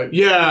 then, right?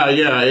 Yeah.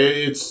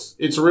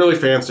 It's a really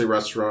fancy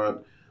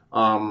restaurant.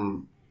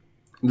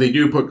 They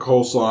do put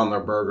coleslaw on their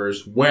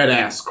burgers, wet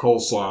ass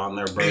coleslaw on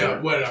their burger. Yeah,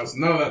 wet ass.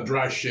 None of that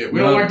dry shit. We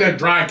don't like that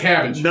dry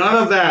cabbage.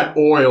 None of that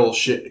oil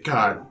shit.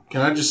 God,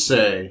 can I just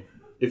say,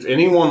 if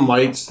anyone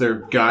likes their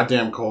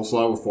goddamn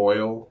coleslaw with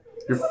oil,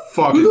 you're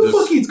fucking. Who the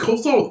fuck eats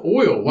coleslaw with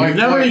oil?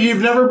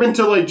 You've never been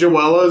to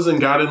Joella's and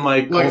gotten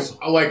like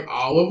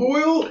olive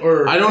oil,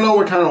 or I don't know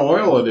what kind of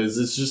oil it is.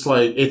 It's just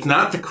it's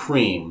not the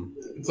cream.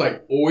 It's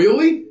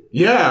oily.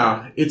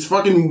 Yeah, it's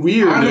fucking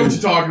weird. I know what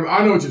you're talking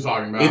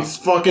about. It's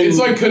fucking. It's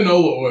like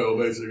canola oil,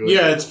 basically.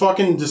 Yeah, it's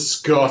fucking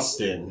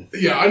disgusting.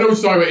 Yeah, I know what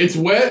you're talking about. It's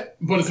wet,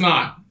 but it's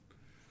not.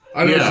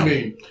 I know what you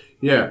mean.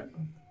 Yeah.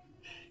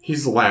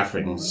 He's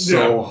laughing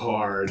so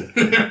hard.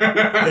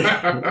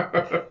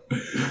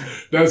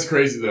 That's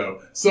crazy though.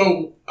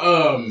 So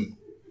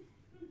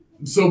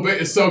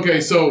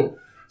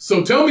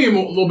tell me a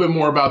little bit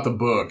more about the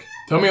book.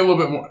 Tell me a little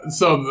bit more.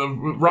 So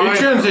Ryan,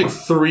 it's gonna take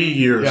 3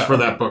 years for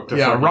that book to.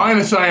 Ryan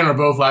and Cheyenne are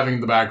both laughing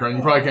in the background.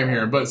 You probably can't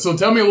hear it, but so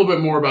tell me a little bit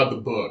more about the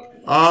book.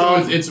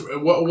 So it's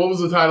what was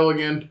the title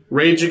again?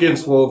 Rage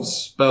Against Wolves: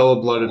 Spell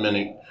of Blood and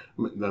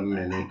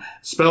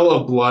Spell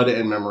of Blood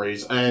and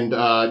Memories, and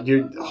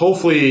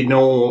hopefully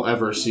no one will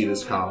ever see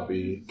this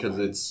copy because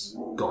it's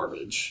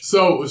garbage.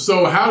 So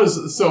how does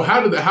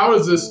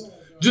this,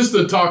 just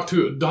to talk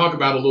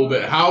about a little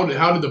bit, how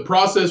did the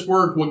process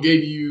work? What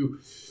gave you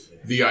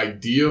the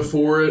idea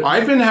for it?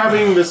 I've been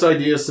having this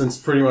idea since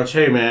pretty much.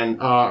 Hey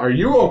man, are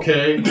you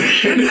okay? Dude, we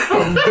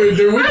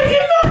can hear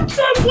you out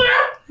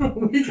there. In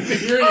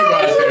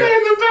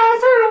the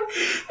bathroom,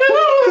 and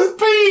I was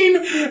peeing.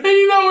 And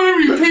whenever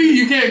you pee,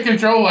 you can't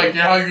control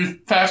how your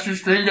faster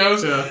string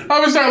goes. Yeah.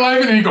 I would start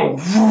laughing, and you go,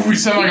 whoo, you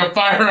sound like a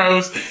fire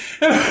hose.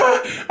 And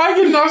I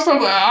could not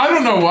stop. I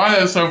don't know why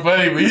that's so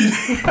funny, but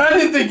I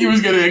didn't think he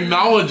was going to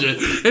acknowledge it.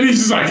 And he's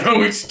just like,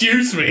 oh,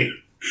 excuse me.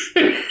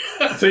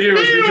 So you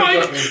And you're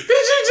like, did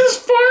you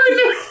just fart?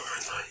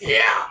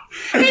 Yeah.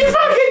 He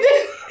fucking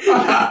did.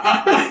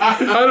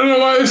 I don't know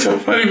why it's so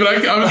funny, but I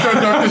was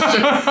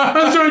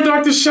trying to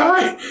talk to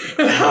Shy,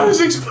 and I was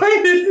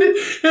explaining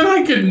it, and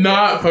I could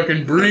not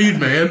fucking breathe,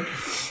 man.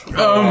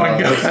 Oh my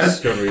god, this is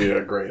gonna be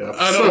a great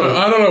episode.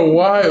 I don't know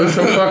why it was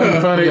so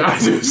fucking funny.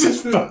 It was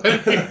just funny.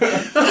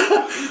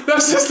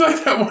 That's just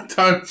like that one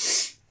time.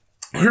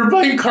 We were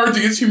playing Cards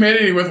Against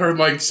Humanity with her,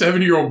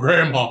 7-year-old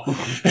grandma.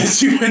 And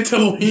she went to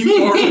lean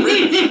forward.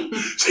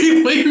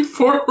 She leaned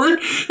forward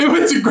and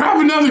went to grab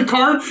another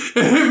card.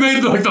 And it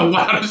made, the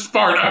loudest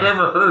fart I've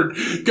ever heard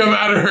come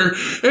out of her.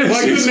 And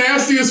the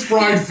nastiest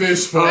fried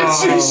fish fart. But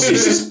she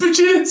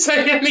didn't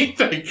say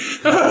anything.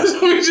 So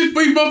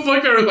we both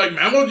looked at her like,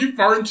 Mama, did you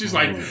fart? And she's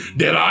like,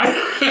 did I?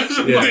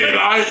 Did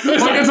I?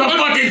 It's a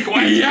fucking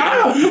question.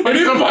 Yeah. And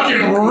it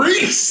fucking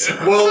reeks.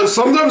 Well,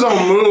 sometimes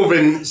I'll move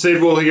and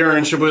Sid will hear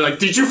and she'll be like,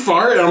 did you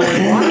fart? And I'm like,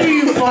 why are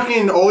you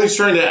fucking always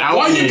trying to out me?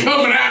 Why are you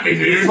coming at me,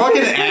 dude?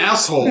 Fucking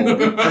asshole.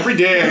 Every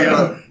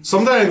day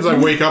sometimes I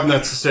wake up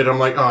next to Sid, I'm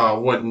like, oh,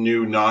 what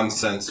new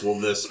nonsense will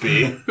this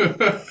be?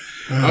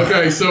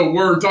 Okay, so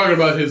we're talking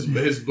about his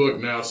book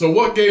now. So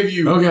what gave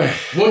you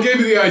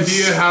the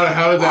idea?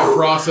 How did that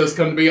process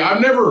come to be? I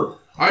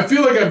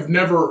feel like I've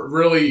never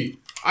really...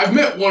 I've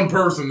met one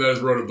person that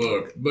has wrote a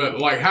book,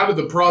 but how did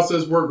the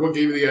process work? What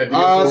gave you the idea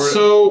for it?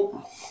 So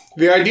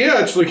the idea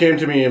actually came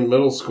to me in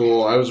middle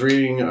school. I was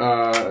reading,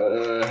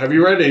 have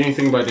you read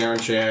anything by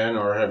Darren Shan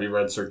or have you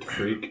read Cirque du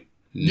Freak?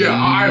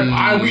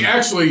 Yeah, we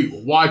actually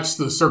watched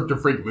the Cirque du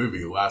Freak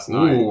movie last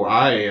night. Ooh,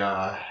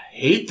 I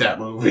hate that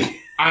movie.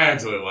 I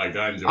actually liked it.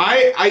 I enjoyed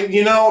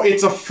it.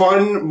 It's a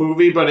fun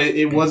movie, but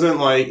it wasn't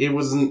it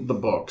wasn't the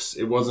books.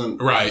 It wasn't.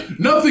 Right.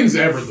 Nothing's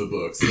ever the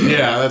books.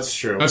 Yeah, that's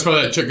true. That's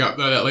why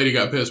that lady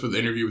got pissed with the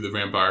interview with the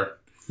vampire.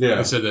 Yeah.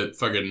 They said that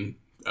fucking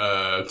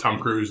Tom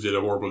Cruise did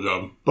a horrible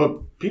job.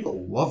 But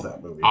people love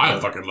that movie. I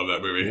fucking love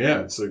that movie.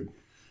 Yeah,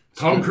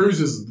 Tom Cruise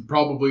is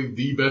probably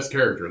the best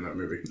character in that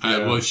movie.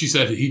 Well, she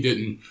said he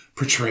didn't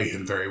portray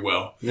him very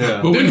well.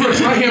 Yeah. But Didn't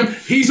portray him.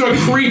 He's a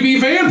creepy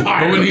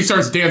vampire. when he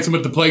starts dancing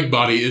with the plague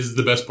body is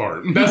the best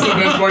part. That's the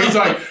best part. He's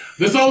like,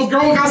 this old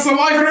girl got some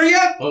life in her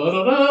yet?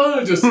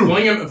 Just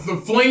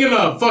flinging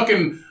a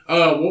fucking,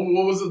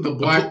 what was it? The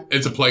black...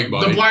 It's a plague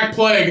body. The black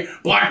plague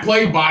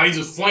body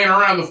just flying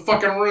around the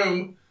fucking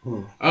room.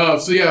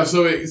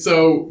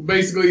 So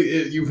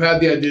basically you've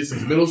had the idea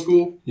since middle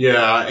school?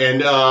 Yeah,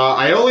 and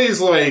I always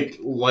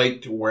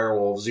liked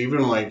werewolves.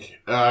 Even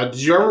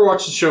did you ever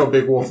watch the show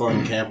Big Wolf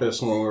on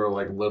Campus when we were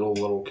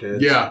little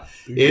kids? Yeah.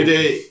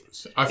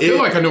 I feel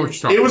like I know what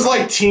you're talking about. It was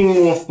like Teen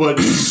Wolf, but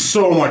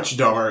so much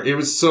dumber. It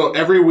was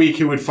every week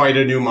he would fight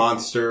a new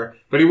monster,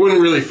 but he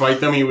wouldn't really fight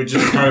them. He would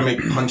just kind of make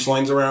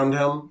punchlines around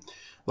him.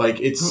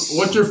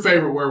 What's your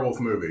favorite werewolf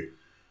movie?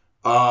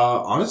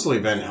 Honestly,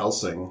 Van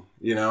Helsing.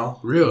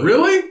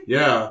 Really?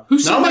 Yeah. Who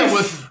said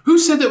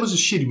that was a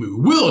shitty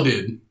movie? Will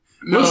did.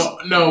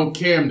 No,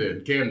 Cam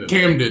did.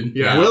 Cam did.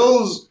 Yeah.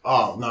 Will.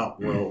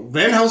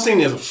 Van Helsing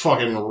is a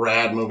fucking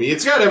rad movie.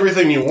 It's got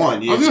everything you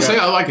want. I was gonna say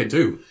I like it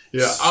too.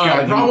 Yeah.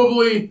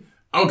 Probably.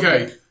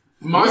 Okay.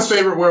 My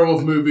favorite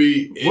werewolf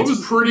movie is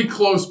pretty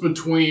close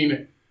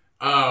between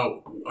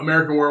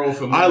American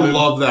Werewolf in London. I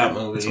love that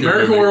movie.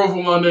 American Werewolf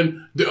in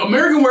London. The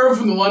American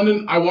Werewolf in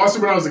London, I watched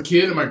it when I was a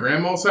kid at my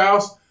grandma's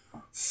house.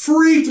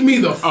 Freaked me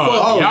the fuck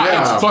out.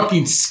 Yeah, it's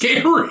fucking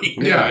scary.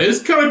 Yeah,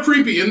 it's kind of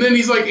creepy. And then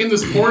he's in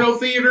this porno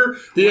theater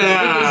with his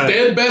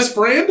dead best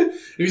friend. And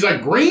he's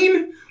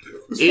green.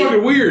 It's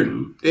fucking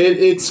weird.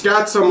 It's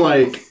got some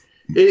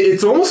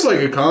it's almost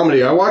like a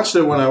comedy. I watched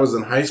it when I was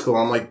in high school.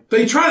 I'm like,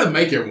 they try to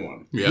make it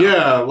one.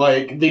 Yeah,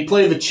 they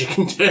play the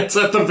chicken dance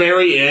at the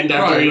very end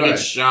after he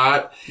gets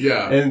shot.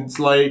 Yeah. And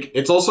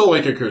it's also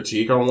a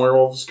critique on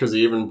werewolves because they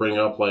even bring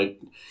up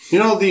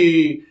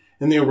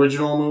in the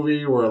original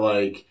movie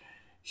where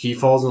he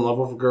falls in love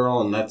with a girl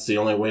and that's the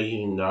only way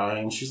he can die,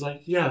 and she's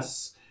like,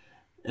 yes.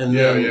 And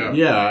then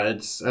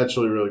it's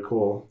actually really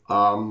cool.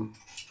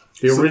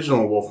 The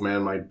original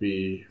Wolfman might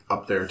be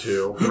up there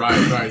too.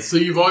 Right. So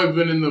you've always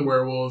been in the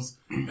werewolves,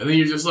 and then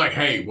you're just like,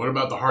 hey, what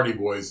about the Hardy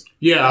Boys?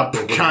 Yeah,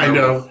 kind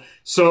of.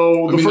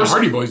 So the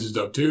Hardy Boys is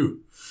dope too.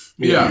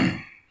 Yeah.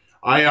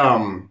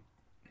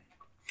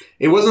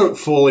 It wasn't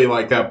fully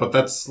like that, but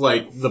that's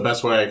the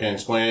best way I can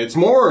explain it. It's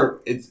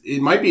more,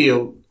 it might be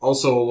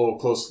also a little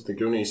close to the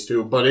Goonies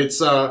too, but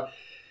it's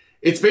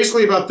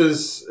basically about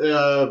this,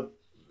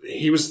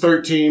 he was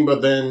 13,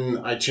 but then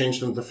I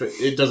changed him to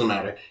it doesn't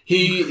matter.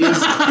 He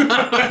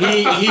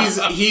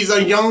is, he's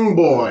a young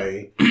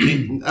boy.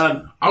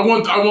 I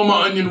want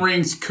my onion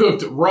rings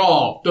cooked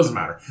raw. Doesn't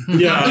matter.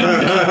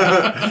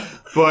 Yeah.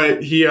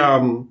 But he's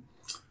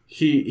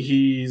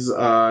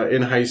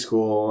in high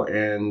school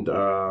and,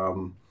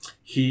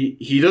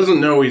 he doesn't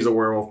know he's a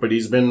werewolf, but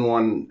he's been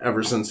one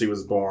ever since he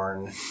was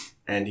born,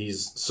 and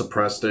he's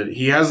suppressed it.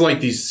 He has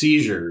these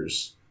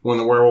seizures when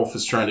the werewolf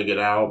is trying to get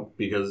out,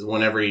 because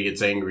whenever he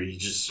gets angry, he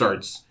just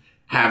starts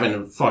having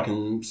a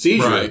fucking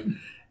seizure. Right.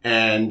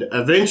 And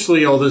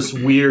eventually all this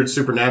weird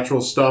supernatural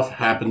stuff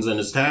happens in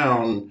his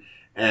town,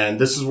 And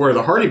this is where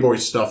the Hardy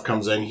Boys stuff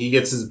comes in. He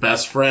gets his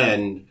best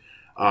friend,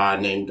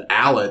 named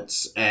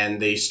Alex,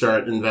 and they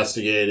start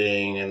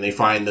investigating, and they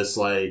find this,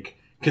 like,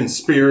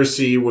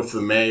 conspiracy with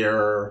the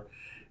mayor,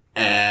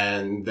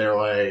 and they're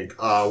like,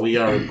 we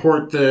gotta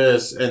report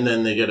this, and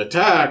then they get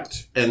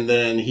attacked, and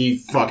then he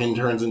fucking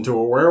turns into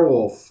a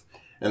werewolf,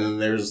 and then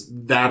there's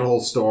that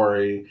whole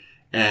story.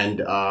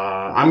 And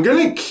I'm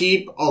gonna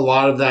keep a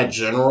lot of that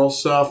general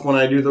stuff when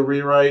I do the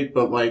rewrite,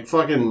 but like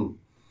fucking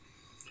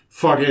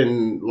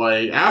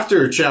like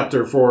after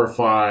chapter 4 or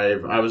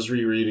 5, I was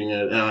rereading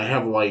it, and I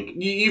have like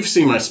you've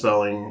seen my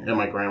spelling and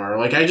my grammar.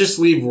 Like I just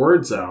leave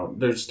words out.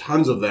 There's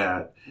tons of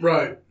that,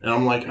 Right. and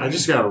I'm like, I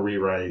just gotta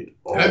rewrite.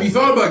 Have you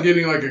thought about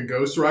getting like a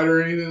ghostwriter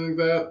or anything like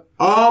that?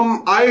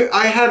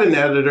 I had an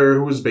editor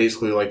who was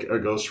basically like a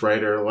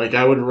ghostwriter. Like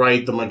I would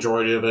write the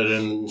majority of it,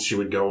 and she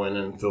would go in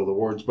and fill the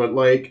words. But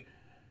like,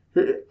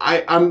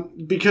 I'm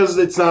because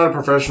it's not a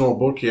professional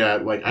book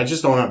yet. Like I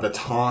just don't have the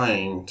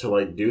time to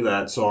like do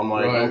that. So I'm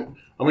like, Right.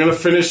 I'm gonna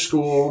finish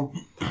school.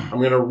 I'm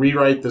gonna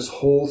rewrite this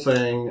whole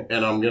thing,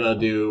 and I'm gonna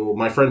do.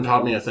 My friend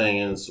taught me a thing,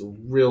 and it's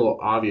real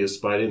obvious,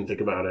 but I didn't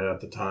think about it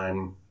at the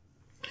time.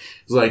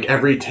 It's like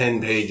every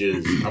 10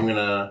 pages, I'm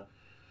gonna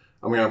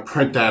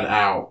print that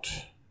out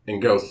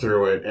and go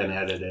through it and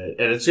edit it,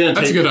 and it's gonna.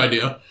 That's take, a good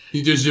idea.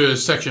 You just do a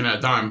section at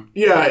a time.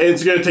 Yeah,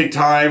 it's gonna take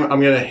time.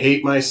 I'm gonna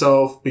hate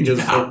myself because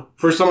the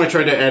first time I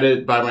tried to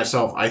edit by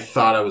myself, I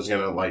thought I was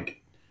gonna like.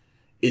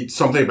 It's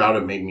something about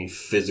it made me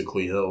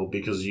physically ill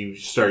because you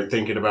start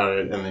thinking about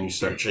it and then you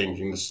start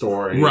changing the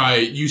story.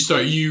 Right. You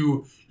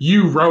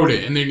wrote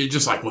it and then you're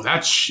just like, well,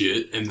 that's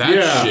shit and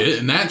that's shit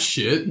and that's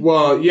shit.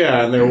 Well,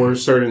 yeah, and there were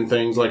certain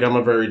things, like I'm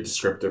a very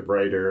descriptive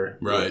writer.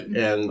 Right.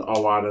 And a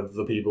lot of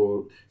the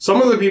people,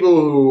 some of the people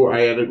who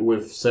I edit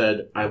with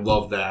said, I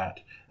love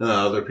that. And then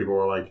other people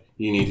were like,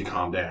 you need to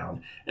calm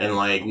down. And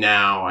like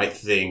now I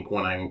think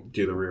when I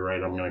do the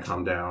rewrite, I'm going to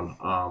calm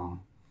down.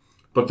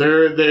 But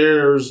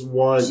there's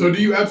one. So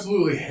do you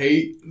absolutely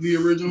hate the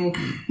original?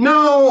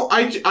 No,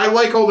 I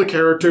like all the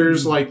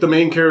characters. Like the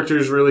main character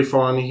is really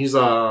fun. He's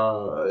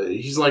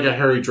like a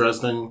Harry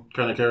Dresden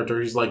kind of character.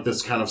 He's like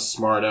this kind of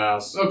smart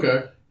ass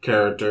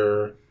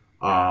character.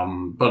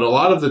 But a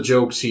lot of the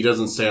jokes he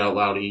doesn't say out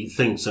loud. He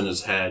thinks in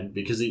his head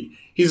because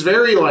he's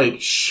very like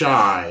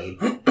shy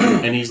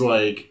and he's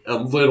like a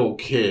little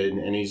kid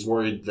and he's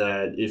worried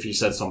that if he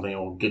said something,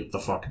 it'll get the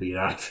fuck beat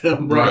out of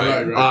him.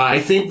 Right. I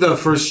think the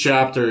first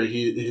chapter,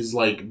 his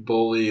like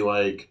bully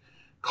like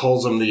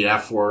calls him the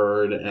F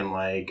word and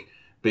like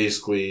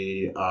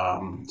basically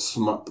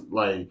smudges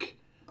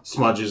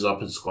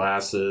up his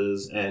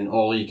glasses, and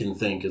all he can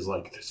think is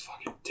like this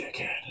fucking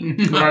dickhead,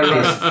 this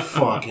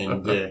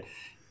fucking dick.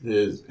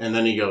 And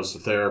then he goes to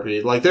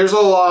therapy. Like there's a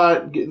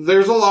lot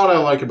I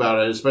like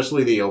about it,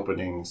 especially the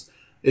openings.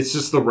 It's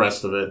just the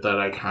rest of it that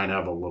I kind of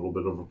have a little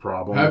bit of a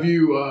problem. Have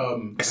you?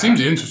 It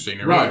seems interesting.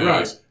 It really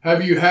does.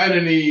 Have you had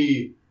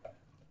any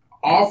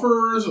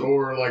offers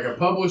or like a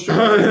publisher?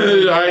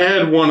 I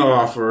had one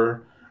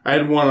offer,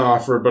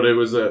 but it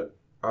was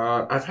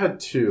I've had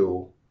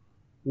two.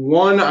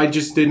 One, I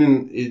just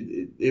didn't.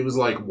 It was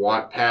like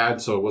Wattpad,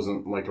 so it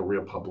wasn't like a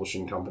real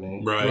publishing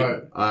company.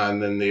 Right.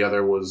 And then the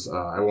other was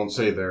I won't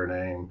say their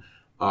name,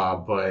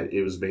 but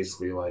it was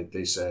basically like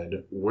they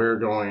said we're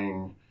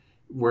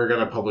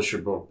gonna publish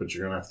your book, but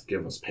you're gonna have to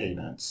give us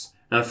payments.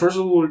 And at first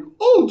I was like,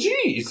 oh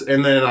geez,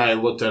 and then I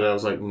looked at it, I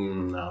was like,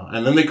 no.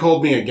 And then they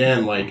called me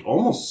again, like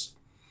almost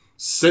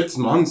 6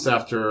 months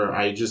after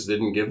I just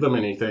didn't give them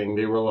anything.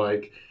 They were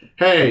like,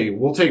 hey,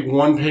 we'll take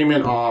one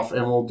payment off,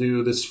 and we'll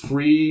do this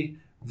free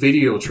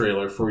video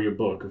trailer for your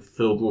book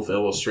filled with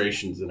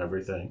illustrations and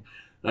everything.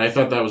 And I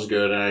thought that was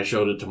good, and I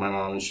showed it to my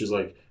mom, and she's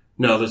like,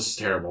 no, this is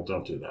terrible,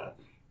 don't do that.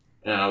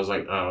 And I was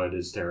like, oh, it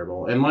is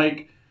terrible. And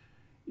like,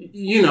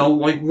 you know,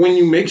 like when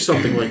you make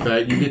something like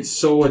that, you get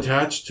so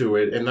attached to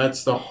it, and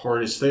that's the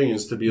hardest thing,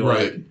 is to be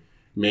like,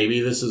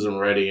 maybe this isn't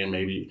ready, and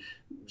maybe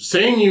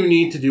saying you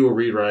need to do a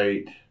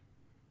rewrite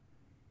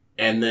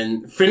and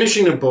then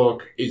finishing a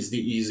book is the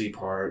easy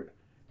part.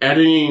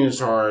 Editing is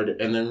hard,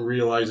 and then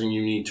realizing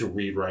you need to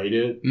rewrite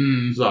it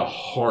is the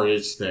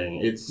hardest thing.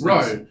 It's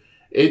been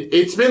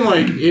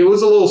like, it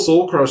was a little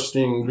soul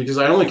crushing because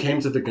I only came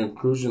to the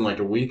conclusion like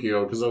a week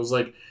ago because I was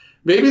like,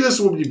 maybe this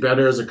will be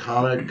better as a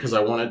comic because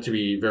I want it to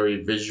be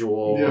very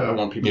visual. Yeah. I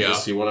want people to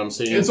see what I'm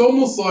seeing. It's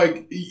almost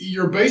like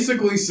you're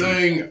basically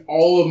saying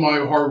all of my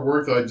hard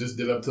work that I just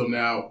did up till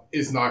now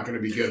is not going to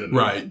be good enough.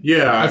 Right.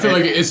 Yeah. I feel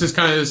like it's just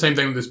kind of the same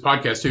thing with this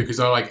podcast too, because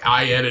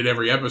I edit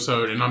every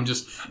episode and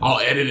I'll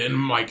edit it and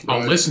I'm like,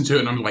 I'll listen to it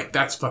and I'm like,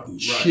 that's fucking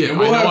shit.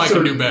 And I know I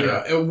can do better.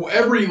 Yeah, and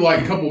every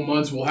like couple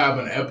months we'll have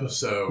an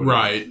episode.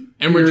 Right.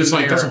 And we're just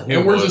like, that's a horrible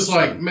and we're just episode.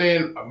 like,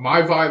 man,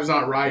 my vibe's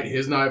not right.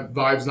 His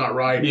vibe's not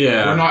right.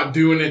 Yeah. We're not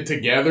doing it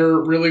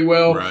together really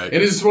well. Right.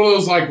 And it's just one of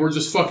those like, we're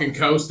just fucking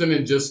coasting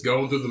and just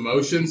going through the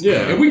motions.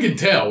 Yeah. And we can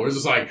tell. We're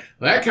just like,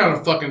 that kind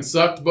of fucking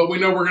sucked, but we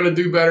know we're going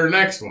to do better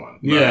next one.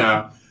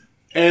 Yeah.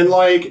 And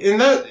like,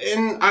 and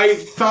I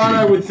thought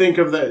I would think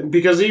of that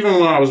because even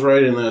when I was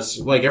writing this,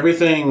 like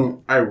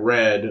everything I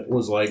read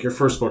was like, your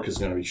first book is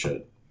going to be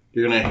shit.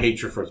 You're going to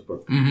hate your first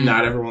book.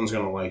 Not everyone's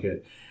going to like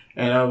it.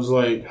 And I was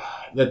like,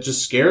 that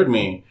just scared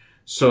me.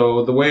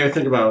 So the way I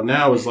think about it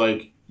now is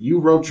like, you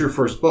wrote your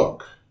first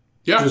book.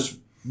 Yeah. Just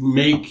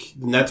make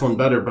the next one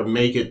better, but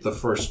make it the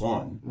first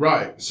one.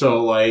 Right.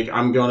 So, like,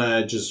 I'm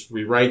gonna just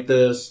rewrite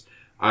this.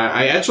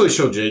 I actually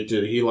showed Jake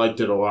it. He liked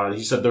it a lot.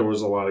 He said there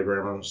was a lot of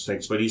grammar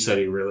mistakes, but he said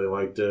he really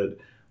liked it.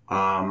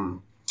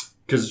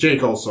 Because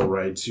Jake also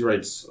writes. He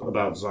writes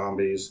about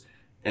zombies.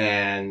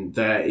 And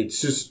that it's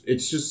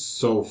just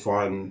so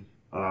fun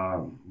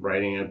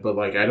writing it. But,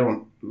 like,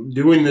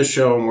 doing this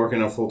show and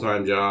working a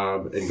full-time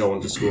job and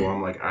going to school,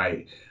 I'm like,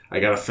 I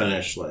gotta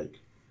finish, like,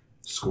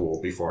 school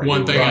before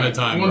One thing at a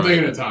time. One thing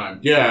at a time.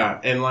 Yeah,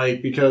 and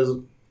like because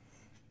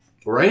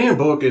writing a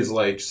book is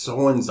like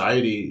so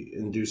anxiety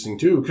inducing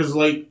too, because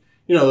like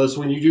that's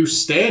when you do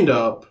stand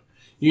up,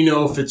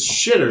 if it's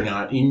shit or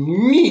not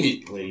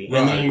immediately,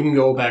 and then you can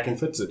go back and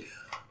fix it.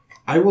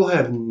 I will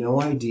have no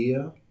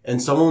idea,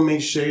 and someone may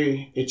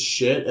say it's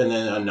shit, and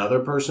then another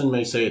person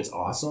may say it's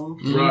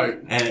awesome, right?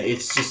 And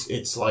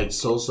it's like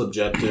so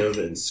subjective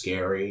and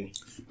scary.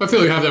 I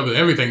feel you have that with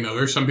everything, though.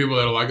 There's some people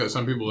that like it,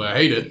 some people that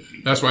hate it.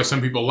 That's why some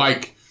people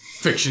like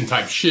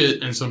fiction-type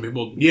shit, and some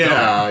people don't.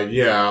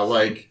 Yeah.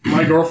 Like,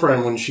 my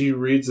girlfriend, when she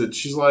reads it,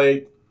 she's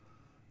like,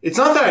 it's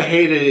not that I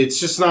hate it, it's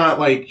just not,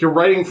 like, you're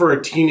writing for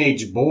a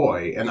teenage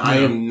boy, and I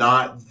am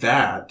not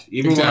that.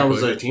 Even when I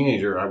was a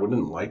teenager, I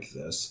wouldn't like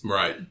this.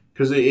 Right.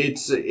 Because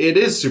it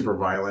is super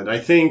violent. I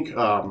think,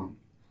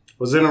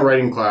 was in a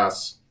writing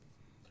class,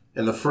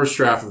 and the first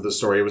draft of the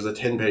story, it was a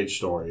 10-page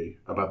story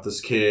about this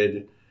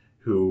kid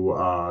who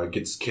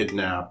gets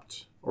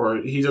kidnapped, or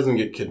he doesn't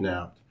get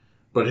kidnapped,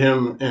 but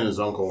him and his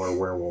uncle are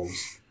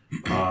werewolves.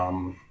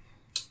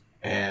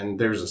 And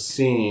there's a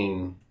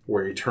scene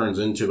where he turns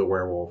into the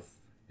werewolf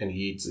and he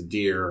eats a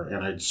deer,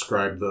 and I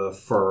describe the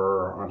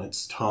fur on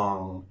its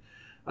tongue.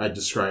 I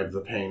describe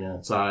the pain in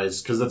its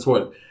eyes, because that's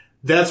what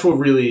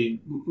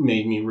really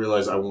made me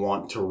realize I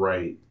want to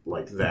write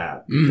like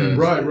that. Because,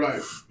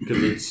 Right.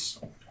 Because it's...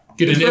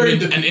 Get an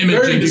image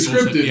very into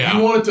descriptive. Yeah.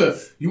 You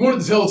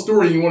wanted to tell a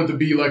story. You wanted to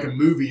be like a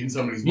movie in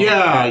somebody's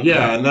mind.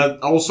 Yeah, and that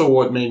also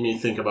what made me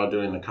think about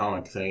doing the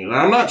comic thing. And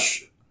I'm not.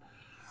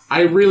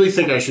 I really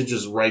think I should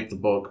just write the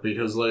book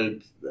because,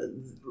 like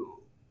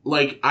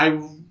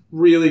I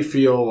really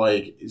feel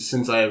like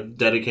since I've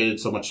dedicated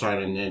so much time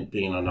in it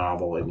being a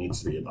novel, it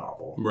needs to be a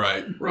novel.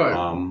 Right.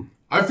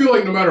 I feel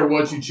like no matter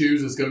what you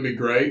choose, it's going to be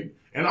great.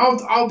 And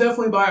I'll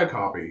definitely buy a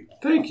copy.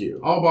 Thank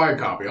you. I'll buy a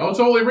copy. I'll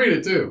totally read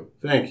it too.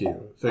 Thank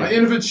you.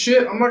 And if it's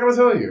shit, I'm not going to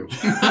tell you.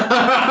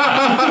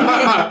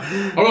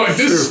 I'm like,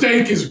 this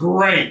steak is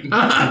great.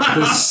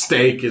 This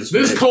steak is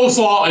This great.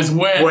 coleslaw is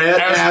wet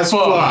as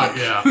fuck.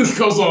 Yeah. This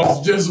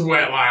coleslaw is just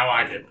wet like I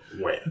like it.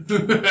 Wet.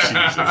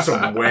 Jesus,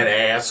 some wet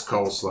ass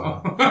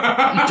coleslaw.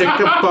 Take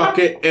a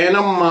bucket and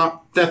a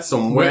mop. That's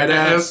some wet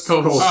ass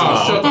coleslaw.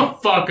 Oh, shut the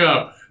fuck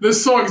up.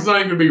 This song is not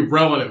even going to be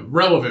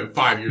relevant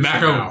 5 years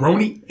from now.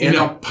 Macaroni in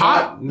a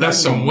pot. That's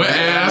some wet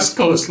ass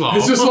coleslaw.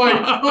 It's just like,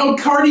 Oh,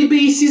 Cardi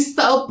B, she's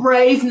so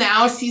brave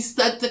now. She's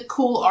such a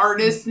cool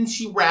artist and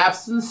she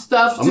raps and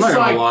stuff. I'm not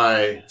gonna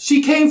lie.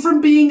 She came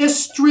from being a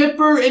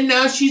stripper and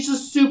now she's a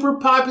super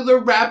popular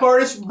rap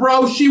artist.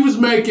 bro, she was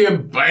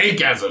making bank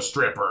as a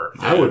stripper.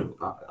 I'm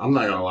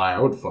not gonna lie. I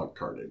would fuck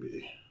Cardi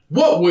B.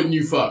 What wouldn't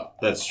you fuck?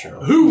 That's true.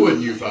 Who wouldn't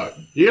you fuck?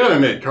 You gotta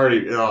admit,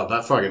 Cardi. Oh,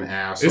 that fucking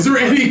ass. Is there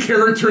any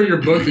character in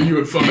your book that you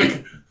would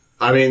fuck?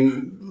 I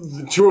mean,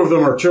 the two of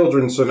them are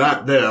children, so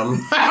not them.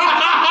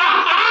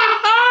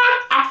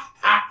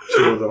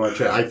 Two of them are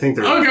children. I think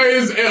they're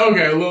Okay.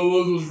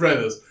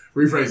 Let's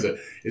rephrase it.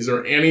 Is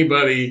there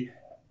anybody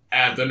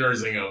at the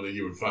nursing home that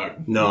you would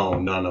fuck? No,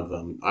 none of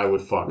them. I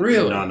would fuck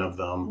none of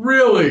them.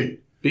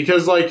 Really?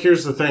 Because, like,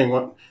 here's the thing.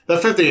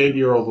 That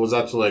 58-year-old was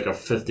actually like a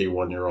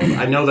 51-year-old.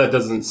 I know that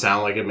doesn't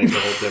sound like it makes a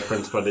whole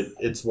difference, but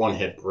it's one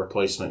hip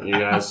replacement, you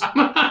guys.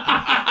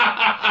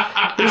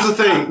 Here's the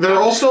thing. They're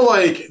also,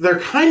 like,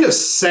 they're kind of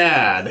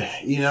sad,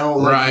 you know?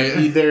 Like,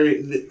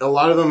 Right. A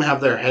lot of them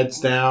have their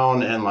heads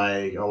down, and,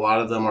 like, a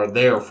lot of them are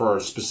there for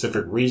a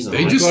specific reason.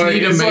 They Like, just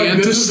need a it's like, man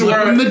this to is slip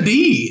where them the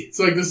D. It's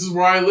like, this is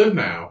where I live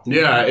now.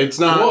 yeah, it's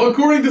not... Well,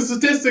 according to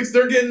statistics,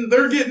 they're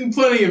getting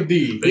plenty of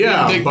D.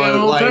 Yeah, take that but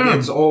all like time.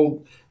 it's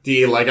old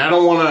D. Like I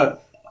don't want to.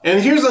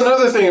 And here's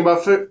another thing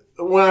about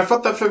when I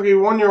fucked that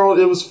 51-year-old,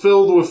 it was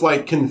filled with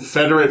like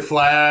Confederate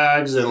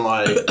flags and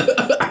like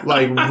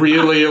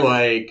really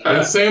like.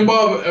 And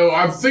Sambog,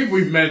 I think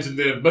we've mentioned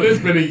it, but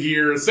it's been a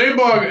year.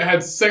 Sambog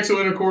had sexual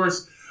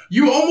intercourse.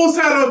 You almost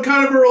had a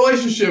kind of a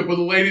relationship with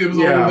a lady that was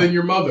older than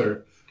your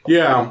mother.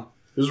 Yeah,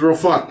 it was real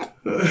fucked.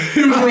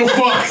 It was real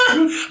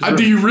fucked.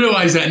 Do you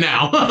realize that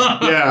now?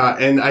 Yeah,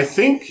 and I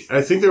think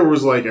there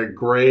was like a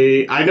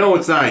gray. I know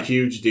it's not a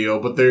huge deal,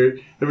 but there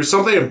was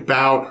something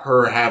about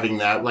her having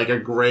that, like a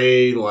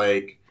gray,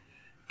 like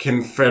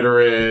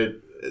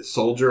Confederate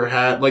soldier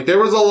hat. Like there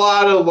was a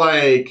lot of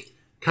like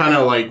kind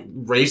of like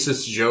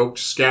racist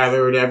jokes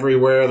gathered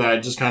everywhere that I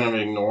just kind of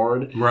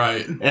ignored.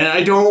 Right. And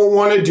I don't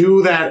want to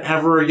do that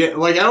ever again.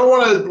 Like I don't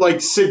want to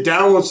like sit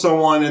down with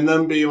someone and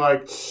then be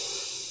like,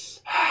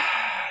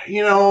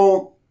 you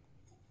know,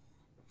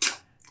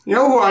 You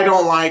know who I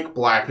don't like?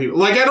 Black people.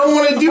 Like, I don't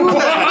want to do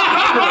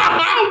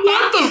that.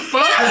 What the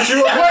fuck?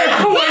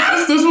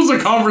 Wait, this was a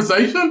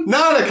conversation?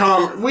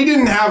 We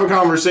didn't have a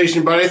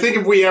conversation, but I think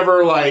if we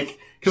ever, like,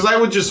 because I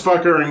would just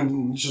fuck her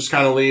and just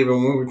kind of leave,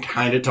 and we would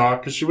kind of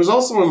talk, because she was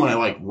also in my,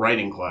 like,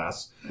 writing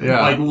class.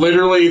 Yeah. Like,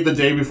 literally the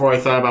day before I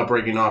thought about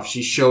breaking off,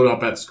 she showed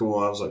up at school,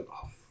 and I was like,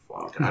 oh,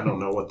 fuck, I don't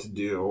know what to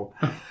do.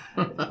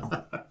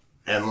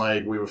 And,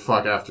 like, we would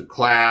fuck after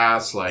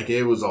class. Like,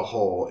 it was a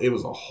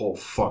whole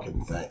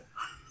fucking thing.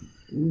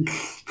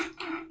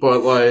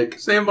 But, like,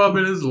 Sam Bob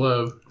in his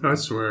love. I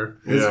swear.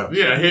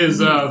 Yeah, his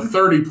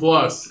 30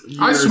 plus.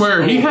 I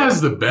swear, he older.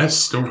 has the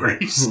best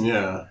stories.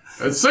 yeah.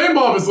 Sam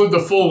Bob has lived a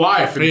full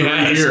life in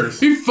 3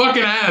 years. He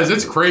fucking has.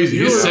 It's crazy.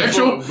 He His was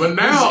sexual, but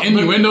now his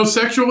innuendo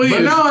sexually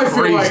But is now I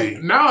crazy.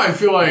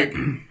 feel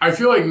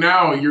like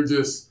now you're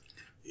just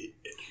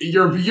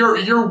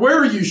you're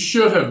where you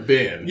should have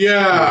been.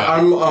 Yeah,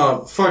 I'm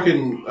I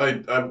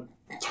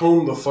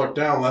toned the fuck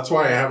down. That's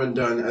why I haven't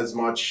done as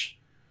much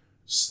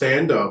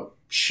stand-up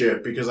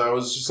shit, because I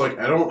was just like,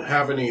 I don't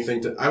have anything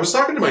to... I was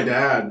talking to my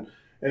dad,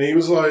 and he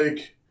was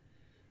like...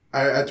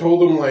 I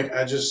told him, like,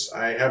 I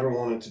haven't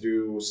wanted to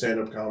do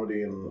stand-up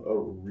comedy in a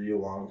real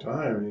long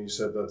time, and he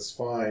said that's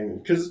fine,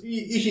 because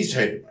he's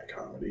hated my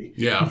comedy.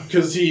 Yeah.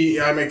 Because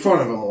I make fun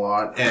of him a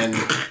lot, and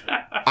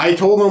I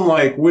told him,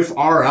 like, with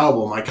our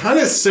album, I kind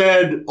of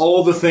said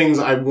all the things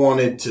I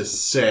wanted to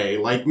say.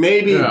 Like,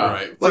 maybe... Yeah,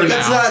 right. Like, For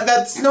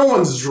that's no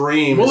one's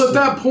dream. Well, at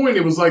that point,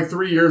 it was like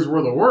 3 years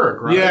worth of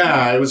work, right?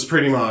 Yeah, it was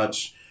pretty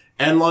much.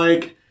 And,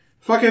 like,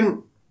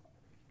 fucking,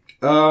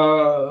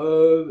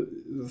 like,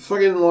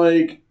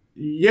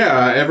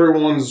 yeah,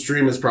 everyone's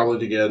dream is probably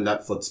to get a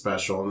Netflix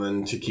special and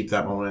then to keep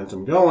that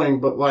momentum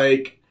going. But,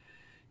 like,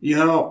 you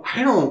know,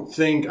 I don't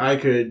think I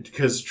could,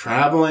 because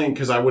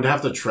I would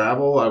have to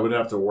travel, I would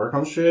have to work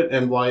on shit.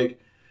 And, like,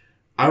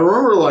 I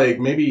remember, like,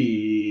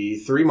 maybe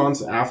 3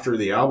 months after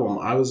the album,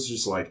 I was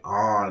just, like,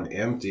 on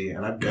empty.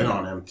 And I've been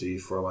on empty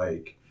for,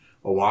 like,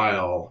 a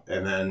while.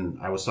 And then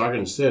I was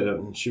talking to Sid,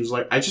 and she was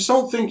like, I just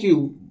don't think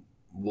you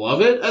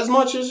love it as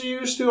much as you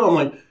used to. I'm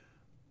like,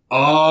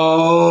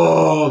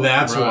 oh,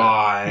 that's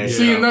why.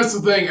 See, and that's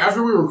the thing.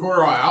 After we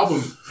recorded our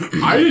album,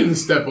 I didn't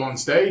step on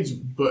stage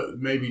but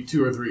maybe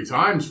 2 or 3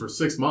 times for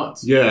 6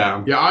 months.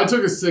 Yeah. Yeah, I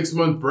took a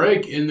 6-month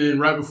break, and then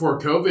right before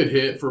COVID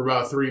hit for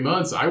about 3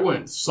 months, I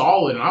went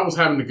solid, and I was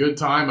having a good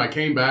time. I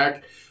came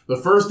back. The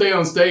first day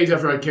on stage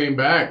after I came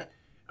back,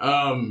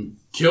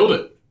 killed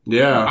it.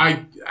 Yeah.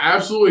 I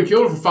absolutely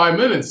killed it for 5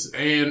 minutes,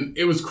 and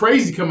it was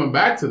crazy coming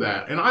back to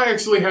that. And I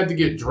actually had to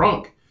get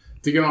drunk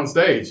to get on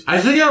stage. I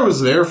think I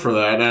was there for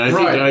that, and I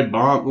think Right. I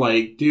bombed,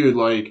 like, dude,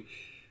 like,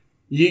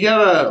 you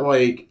gotta,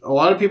 like, a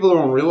lot of people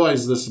don't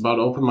realize this about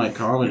open mic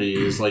comedy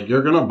is, like,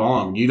 you're gonna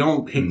bomb. You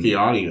don't pick the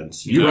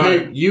audience.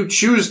 You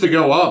choose to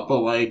go up, but,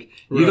 like,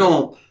 you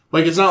don't,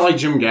 like, it's not like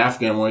Jim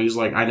Gaffigan where he's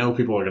like, I know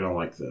people are gonna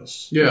like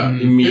this. Yeah,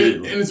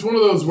 Immediately. and it's one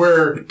of those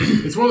where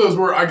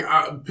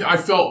I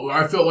felt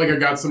like I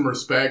got some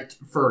respect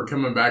for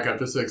coming back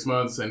after 6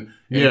 months and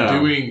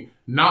doing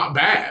not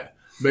bad,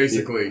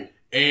 basically.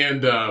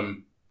 And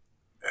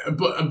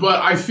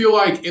but I feel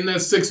like in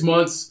that 6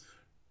 months,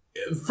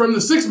 from the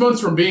 6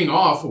 months from being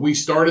off, we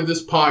started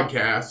this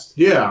podcast.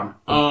 Yeah.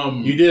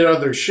 You did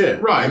other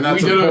shit. Right. And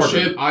that's we did other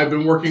important. shit. I've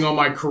been working on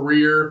my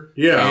career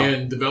Yeah.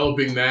 and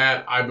developing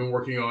that. I've been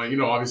working on,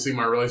 obviously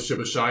my relationship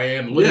with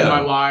Cheyenne, living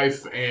my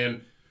life, and,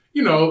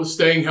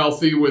 staying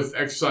healthy with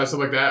exercise,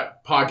 stuff like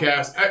that,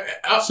 podcast.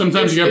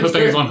 Sometimes you gotta put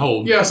things on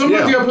hold. Yeah,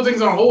 sometimes you gotta put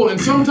things on hold.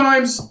 And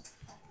sometimes,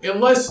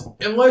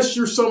 unless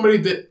you're somebody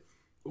that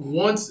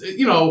wants,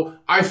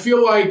 I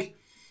feel like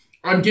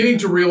I'm getting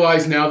to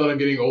realize now that I'm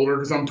getting older,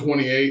 because I'm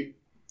 28,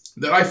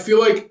 that I feel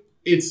like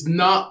it's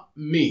not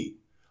me.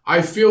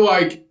 I feel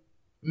like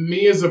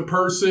me as a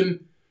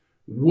person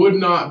would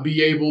not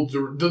be able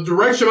to, the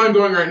direction I'm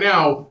going right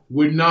now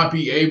would not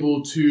be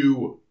able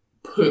to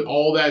put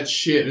all that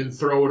shit and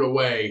throw it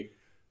away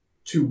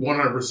to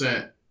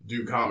 100%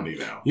 do comedy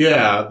now.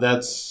 Yeah,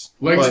 that's...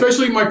 Like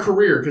especially my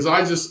career, because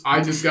I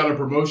just got a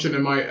promotion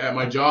at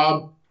my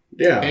job.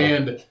 Yeah.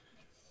 And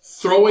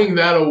throwing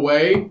that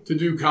away to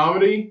do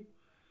comedy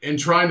and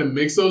trying to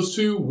mix those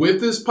two with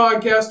this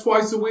podcast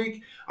twice a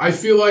week, I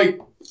feel like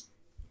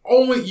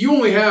you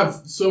only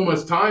have so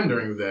much time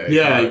during the day.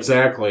 Yeah,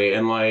 exactly.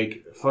 And,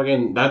 like,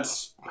 fucking,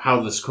 that's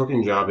how this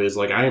cooking job is.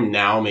 Like, I am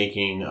now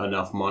making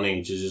enough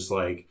money to just,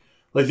 like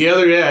the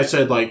other day I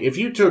said, like, if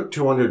you took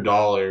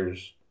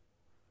 $200,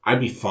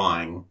 I'd be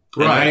fine.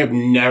 Right. And I have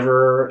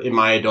never in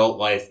my adult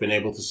life been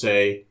able to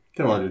say,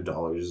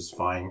 $200 is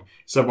fine.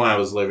 Except when I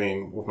was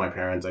living with my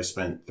parents, I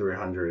spent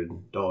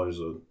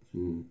 $300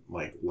 in,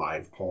 like,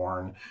 live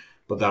porn.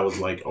 But that was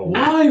like, oh.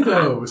 Why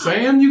though,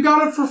 Sam? You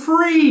got it for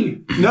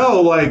free.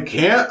 No, like,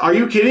 are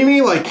you kidding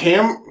me? Like,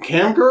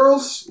 cam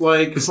girls?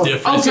 Like, it's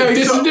different. Okay,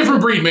 it's a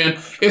different breed, man.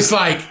 It's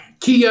like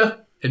Kia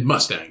and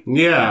Mustang.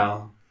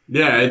 Yeah.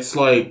 Yeah, it's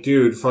like,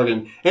 dude,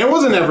 fucking... And it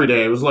wasn't every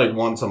day. It was like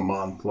once a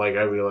month. Like,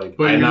 I'd be like...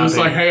 But you're just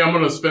like, hey, I'm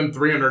going to spend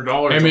 $300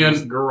 on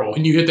this girl.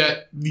 And you hit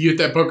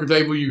that poker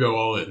table, you go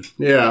all in.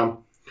 Yeah.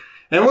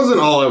 And it wasn't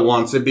all at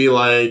once. It'd be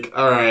like,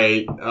 all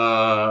right,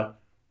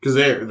 because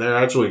they're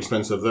actually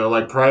expensive. They're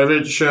like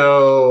private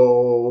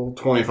show,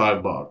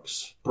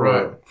 $25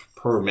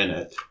 per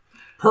minute.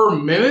 Per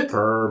minute?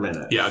 Per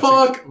minute. Yeah,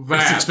 Fuck it's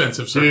that.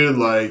 expensive, sir. Dude,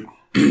 like,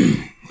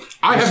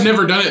 I have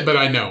never done it, but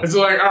I know. It's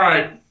like, all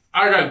right,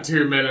 I got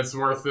 2 minutes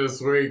worth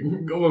this week.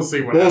 Let's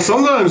see what well, happens.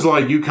 sometimes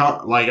like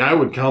I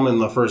would come in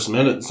the first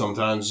minute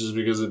sometimes just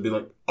because it'd be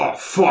like, oh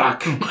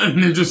fuck,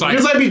 And they're just like,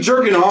 because I'd be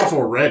jerking off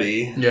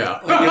already. yeah.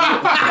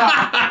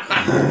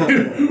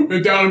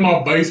 Down in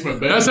my basement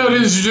bed. That's how it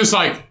is. You're just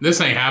like, this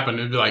ain't happening.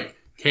 It'd be like,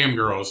 cam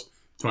girls,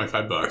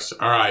 $25.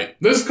 All right.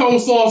 This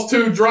coleslaw's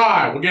too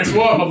dry. Well, guess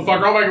what,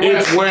 motherfucker? I'll make it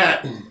It's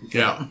wet. wet.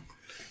 Yeah.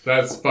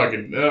 That's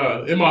fucking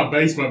in my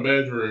basement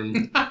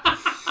bedroom.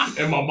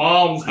 In my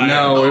mom's house.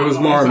 No, it was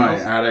more my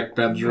attic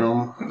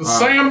bedroom.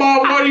 Sam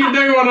Bob, what are you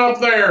doing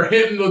up there?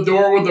 Hitting the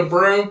door with a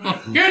broom.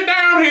 Get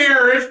down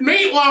here. It's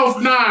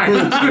meatloaf night.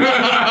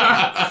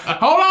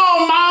 Hold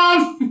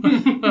on,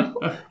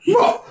 Mom.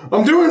 Well,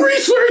 I'm doing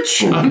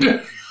research. I'm doing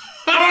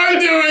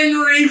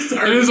research.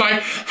 And it's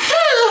like,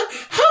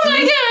 oh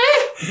my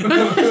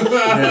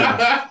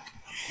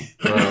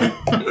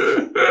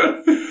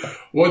God.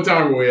 What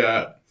time are we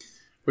at?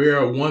 We're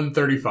at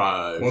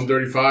 1:35.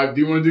 1:35.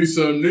 Do you want to do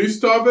some news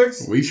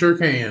topics? We sure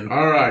can.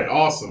 All right.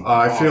 Awesome.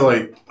 I feel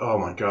like, oh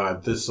my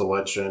god, this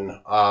election.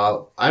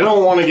 I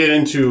don't want to get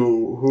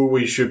into who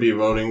we should be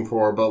voting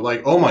for, but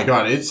like, oh my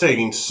god, it's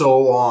taking so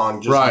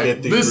long just to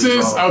get these This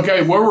results. is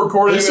okay. We're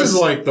recording This is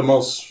like the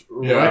most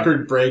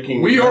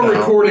record-breaking. We are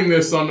recording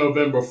this on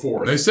November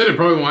 4th. They said it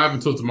probably won't happen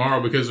until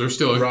tomorrow because they're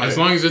still, Right. as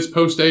long as it's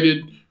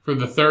post-dated for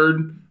the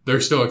 3rd, they're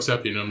still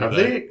accepting them. Have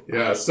today. they?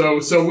 Yeah, so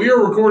we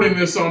are recording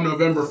this on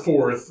November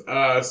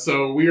 4th.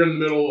 So we are in the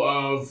middle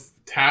of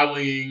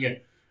tallying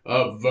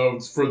up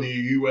votes for the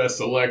U.S.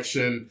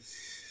 election.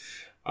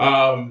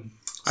 I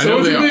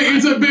know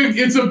it's a big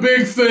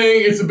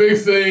thing. It's a big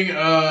thing.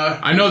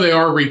 I know they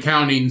are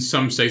recounting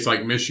some states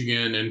like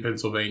Michigan and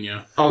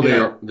Pennsylvania. Oh,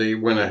 Yeah. they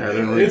went ahead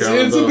and It's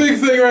a big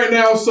thing right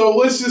now. So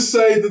let's just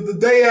say that the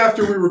day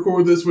after we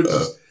record this,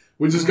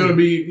 which is going to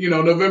be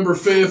November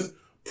 5th.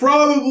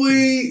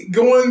 Probably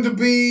going to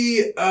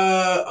be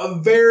a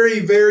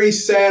very, very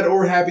sad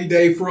or happy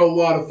day for a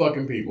lot of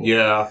fucking people.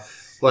 Yeah.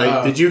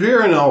 Like, did you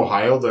hear in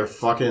Ohio, their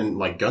fucking,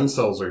 like, gun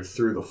sales are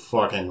through the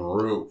fucking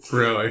roof?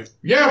 Really?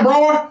 Yeah,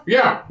 bro.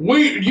 Yeah,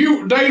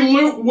 they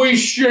loot, we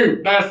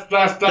shoot. That's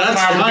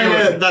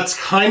That's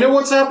kind of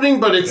what's happening,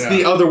 but it's Yeah.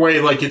 the other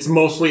way. Like, it's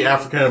mostly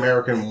African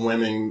American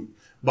women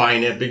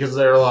buying it because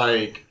they're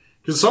like,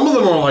 because some of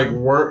them are like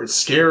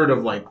scared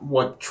of like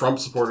what Trump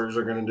supporters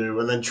are going to do,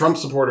 and then Trump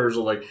supporters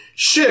are like,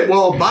 shit.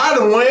 Well, if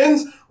Biden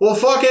wins, well,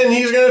 fucking,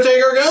 he's going to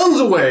take our guns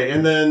away,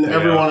 and then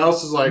everyone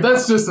else is like,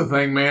 That's just the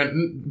thing,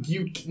 man.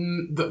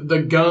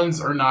 The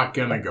guns are not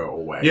gonna go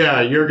away.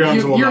 yeah, your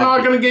guns will You're not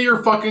be. gonna get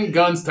your fucking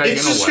guns taken away.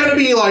 It's just going to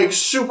be like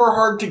super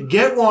hard to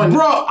get one.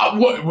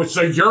 Bro,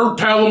 so you're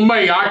telling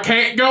me I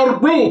can't go to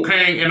Rule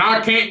King and I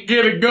can't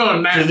get a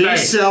gun that Do they day?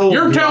 sell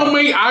You're guns? telling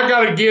me I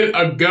gotta get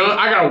a gun?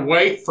 I gotta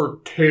wait for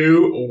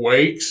 2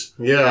 weeks?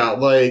 Yeah,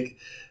 like,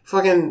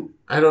 fucking,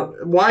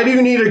 why do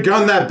you need a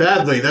gun that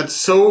badly? That's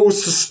so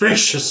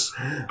suspicious.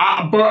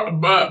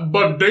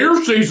 But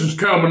deer season's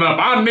coming up.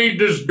 I need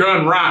this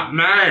gun right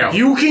now.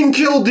 You can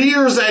kill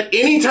deers at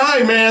any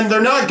time, man.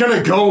 They're not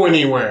gonna go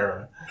anywhere.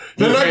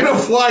 They're not gonna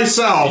fly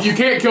south. You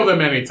can't kill them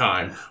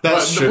anytime.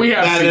 That's But true. We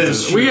have That seasons.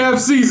 is true. We have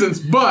seasons,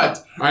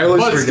 but I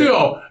always forget.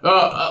 still,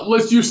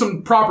 let's use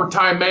some proper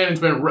time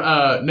management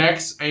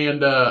next.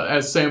 And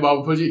as Sam Bob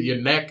would put it, you're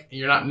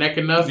not neck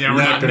enough. Yeah,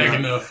 we're not Neck neck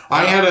enough. enough.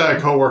 I had a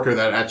coworker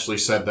that actually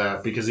said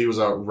that because he was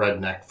a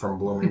redneck from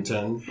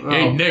Bloomington.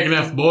 Ain't neck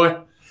enough, boy.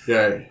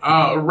 Yeah.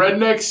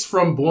 Rednecks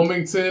from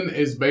Bloomington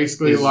is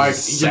basically It's like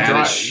sad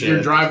as shit.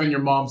 you're driving your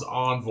mom's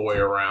Envoy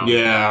around,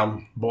 Yeah.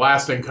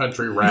 blasting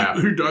country rap.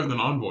 Who drives an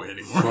Envoy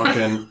anymore?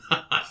 Fucking.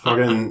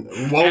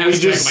 What we Aztec,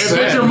 just like, If said.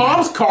 it's your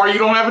mom's car, you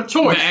don't have a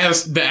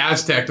choice. The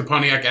Aztec, the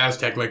Pontiac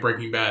Aztec, like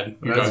Breaking Bad.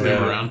 You That's drive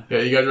them it. around.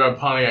 Yeah, you guys drive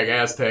Pontiac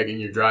Aztec and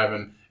you're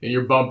driving and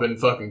you're bumping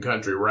fucking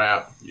country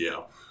rap.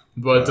 Yeah.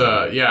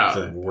 But yeah,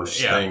 The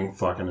worst Yeah. thing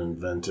fucking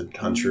invented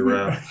country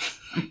rap.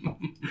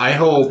 I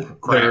hope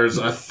there's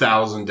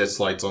 1,000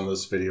 dislikes on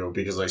this video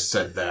because I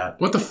said that.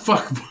 What the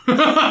fuck?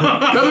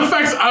 that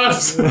affects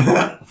us.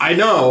 I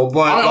know,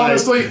 but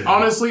Honestly,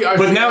 I.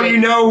 but feel now like- you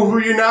know who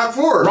you're not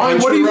for. Ryan,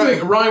 what do you Country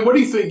think? Ryan, what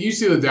do you think? You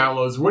see the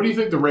downloads. What do you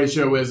think the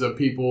ratio is of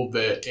people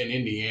that in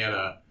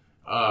Indiana?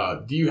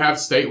 Do you have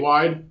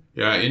statewide?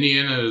 Yeah,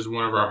 Indiana is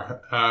one of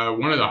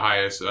the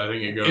highest. I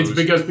think it goes. It's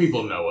because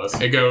people know us.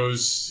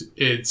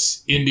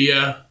 It's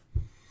India,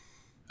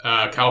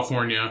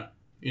 California,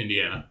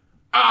 Indiana.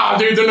 Ah,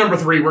 dude, they're number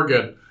 3. We're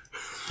good.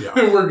 Yeah.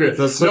 We're good.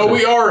 That's No, okay.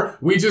 we are.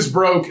 We just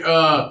broke.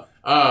 We'll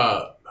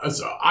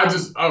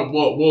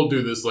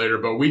do this later,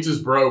 but we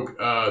just broke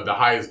the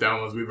highest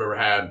downloads we've ever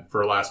had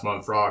for last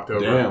month for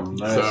October. Damn,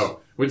 nice. So,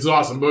 which is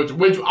awesome. Which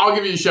I'll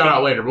give you a shout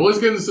out later. But let's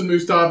get into some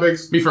news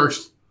topics. Me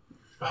first.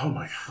 Oh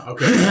my god.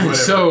 Okay. Whatever.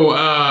 So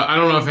I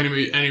don't know if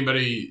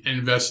anybody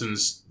invests in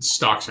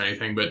stocks or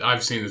anything, but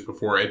I've seen this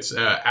before. It's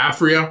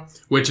Afria,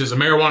 which is a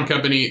marijuana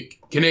company,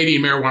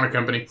 Canadian marijuana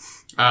company.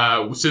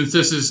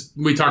 Since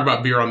we talk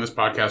about beer on this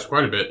podcast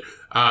quite a bit,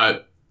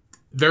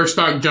 their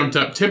stock jumped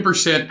up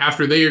 10%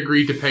 after they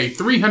agreed to pay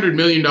 $300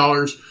 million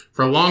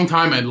for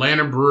longtime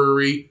Atlanta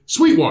brewery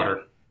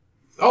Sweetwater.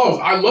 Oh,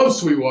 I love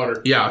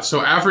Sweetwater. Yeah,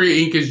 so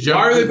Afria Inc. is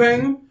jumping. Why are they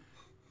paying them?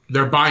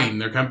 They're buying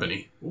their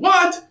company.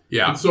 What?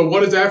 Yeah. So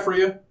what is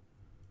Afria?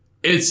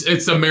 It's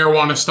a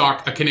marijuana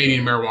stock, a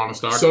Canadian marijuana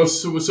stock. So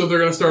they're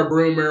gonna start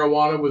brewing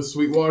marijuana with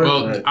Sweetwater.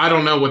 Well, Right. I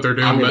don't know what they're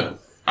doing, but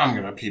I'm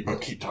gonna keep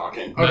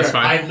talking. that's Okay.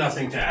 fine. I have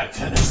nothing to add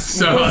to this.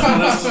 So,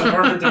 This is the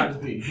perfect time to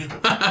be.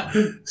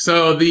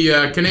 so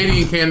the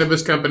Canadian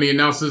Cannabis Company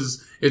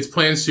announces its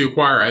plans to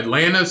acquire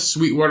Atlanta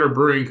Sweetwater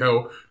Brewing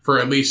Co. for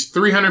at least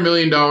 $300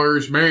 million,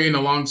 marrying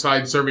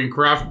alongside serving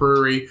craft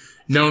brewery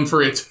known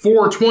for its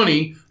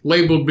 420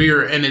 labeled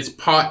beer and its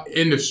pot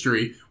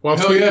industry. While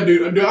Hell yeah,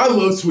 dude! I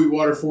love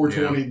Sweetwater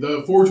 420.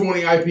 The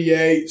 420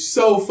 IPA,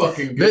 so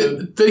fucking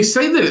good. They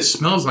say that it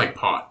smells like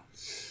pot.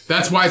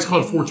 That's why it's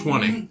called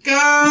 420.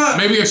 God.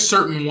 Maybe a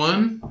certain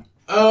one.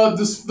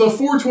 The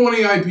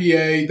 420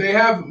 IPA, they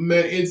have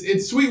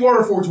it's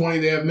Sweetwater 420.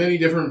 They have many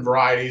different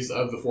varieties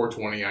of the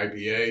 420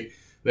 IPA.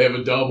 They have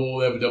a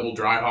double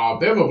dry hop.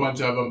 They have a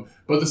bunch of them.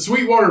 But the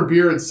Sweetwater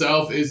beer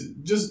itself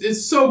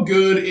it's so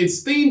good.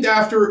 It's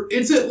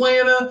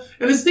Atlanta,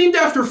 and it's themed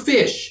after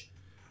fish.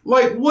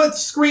 Like, what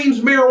screams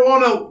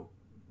marijuana?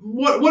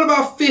 What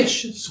about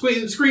fish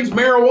screams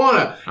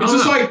marijuana? It's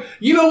just like,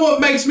 you know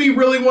what makes me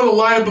really want to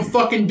line up a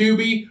fucking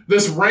doobie?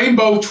 This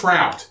rainbow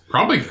trout.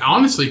 Probably,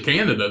 honestly,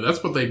 Canada.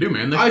 That's what they do,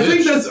 man. I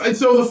think that's,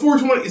 so the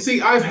 420,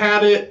 see, I've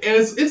had it, and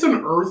it's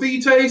an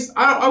earthy taste.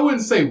 I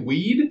wouldn't say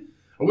weed.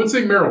 I wouldn't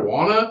say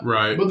marijuana.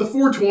 Right. But the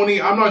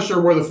 420, I'm not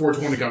sure where the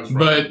 420 comes from.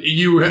 But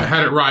you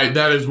had it right.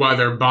 That is why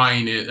they're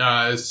buying it.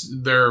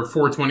 Their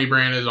 420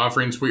 brand is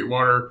offering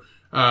Sweetwater.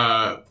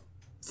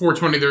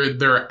 420,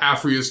 their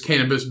Afria's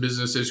cannabis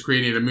business is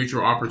creating a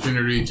mutual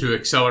opportunity to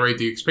accelerate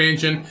the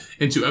expansion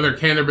into other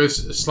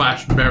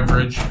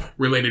cannabis/beverage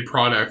related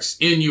products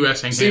in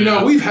U.S. and Canada. See,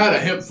 no, we've had a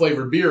hemp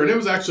flavored beer, and it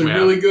was actually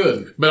really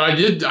good. But I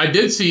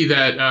did see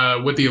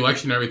that with the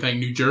election and everything,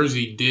 New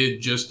Jersey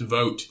did just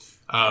vote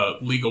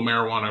legal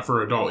marijuana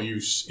for adult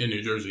use in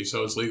New Jersey,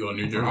 so it's legal in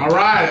New Jersey. All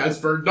right, it's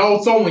for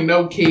adults only,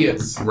 no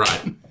kids.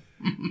 Right.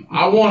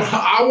 I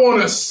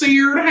want a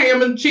seared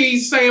ham and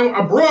cheese sandwich,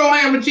 a broiled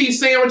ham and cheese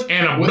sandwich,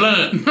 And a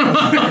blunt. with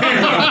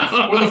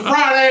a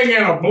fried egg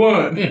and a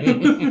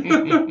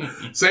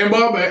blunt. Sam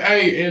Bob,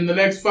 hey, in the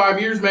next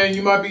 5 years, man,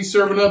 you might be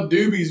serving up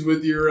doobies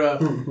with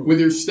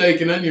your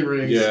steak and onion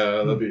rings.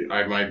 Yeah,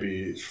 I might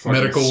be fucking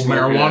Medical smoking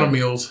marijuana it.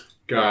 meals.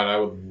 God, I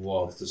would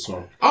love to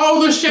smoke.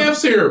 Oh, the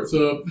chef's here. What's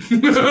up?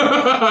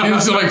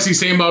 And so like see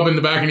Sam Bob in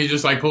the back and he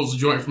just like pulls the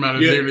joint from out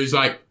of his ear and he's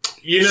like,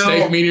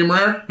 steak medium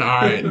rare? All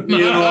right.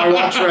 I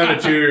watched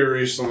Ratatouille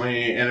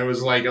recently, and it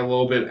was like a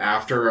little bit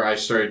after I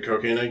started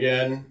cooking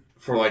again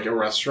for like a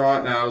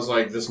restaurant, and I was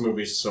like, this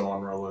movie's so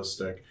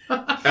unrealistic.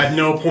 At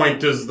no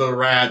point does the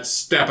rat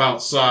step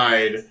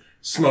outside,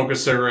 smoke a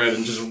cigarette,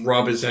 and just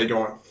rub his head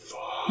going, fuck.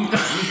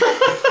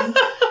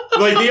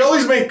 Like, they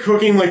always make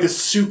cooking like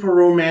this super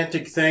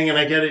romantic thing, and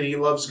I get it, he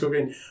loves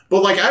cooking.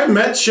 But like, I've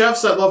met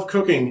chefs that love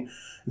cooking.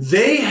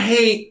 They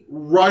hate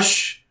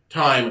rush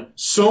time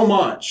so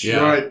much. Yeah.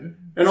 Right.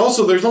 And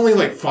also, there's only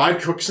like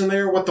 5 cooks in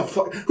there. What the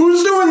fuck?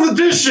 Who's doing the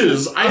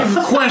dishes? I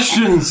have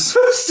questions.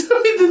 Who's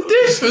doing the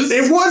dishes?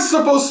 It was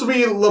supposed to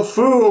be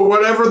LeFou or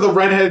whatever the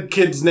redhead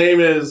kid's name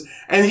is,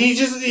 and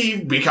he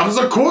becomes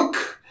a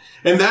cook.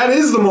 And that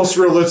is the most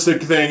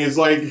realistic thing. Is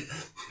like,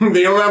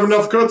 they don't have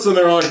enough cooks, and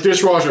they're like,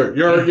 dishwasher,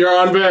 you're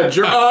on veg.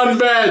 You're on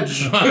veg.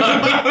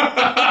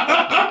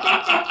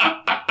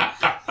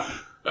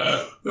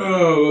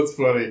 Oh, that's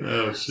funny.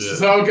 Oh shit.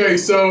 So, okay,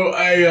 so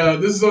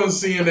this is on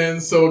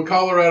CNN. So a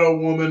Colorado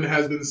woman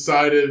has been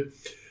cited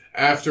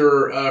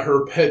after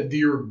her pet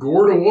deer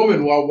gored a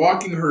woman while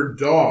walking her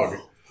dog.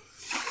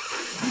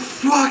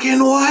 Fucking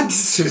what?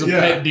 It's a Yeah.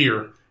 pet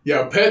deer.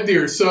 Yeah, pet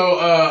deer.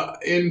 So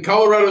in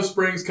Colorado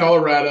Springs,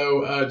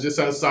 Colorado, just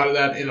outside of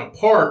that, in a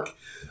park,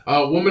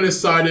 a woman is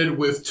cited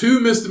with 2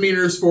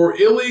 misdemeanors for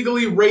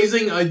illegally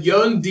raising a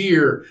young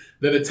deer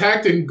that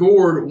attacked and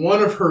gored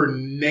one of her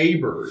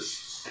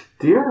neighbors.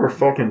 Deer are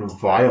fucking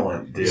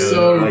violent, dude.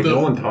 So no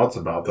one talks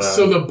about that.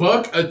 So the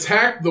buck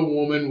attacked the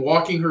woman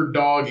walking her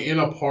dog in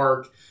a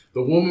park.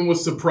 The woman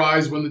was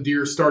surprised when the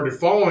deer started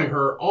following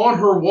her on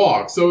her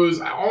walk. So it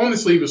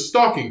was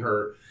stalking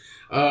her.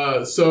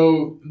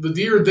 So the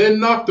deer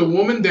then knocked the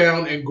woman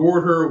down and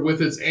gored her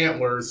with its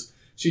antlers.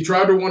 She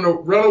tried to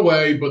run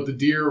away, but the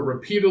deer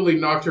repeatedly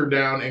knocked her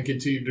down and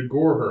continued to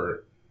gore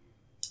her.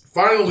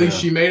 Finally,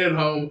 she made it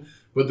home,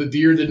 but the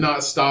deer did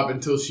not stop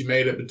until she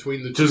made it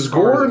between the two does cars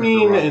gore in the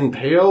mean garage.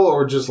 impale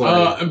or just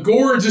like...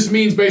 Gore just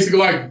means basically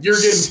like you're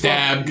getting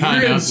Stabbed, you're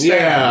kinda. getting stabbed.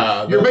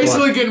 Yeah, You're that's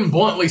basically like- getting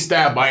bluntly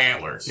stabbed by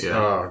antlers. Yeah.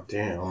 Oh,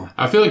 damn.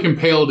 I feel like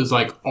impaled is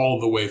like all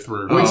the way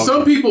through. Which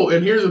some people,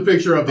 and here's a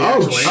picture of the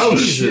actual antler.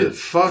 shit.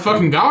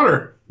 Fucking got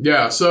her.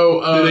 Yeah,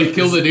 so... Did they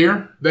kill the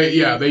deer? They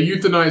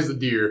euthanized the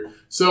deer.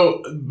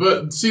 So,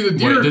 but see, the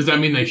deer... Wait, does that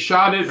mean they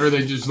shot it, or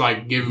they just,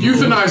 like, gave him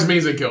Euthanized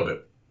means they killed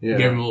it. Yeah.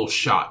 gave him a little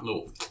shot,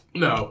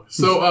 No.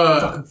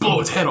 So, blow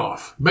its head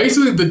off.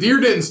 basically, the deer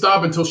didn't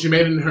stop until she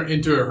made it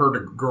into her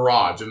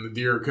garage, and the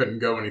deer couldn't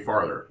go any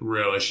farther.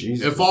 Really?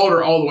 It followed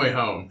her all the way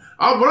home.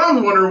 What I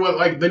was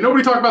wondering,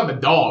 nobody talked about the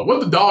dog.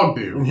 What'd the dog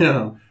do?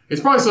 Yeah.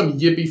 It's probably some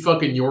yippy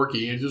fucking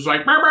Yorkie, and it's just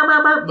like, burp, burp,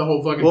 burp, burp, the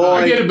whole fucking Well,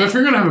 time. I get it, but if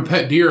you're going to have a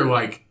pet deer,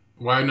 like,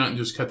 why not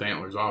just cut the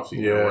antlers off so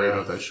you don't Yeah. worry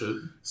about that shit?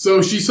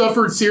 So she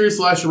suffered serious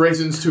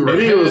lacerations to her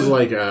Maybe head. it was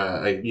like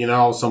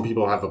some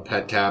people have a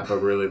pet cat,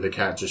 but really the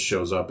cat just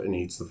shows up and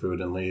eats the food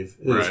and leave.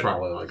 It's Right.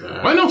 probably like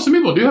that. Well, I know some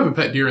people do have a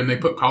pet deer and they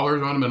put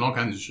collars on them and all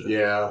kinds of shit.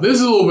 Yeah. This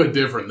is a little bit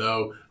different,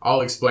 though.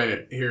 I'll explain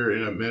it here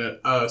in a minute.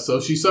 So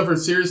she suffered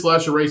serious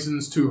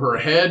lacerations to her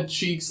head,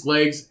 cheeks,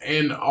 legs,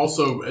 and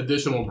also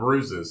additional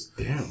bruises.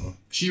 Damn.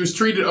 She was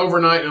treated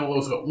overnight in a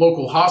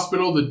local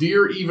hospital. The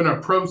deer even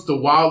approached the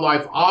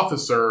wildlife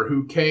officer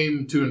who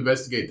came to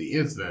investigate the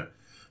incident.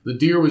 The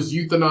deer was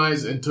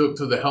euthanized and took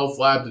to the health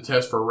lab to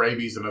test for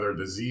rabies and other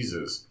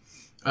diseases.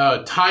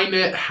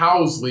 Tynette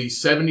Housley,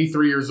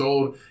 73 years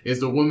old, is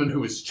the woman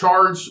who is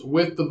charged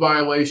with the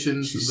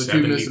violations. She's the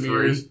two 73?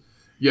 misdemeanors.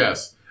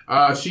 Yes.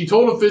 She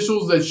told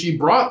officials that she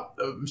brought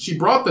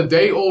the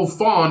day-old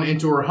fawn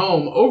into her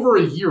home over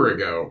a year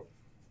ago.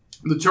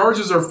 The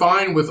charges are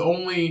fine with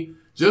only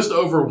just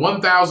over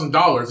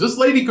 $1,000. This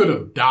lady could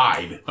have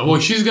died. Well,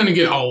 she's going to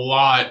get a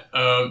lot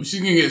of... She's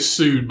going to get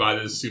sued by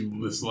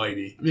this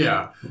lady.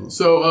 Yeah.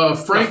 So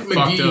Frank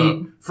Got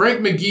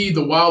fucked McGee,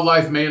 the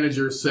wildlife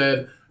manager,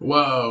 said,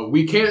 "Whoa,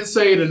 we can't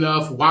say it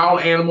enough. Wild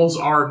animals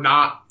are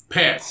not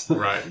pets."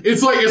 Right.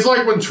 It's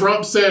like when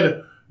Trump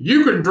said,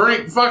 "You can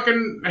drink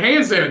fucking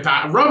hand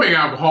sanitizer, rubbing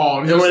alcohol,"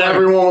 And when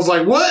everyone was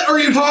like, "What are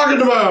you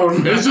talking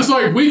about?" it's just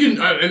like we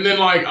can, and then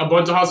like a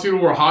bunch of people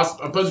were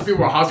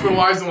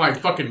hospitalized in like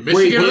fucking Michigan.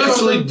 Wait, or they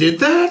actually something. did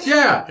that?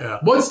 Yeah.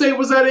 What state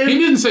was that in? He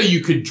didn't say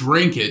you could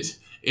drink it.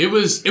 It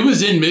was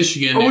in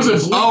Michigan. Oh, was it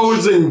bleach? Oh, it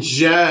was in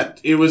Jet.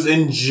 It was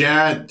in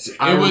Jet.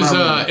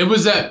 It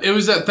was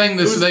that thing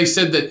that they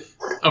said that.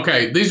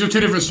 Okay, these are two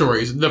different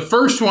stories. The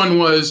first one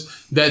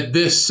was that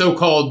this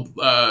so-called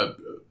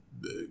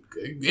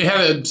it had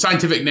a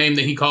scientific name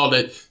that he called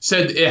it,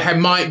 said it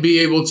might be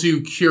able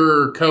to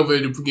cure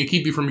COVID,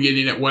 keep you from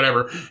getting it,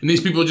 whatever. And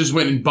these people just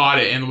went and bought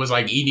it and was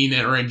like eating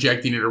it or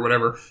injecting it or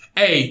whatever.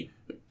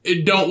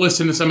 Don't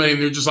listen to somebody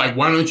and they're just like,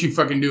 why don't you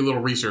fucking do a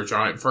little research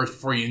on it first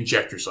before you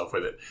inject yourself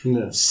with it?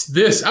 Yes.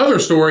 This other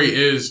story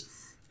is,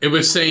 it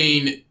was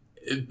saying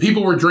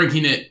people were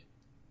drinking it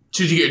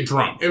to get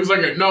drunk. It was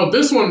like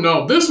this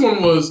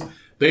one was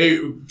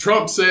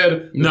Trump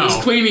said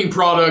this cleaning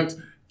product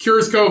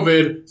cures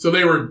COVID, so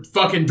they were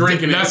fucking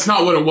drinking it. That's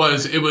not what it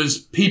was. It was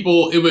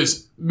people, it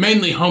was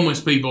mainly homeless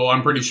people,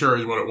 I'm pretty sure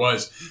is what it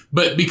was.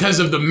 But because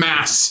of the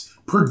mass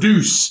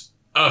produce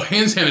of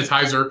hand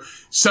sanitizer,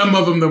 some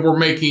of them that were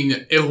making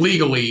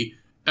illegally,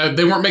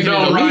 they weren't making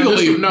it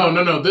illegally.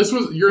 No. This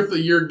was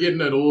you're getting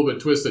it a little bit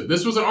twisted.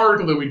 This was an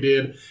article that we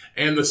did,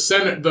 and the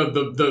Senate,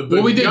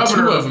 we did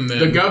governor, two of them then.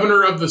 The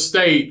governor of the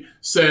state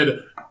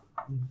said,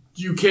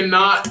 "You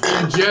cannot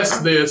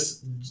ingest this.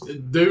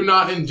 Do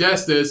not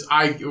ingest this.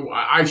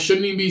 I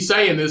shouldn't even be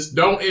saying this.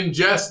 Don't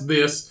ingest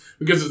this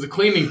because it's a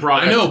cleaning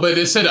product." I know, but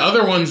it said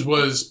other ones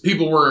was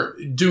people were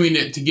doing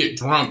it to get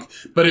drunk.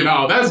 But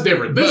No, that's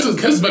different. This is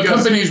because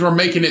companies were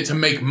making it to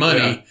make money.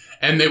 Yeah.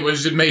 And it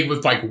was made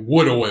with like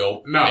wood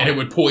oil. No. And it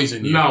would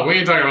poison you. No, we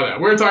ain't talking about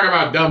that. We're talking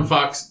about dumb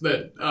fucks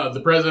that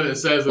the president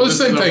says. That Well, it's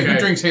the this same is thing. okay. Who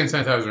drinks hand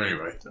sanitizer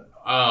anyway?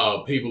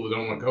 People that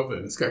don't want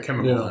COVID. It's got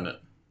chemicals in it.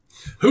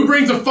 Who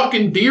brings a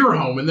fucking deer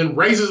home and then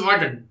raises it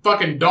like a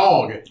fucking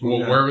dog? Well,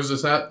 where was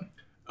this at?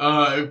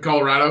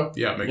 Colorado.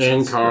 Yeah, it makes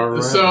In sense.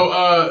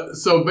 Colorado.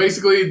 So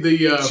basically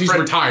She's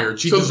retired.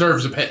 She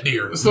deserves a pet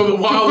deer. So the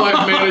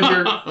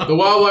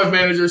wildlife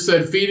manager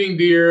said feeding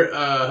deer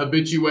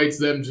habituates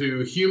them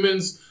to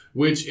humans,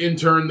 which in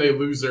turn they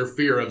lose their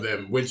fear of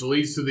them, which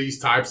leads to these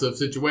types of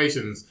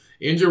situations.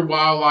 Injured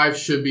wildlife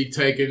should be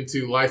taken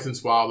to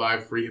licensed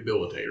wildlife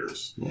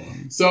rehabilitators. Yeah.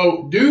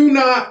 So do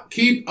not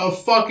keep a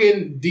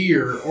fucking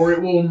deer or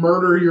it will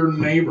murder your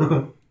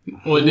neighbor.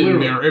 Well, it didn't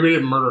murder. It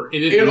didn't murder.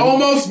 It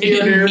almost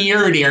murdered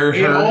her.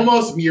 It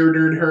almost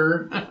murdered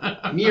her.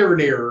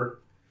 Murdered her.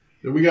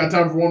 Do we got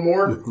time for one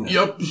more?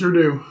 Yep, sure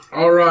do.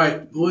 All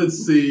right, let's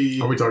see.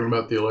 Are we talking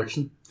about the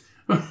election?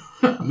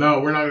 No,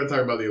 we're not going to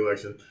talk about the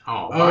election.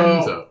 Oh,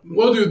 Biden's up.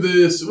 We'll do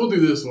this. We'll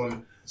do this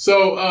one.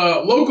 So,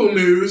 local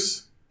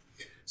news.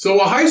 So,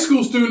 a high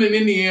school student in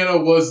Indiana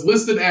was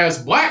listed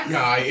as black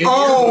guy.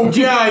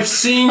 Yeah, I've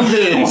seen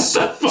this.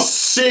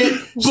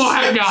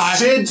 Black guy.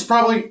 Sid's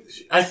probably,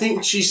 I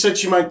think she said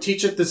she might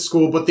teach at this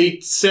school, but they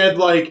said,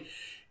 like,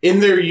 in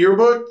their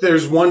yearbook,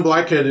 there's one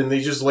black kid, and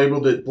they just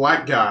labeled it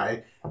black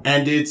guy.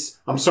 And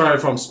I'm sorry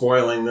if I'm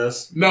spoiling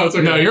this. No, it's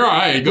okay. No, you're all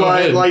right. Go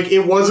ahead. Like,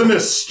 it wasn't a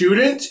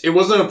student. It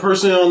wasn't a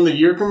person on the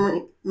year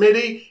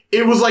committee.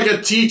 It was like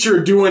a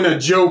teacher doing a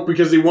joke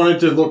because he wanted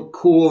to look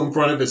cool in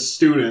front of his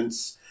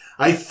students.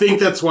 I think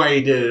that's why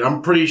he did it.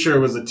 I'm pretty sure it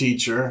was a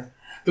teacher.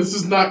 This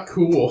is not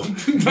cool.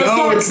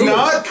 No, it's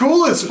not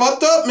cool. It's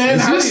fucked up, man.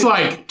 Is this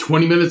like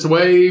 20 minutes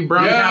away,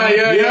 Brown County?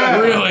 Yeah.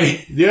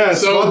 Really? Yeah,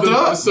 it's fucked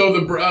up. So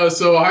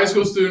a high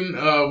school student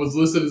was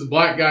listed as a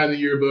black guy in the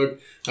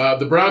yearbook.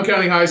 The Brown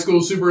County High School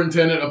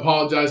superintendent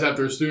apologized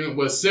after a student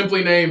was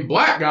simply named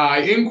 "black guy"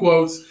 in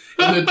quotes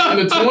in the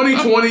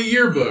 2020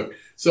 yearbook.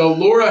 So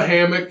Laura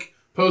Hammock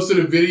posted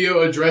a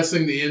video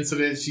addressing the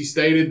incident. She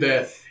stated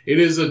that it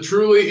is a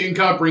truly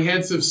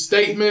incomprehensive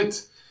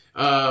statement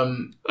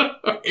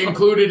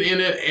included in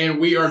it, and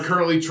we are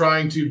currently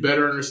trying to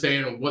better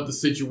understand what the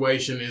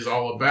situation is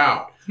all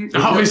about.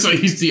 Obviously,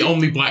 he's the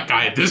only black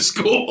guy at this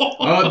school.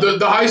 The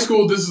high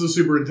school, this is the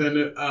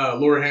superintendent,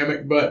 Laura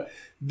Hammock, but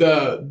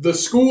the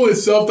school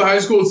itself, the high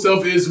school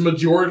itself is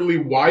majority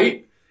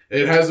white.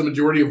 It has a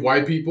majority of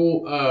white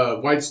people,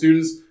 white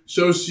students.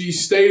 So she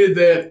stated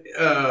that,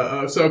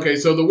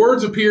 so the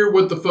words appear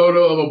with the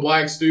photo of a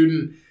black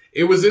student.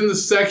 It was in the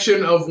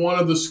section of one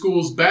of the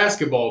school's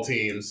basketball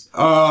teams.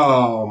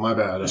 Oh, my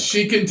bad.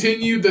 She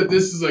continued that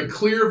this is a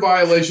clear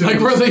violation. Like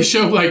where they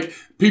show like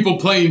people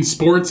playing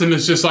sports and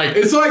it's just like...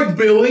 It's like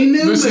Billy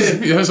Newman,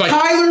 it's like,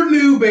 Tyler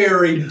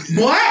Newberry,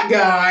 black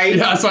guy,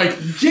 yeah, it's like...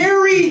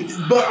 Jerry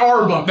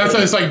Arbuckle. That's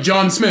how it's like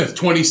John Smith,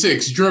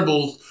 26,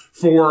 dribbles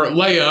for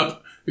layup,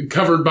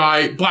 covered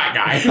by black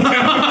guy.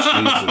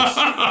 Jesus.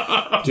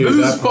 Dude,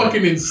 this is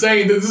fucking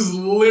insane. This is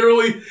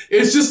literally,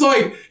 it's just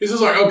like,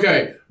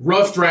 okay,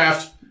 rough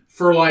draft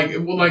for like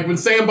when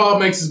Sam Bob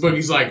makes his book,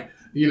 he's like,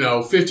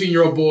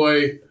 15-year-old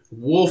boy,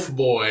 wolf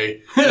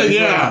boy.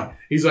 Yeah.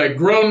 He's like,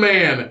 grown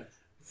man,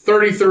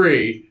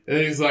 33. And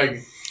he's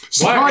like,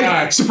 black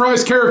guy.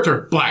 Surprise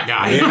character, black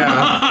guy.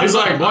 Yeah. He's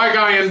like, black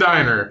guy in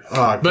diner.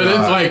 Oh, But it's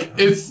like,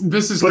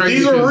 this is but crazy.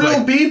 these are real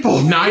like people.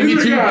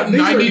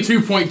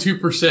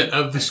 92.2%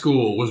 of the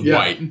school was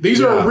white.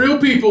 These are real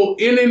people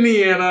in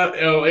Indiana,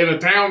 in a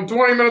town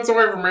 20 minutes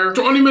away from here.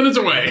 20 minutes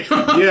away.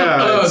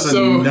 Yeah, it's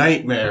a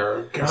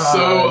nightmare. God.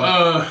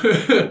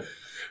 So,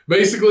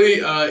 basically,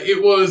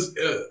 it was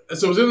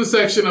in the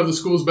section of the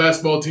school's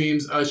basketball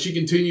teams. She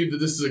continued that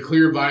this is a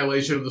clear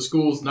violation of the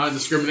school's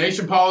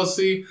non-discrimination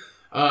policy,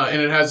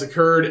 and it has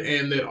occurred,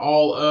 and that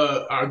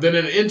then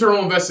an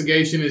internal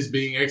investigation is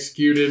being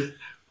executed.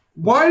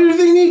 Why do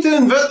they need to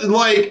invest?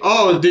 Like,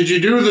 oh, did you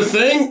do the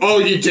thing? Oh,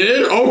 you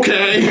did?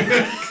 Okay.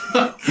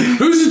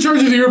 Who's in charge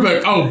of the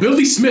yearbook? Oh,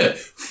 Billy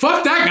Smith.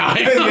 Fuck that guy.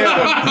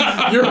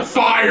 Yeah. You're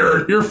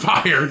fired. You're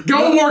fired.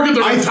 Go work at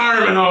the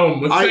retirement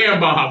home with Sam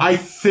Bob. I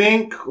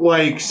think,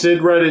 like,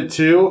 Sid read it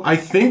too. I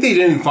think they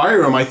didn't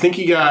fire him. I think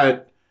he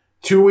got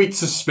 2-week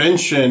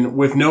suspension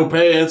with no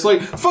pay. And it's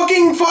like,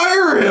 fucking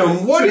fire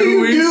him. What do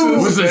you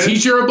do? Was the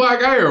teacher a black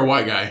guy or a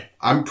white guy?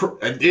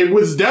 It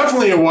was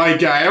definitely a white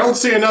guy. I don't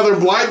see another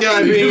black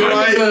guy being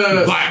like,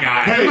 black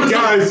guy. hey,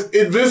 guys,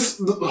 this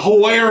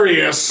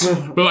hilarious.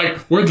 But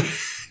like, we're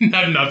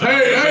nothing.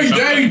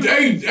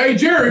 Hey,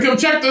 Jerry, come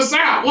check this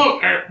out.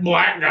 Look,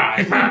 black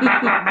guy.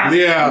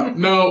 Yeah.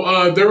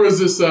 No, there was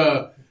this,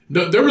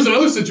 there was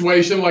another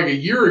situation like a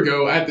year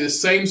ago at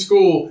this same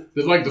school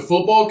that like the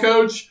football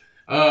coach,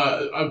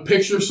 a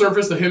picture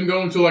surfaced of him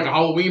going to like a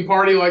Halloween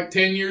party like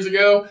 10 years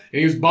ago, and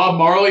he was Bob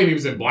Marley and he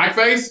was in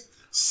blackface.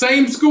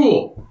 Same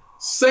school.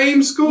 No.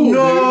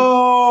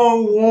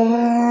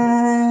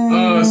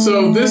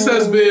 So this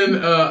has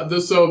been,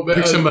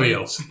 Pick somebody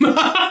else.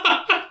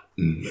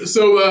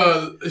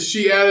 So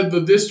she added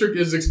the district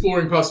is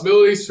exploring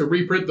possibilities to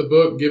reprint the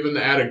book given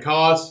the added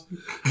cost.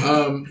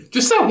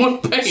 Just that one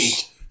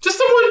page. Just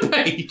the one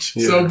page.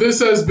 Yeah. So this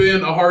has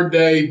been a hard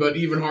day, but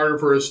even harder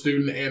for a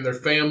student and their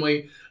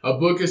family. A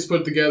book is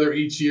put together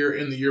each year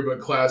in the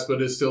yearbook class,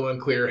 but it's still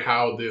unclear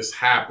how this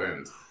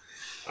happened.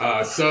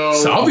 So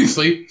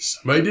obviously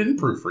somebody didn't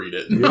proofread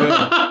it.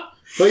 Yeah.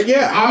 But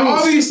yeah,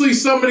 obviously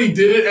somebody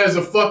did it as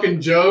a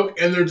fucking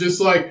joke, and they're just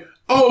like,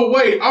 "Oh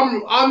wait, I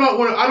don't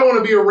want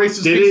to be a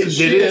racist piece of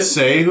shit." Did it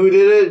say who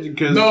did it?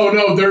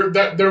 No,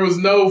 there was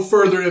no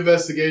further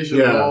investigation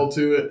at all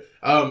to it.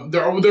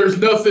 There's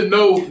nothing.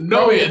 No.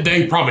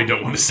 They probably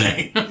don't want to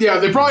say. Yeah,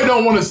 they probably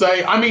don't want to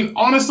say. I mean,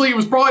 honestly, it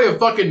was probably a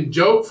fucking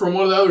joke from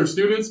one of the other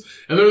students,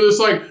 and they're just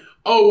like,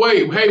 "Oh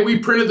wait, hey, we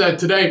printed that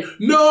today.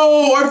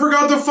 No, I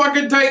forgot to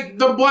fucking take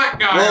the black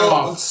guy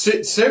off."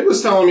 Sid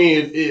was telling me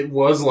it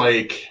was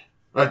like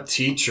a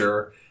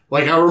teacher.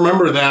 Like I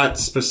remember that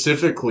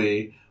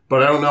specifically,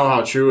 but I don't know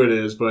how true it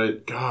is.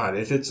 But God,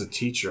 if it's a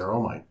teacher,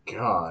 oh my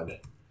God,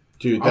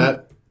 dude,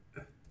 that.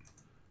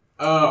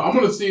 I'm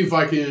gonna see if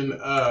I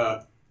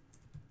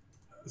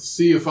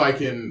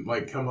can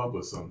like come up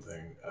with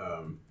something.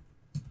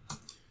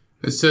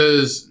 It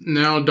says,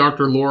 now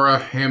Dr. Laura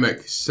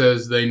Hammock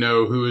says they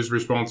know who is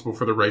responsible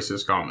for the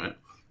racist comment.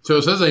 So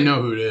it says they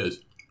know who it is.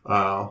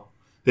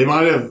 They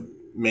might have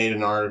made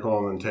an article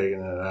and then taken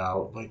it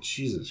out. Like,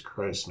 Jesus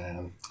Christ,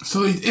 man.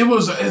 So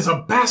it's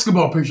a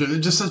basketball picture.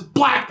 It just says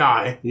black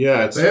guy.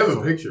 Yeah, They have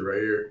a picture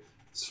right here.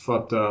 It's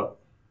fucked up.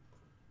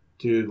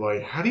 Dude,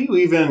 like, how do you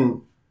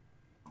even...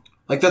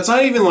 Like, that's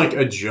not even, like,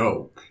 a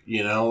joke,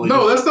 you know? Like,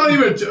 No, that's not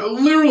even...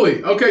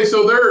 Literally. Okay,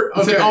 so they're...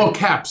 It's Okay. in all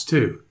caps,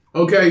 too.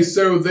 Okay,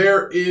 so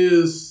there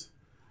is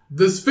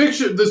this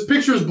picture. This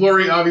picture is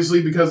blurry,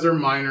 obviously, because they're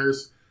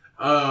minors.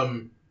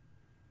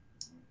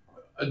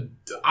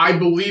 I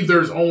believe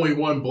there's only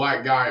one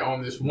black guy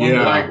on this. One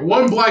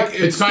black.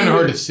 It's kind of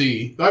hard to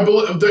see. I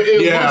believe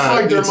it looks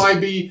like there might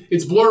be.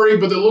 It's blurry,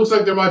 but it looks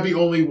like there might be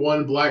only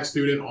one black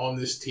student on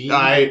this team.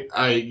 I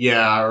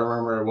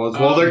remember it was.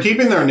 Well, they're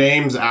keeping their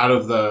names out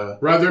of the.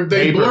 Rather,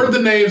 they blurred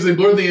the names, they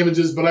blurred the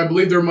images, but I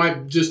believe there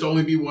might just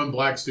only be one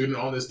black student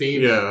on this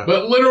team. Yeah.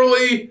 But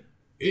literally,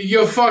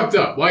 you fucked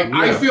up. Like,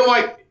 I feel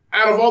like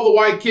out of all the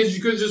white kids,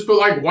 you could just put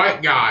like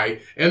white guy,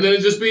 and then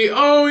it'd just be,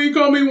 oh, you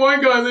call me white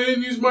guy, and they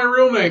didn't use my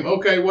real name.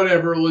 Okay,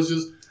 whatever. Let's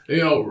just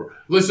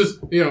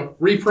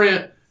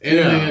reprint. And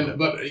then,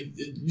 but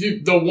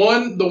the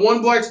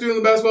one black student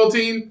on the basketball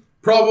team,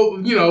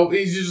 probably,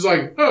 he's just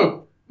like,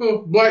 oh,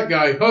 black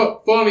guy,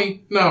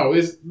 funny. No,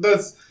 it's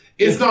not.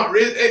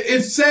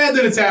 It's sad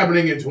that it's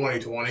happening in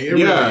 2020. It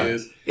really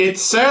is.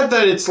 It's sad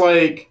that it's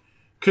like,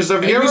 because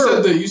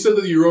you said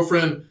that your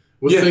girlfriend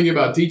was thinking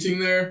about teaching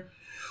there.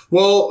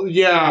 Well,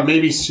 yeah,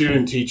 maybe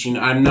student teaching.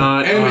 I'm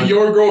not. And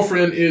your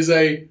girlfriend is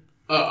a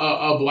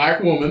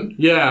black woman.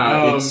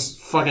 Yeah, it's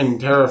fucking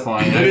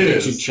terrifying. I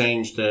think she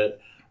changed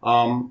it.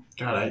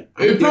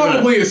 It's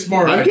probably a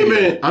smart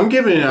idea. I'm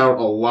giving out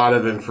a lot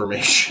of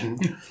information.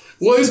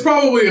 Well, it's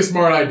probably a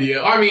smart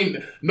idea. I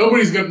mean,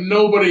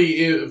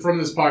 nobody from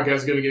this podcast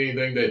is gonna get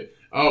anything that.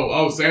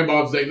 Oh, Sam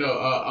Bob's dating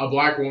a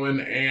black woman,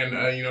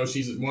 and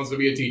she wants to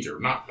be a teacher.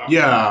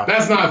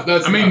 That's not.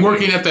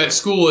 Working at that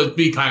school, it'd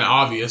be kind of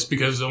obvious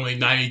because only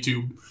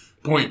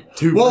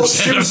 92.2%. Well,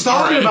 she was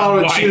talking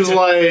about it.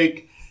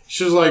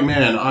 She was like,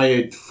 man,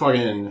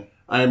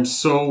 I'm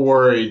so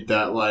worried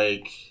that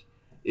like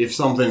if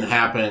something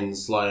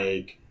happens,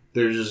 like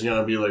they're just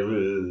gonna be like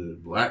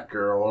black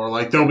girl, or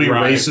like they'll be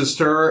racist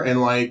to her,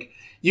 and like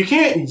you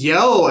can't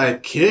yell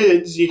at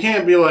kids. You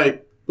can't be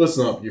like,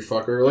 listen up, you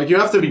fucker. Like, you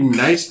have to be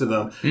nice to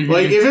them. Mm-hmm.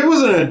 Like, if it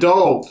was an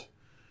adult,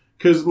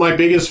 because my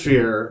biggest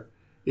fear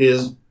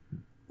is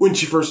when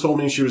she first told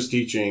me she was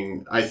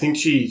teaching, I think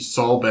she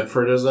saw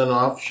Bedford as an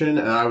option,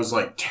 and I was,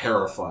 like,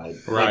 terrified.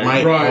 Right.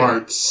 Like, my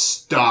heart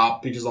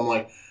stopped because I'm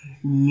like,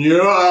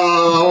 no.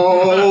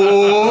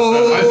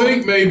 I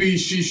think maybe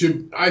she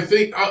should. I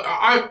think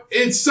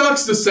it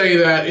sucks to say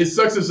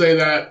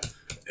that.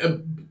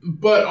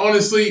 But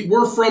honestly,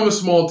 we're from a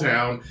small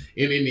town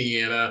in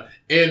Indiana,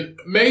 and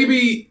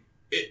maybe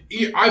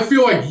I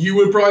feel like you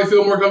would probably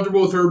feel more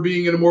comfortable with her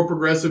being in a more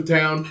progressive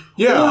town,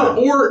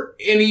 or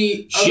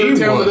any other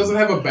town that doesn't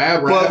have a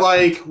bad rap. But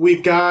like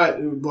we've got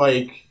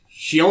like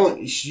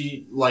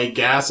she like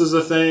gas is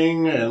a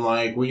thing, and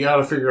like we got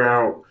to figure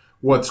out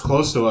what's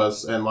close to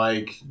us, and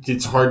like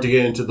it's hard to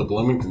get into the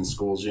Bloomington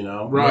schools,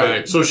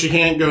 Right. So she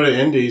can't go to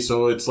Indy,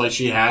 so it's like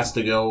she has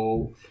to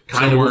go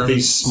kind of with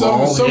these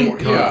small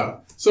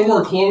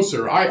somewhere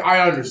closer.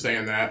 I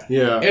understand that.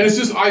 Yeah. And it's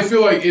just, I feel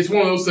like it's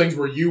one of those things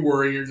where you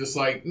worry, you're just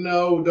like,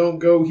 no, don't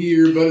go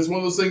here. But it's one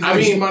of those things.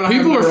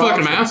 People are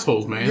fucking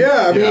assholes, man.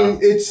 Yeah, I mean,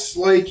 it's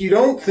like you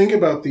don't think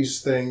about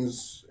these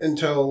things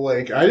until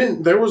like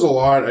there was a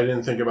lot I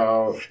didn't think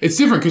about. It's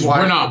different because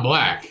we're not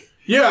black.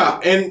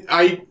 Yeah, and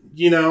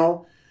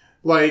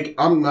like,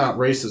 I'm not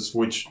racist,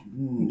 which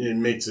it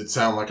makes it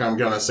sound like I'm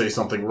gonna say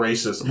something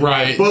racist.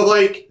 Right. But,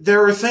 like,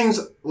 there are things,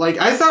 like,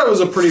 I thought I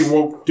was a pretty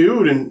woke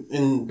dude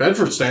in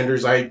Bedford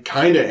standards. I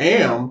kinda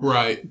am.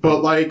 Right.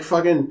 But, like,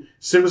 fucking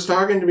Sid was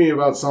talking to me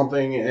about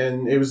something,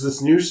 and it was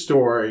this news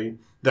story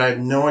that I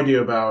had no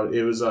idea about.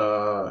 It was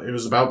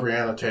about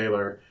Breonna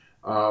Taylor,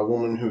 a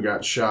woman who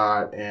got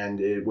shot, and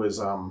it was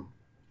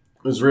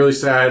really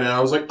sad, and I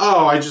was like,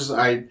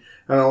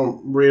 I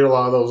don't read a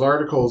lot of those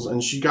articles.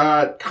 And she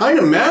got kind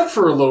of mad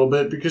for a little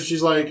bit because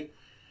she's like,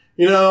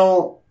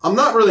 I'm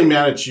not really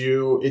mad at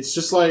you. It's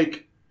just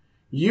like,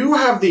 you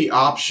have the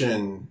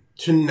option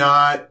to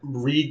not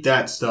read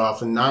that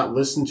stuff and not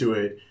listen to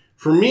it.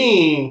 For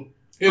me,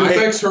 it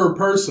affects her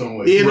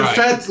personally. It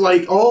affects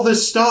like all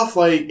this stuff.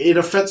 Like it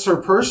affects her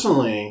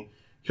personally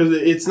because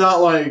it's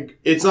not like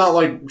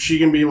she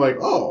can be like,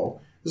 oh,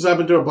 this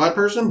happened to a black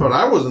person, but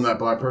I wasn't that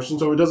black person,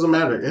 so it doesn't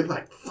matter. It,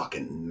 like,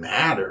 fucking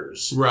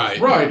matters. Right.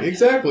 Right,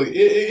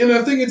 exactly. And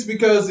I think it's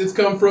because it's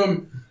come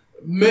from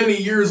many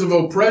years of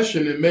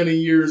oppression and many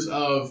years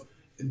of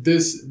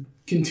this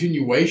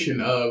continuation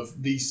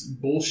of these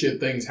bullshit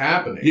things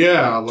happening.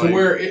 Yeah. Like, to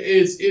where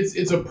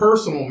it's a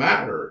personal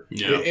matter.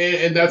 Yeah.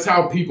 And that's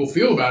how people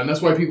feel about it. And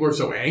that's why people are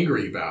so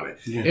angry about it.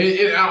 Yeah.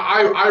 And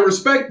I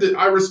respect that.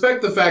 I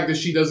respect the fact that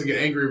she doesn't get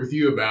angry with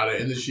you about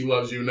it and that she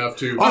loves you enough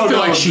to. I feel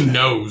like she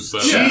knows, though.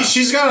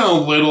 She's got a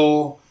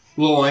little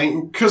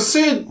angry. Because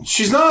Sid,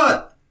 she's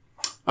not.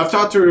 I've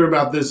talked to her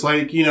about this.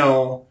 Like,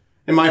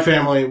 in my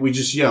family, we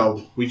just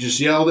yelled. We just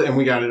yelled and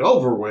we got it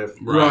over with.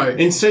 Right.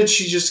 Instead,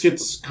 she just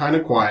gets kind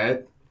of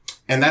quiet.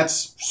 And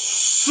that's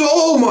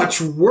so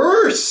much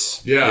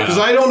worse. Yeah. Because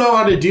I don't know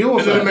how to deal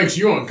with it. And then it makes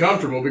you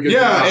uncomfortable because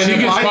she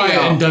gets quiet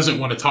and doesn't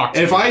want to talk to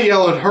you. If I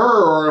yell at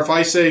her or if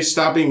I say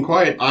stop being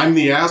quiet, I'm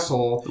the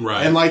asshole.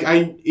 Right. And like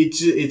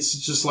it's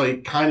just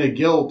like kind of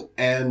guilt.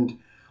 And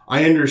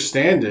I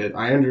understand it.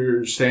 I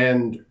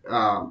understand,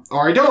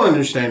 or I don't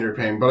understand her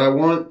pain, but I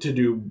want to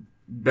do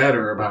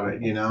better about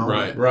it, you know?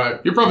 Right. Right.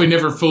 You probably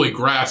never fully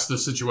grasp the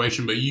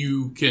situation, but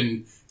you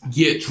can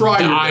get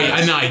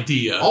an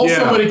idea. All Yeah.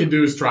 somebody can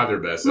do is try their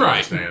best to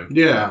Right. understand.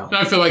 Yeah. And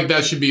I feel like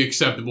that should be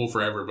acceptable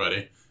for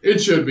everybody. It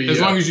should be. As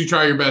yeah. long as you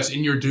try your best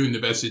and you're doing the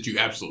best that you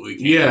absolutely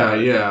can. Yeah,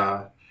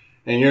 yeah.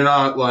 And you're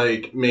not,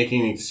 like,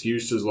 making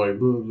excuses like,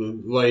 blah, blah,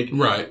 like,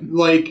 Right.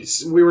 like,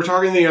 we were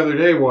talking the other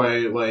day why,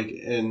 like,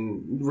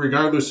 and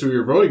regardless who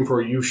you're voting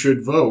for, you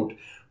should vote.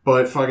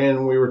 But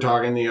fucking, we were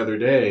talking the other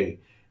day,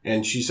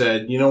 and she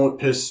said, you know what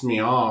pisses me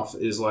off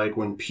is, like,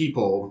 when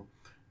people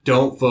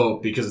don't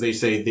vote because they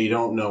say they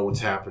don't know what's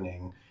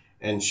happening.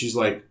 And she's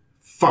like,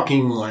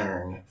 fucking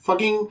learn.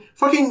 Fucking,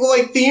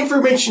 like, the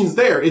information's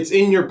there. It's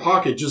in your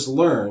pocket. Just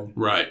learn.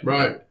 Right.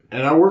 Right.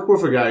 And I work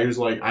with a guy who's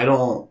like, I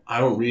don't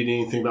read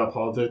anything about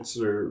politics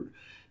or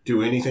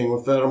do anything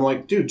with that. I'm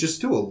like, dude, just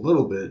do a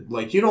little bit.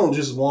 Like, you don't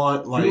just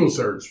want, like... Google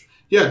search.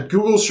 Yeah,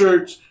 Google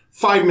search,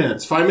 5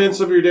 minutes. 5 minutes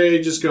of your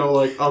day, just go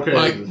like, okay.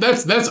 Like,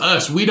 that's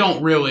us. We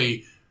don't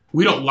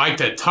like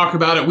to talk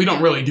about it. We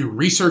don't really do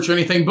research or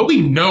anything, but we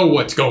know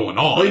what's going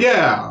on. But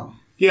yeah.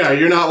 Yeah,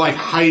 you're not like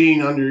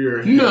hiding under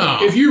your head. No.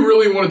 If you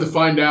really wanted to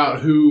find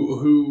out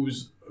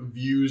whose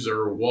views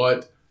or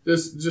what,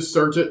 just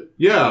search it.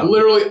 Yeah.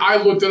 Literally, I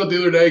looked it up the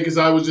other day because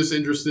I was just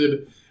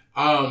interested.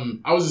 I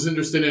was just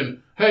interested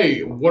in,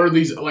 hey, what are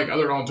these like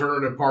other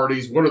alternative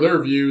parties? What are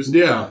their views?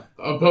 Yeah.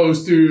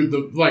 Opposed to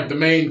the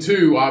main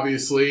two,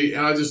 obviously.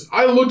 And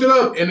I looked it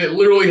up, and it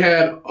literally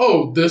had,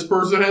 oh, this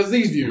person has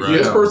these views. Right.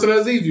 This person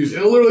has these views.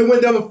 And it literally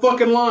went down the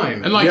fucking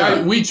line. And like,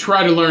 Yeah. we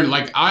try to learn,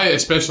 like,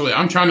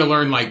 I'm trying to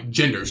learn like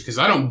genders because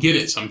I don't get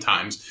it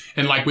sometimes.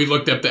 And like, we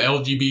looked up the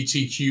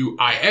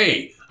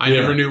LGBTQIA. I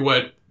never knew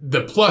what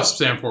the plus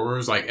stand for. It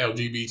was like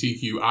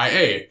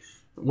LGBTQIA.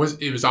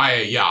 It was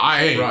IA.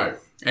 Yeah, IA. Right.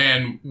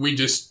 And we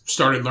just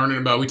started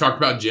learning we talked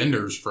about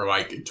genders for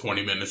like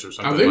 20 minutes or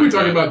something. I think like we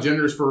talked that. about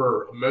genders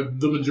for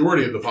the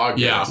majority of the podcast.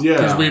 Yeah. Yeah.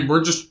 Because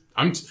we're just,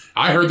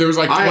 I heard there was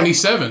like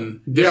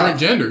 27 different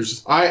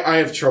genders. I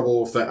have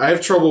trouble with that. I have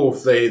trouble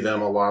with they,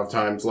 them a lot of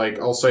times. Like,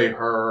 I'll say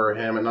her or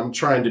him, and I'm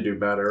trying to do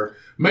better.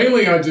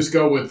 Mainly, I just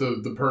go with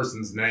the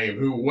person's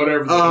name,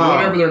 whatever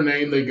their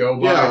name they go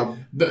by. Yeah.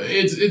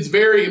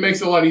 It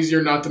makes it a lot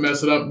easier not to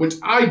mess it up, which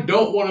I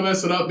don't want to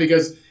mess it up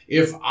because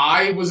if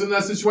I was in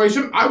that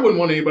situation, I wouldn't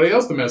want anybody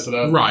else to mess it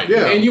up. Right.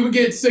 Yeah. And you would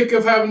get sick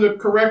of having to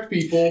correct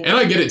people. And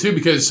I get it too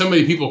because so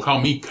many people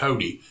call me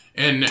Cody.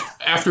 And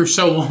after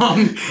so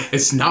long,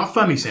 it's not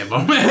funny, Sambo.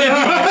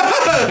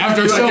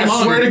 After so I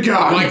long, swear to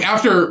God. like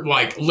after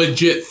like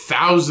legit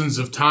thousands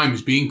of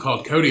times being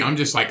called Cody, I'm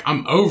just like,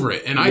 I'm over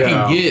it. And I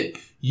can get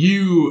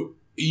you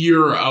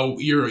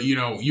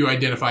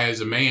identify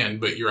as a man,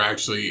 but you're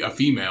actually a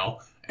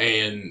female.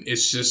 And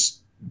it's just,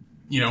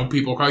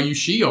 people call you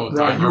she all the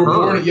Right. time. You or were her.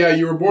 born. Yeah,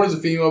 you were born as a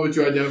female, but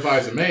you identify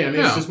as a man.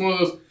 Yeah. It's just one of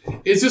those.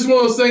 It's just one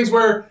of those things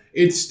where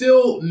it's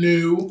still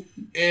new,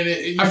 and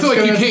I feel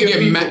like you can't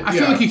get mad. I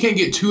feel like you can't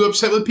get too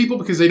upset with people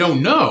because they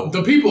don't know.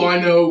 The people I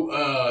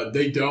know,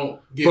 they don't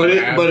get But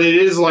mad. it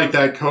is like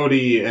that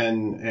Cody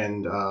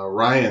and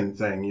Ryan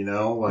thing,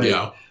 Like,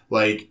 Yeah.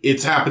 like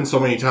it's happened so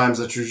many times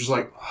that you're just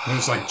like, And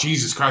it's like,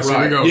 Jesus Christ,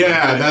 Right. here we go.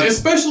 yeah, that's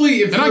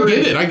especially if And I you're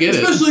get it, I get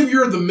it. Especially if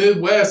you're in the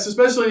Midwest,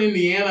 especially in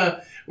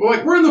Indiana.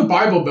 We're in the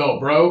Bible Belt,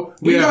 bro.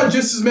 We've got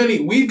just as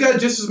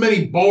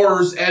many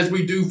bars as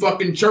we do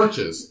fucking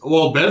churches.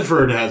 well,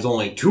 Bedford has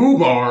only 2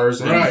 bars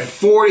and Right.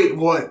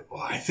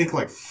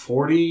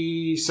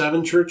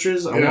 47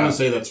 churches. I Yeah. want to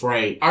say that's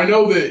right. I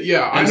know that.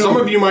 Yeah, I And know some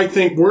of you might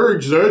think we're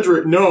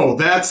exaggerating. No,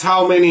 that's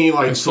how many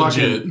like It's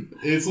fucking legit.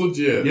 it's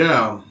legit.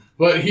 yeah.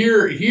 But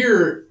here,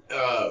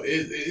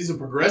 it is a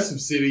progressive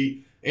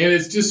city, and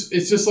it's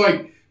just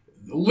like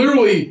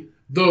literally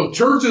the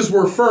churches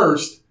were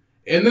first,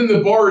 and then the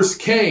bars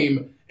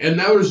came, and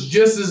now there's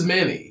just as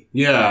many,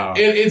 Yeah. and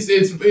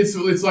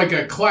it's like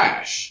a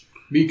clash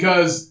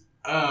because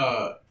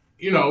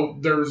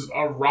there's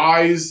a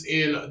rise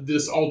in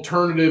this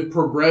alternative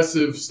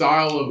progressive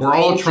style of We're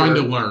all culture. trying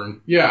to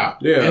learn. Yeah,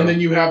 Yeah. and then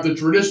you have the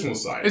traditional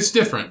side. It's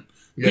different.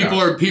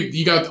 Yeah.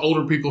 You got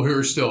older people who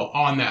are still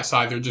on that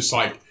side. They're just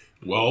like,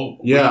 well,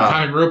 Yeah. we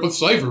kind of grew up with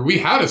slavery. We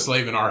had a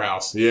slave in our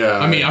house. Yeah.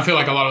 I mean, I feel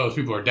like a lot of those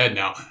people are dead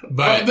now.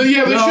 But, they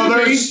should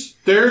be.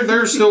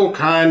 they're still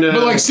kind of.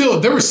 but like still,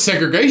 there was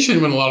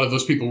segregation when a lot of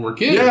those people were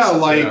kids. Yeah,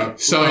 like, Yeah.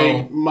 So-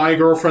 like my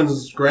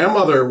girlfriend's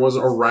grandmother was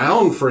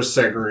around for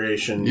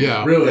segregation.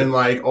 Yeah. Really? And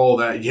like all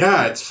that.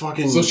 Yeah, it's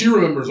fucking. So she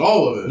remembers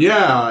all of it.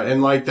 yeah,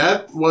 and like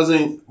that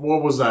wasn't,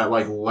 what was that,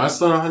 like less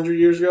than 100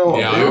 years ago?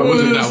 Yeah. It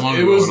wasn't that long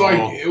It ago was at like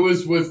all. it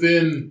was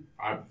within.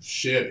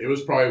 It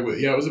was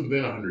probably it was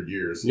within 100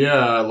 years.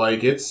 Yeah,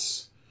 like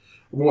it's.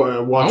 I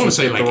want to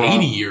say like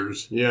 80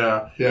 years.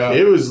 Yeah. Yeah.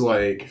 It was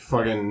like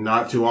fucking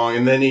not too long.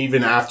 And then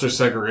even after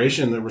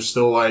segregation, there was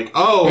still like,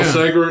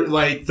 Yeah.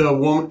 like the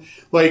woman,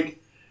 like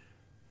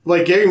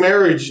like, gay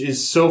marriage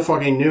is so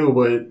fucking new,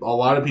 but a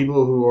lot of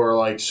people who are,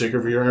 like, sick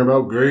of hearing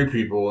about gay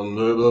people and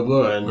blah, blah,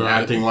 blah, and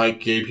acting like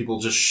gay people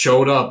just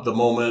showed up the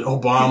moment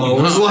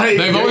Obama was like...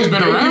 They've always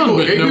been around,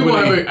 but gay people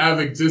nobody... have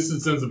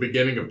existed since the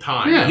beginning of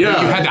time. Yeah,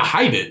 Yeah. you had to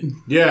hide it.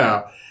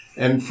 Yeah.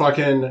 And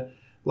fucking,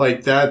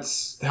 like,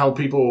 that's how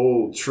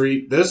people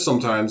treat this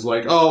sometimes.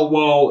 Like, oh,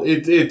 well,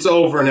 it's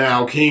over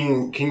now.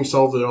 King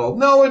solved it all.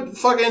 No, it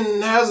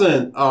fucking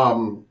hasn't.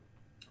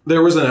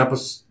 There was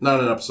not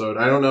an episode.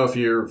 I don't know if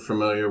you're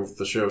familiar with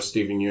the show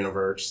Steven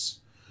Universe.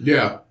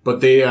 Yeah. But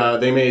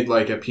they made,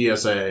 like, a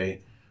PSA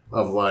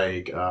of,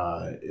 like,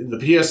 the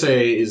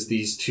PSA is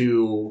these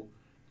two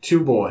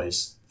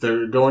boys.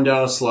 They're going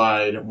down a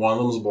slide. One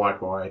of them's a black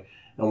boy.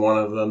 And one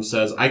of them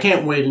says, I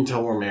can't wait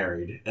until we're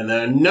married. And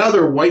then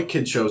another white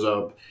kid shows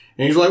up.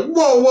 And he's like,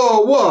 whoa,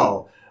 whoa,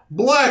 whoa.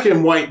 Black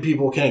and white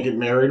people can't get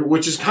married.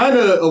 Which is kind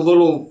of a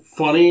little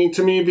funny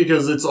to me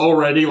because it's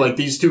already like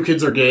these two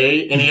kids are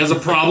gay. And he has a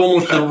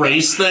problem with the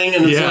race thing.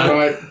 And it's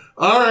like,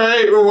 all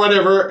right, or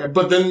whatever.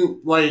 But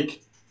then,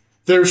 like,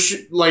 there's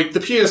like the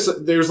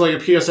there's like a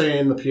PSA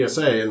in the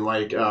PSA. And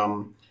like,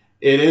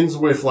 it ends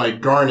with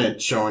like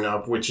Garnet showing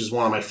up, which is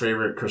one of my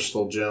favorite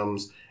Crystal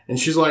Gems. And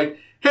she's like,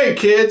 hey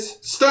kids,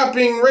 stop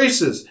being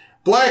racist.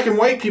 Black and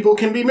white people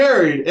can be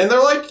married. And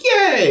they're like,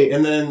 yay!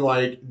 And then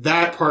like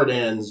that part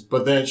ends,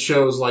 but then it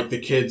shows like the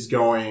kids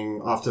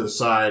going off to the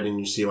side and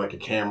you see like a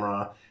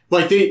camera.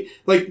 Like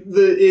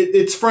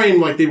it's framed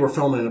like they were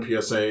filming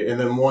a PSA. And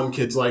then one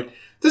kid's like,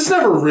 this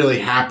never really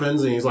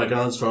happens. And he's like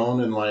on his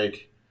phone and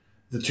like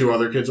the two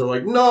other kids are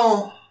like,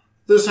 no,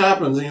 this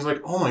happens. And he's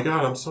like, oh my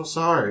God, I'm so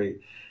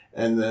sorry.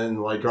 And then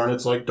like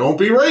Garnet's like, don't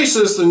be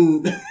racist.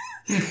 And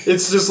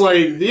it's just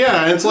like,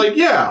 yeah, and it's like,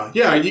 yeah,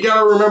 you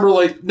gotta remember,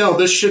 like, no,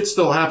 this shit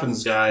still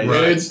happens, guys.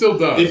 Right. It still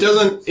does.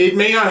 It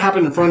may not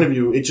happen in front of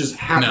you, it just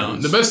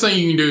happens. No, the best thing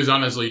you can do is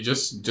honestly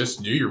just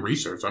do your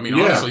research. I mean,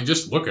 honestly,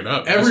 just look it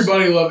up.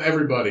 Everybody love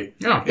everybody.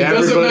 Yeah. It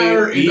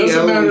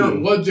doesn't matter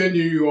what gender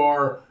you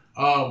are,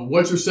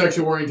 what your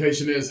sexual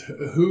orientation is,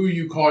 who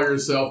you call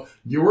yourself.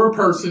 You're a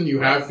person, you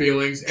have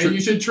feelings, and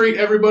you should treat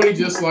everybody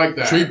just like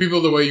that. Treat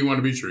people the way you want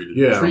to be treated.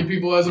 Yeah. Treat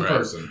people as a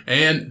person.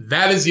 And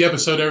that is the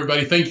episode,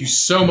 everybody. Thank you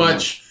so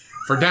much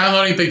for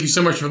downloading. Thank you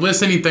so much for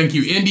listening. Thank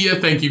you, India.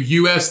 Thank you,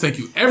 US. Thank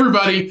you,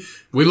 everybody.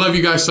 We love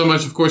you guys so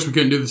much. Of course, we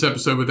couldn't do this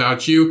episode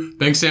without you.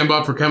 Thanks, Sam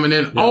Bob, for coming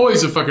in. Yeah.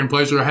 Always a fucking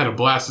pleasure. I had a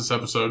blast this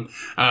episode.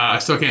 I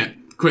still can't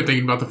quit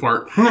thinking about the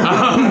fart.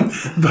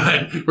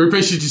 But we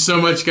appreciate you so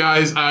much,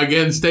 guys.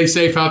 Again, stay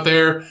safe out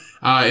there.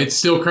 It's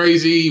still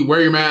crazy.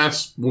 Wear your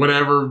mask,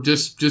 whatever.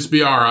 Just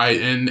be all right.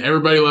 And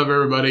everybody love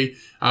everybody.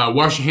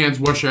 Wash your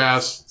hands, wash your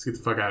ass. Let's get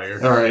the fuck out of here.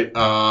 All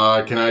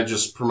right. Can I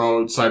just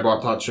promote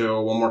Sidewalk Tot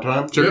Show one more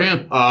time? Sure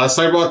can.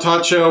 Sidewalk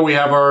Tot Show, we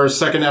have our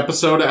second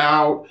episode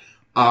out.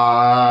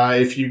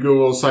 If you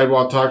Google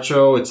Sidewalk Tot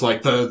Show, it's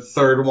like the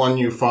third one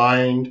you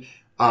find.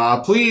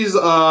 Please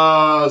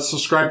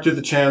subscribe to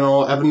the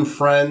channel, Evan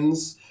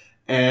Friends,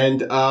 and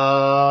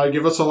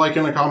give us a like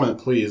and a comment,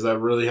 please. That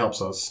really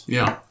helps us.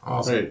 Yeah.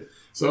 Awesome. Right.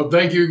 So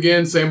thank you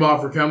again, Sam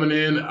Bob, for coming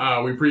in.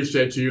 We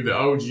appreciate you, the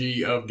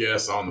OG of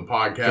guests on the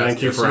podcast.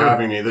 Thank you for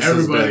having me. This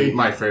has been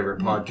my favorite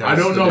podcast. I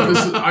don't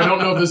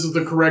know if this is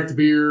the correct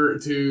beer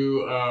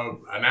to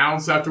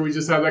announce after we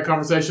just had that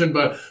conversation,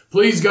 but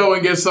please go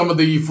and get some of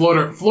the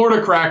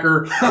Florida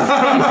Cracker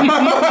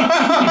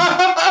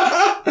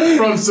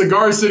from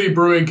Cigar City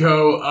Brewing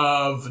Co.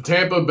 of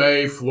Tampa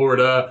Bay,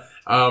 Florida.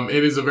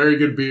 It is a very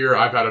good beer.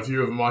 I've had a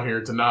few of them on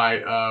here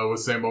tonight with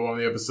Sam Bob on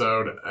the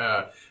episode.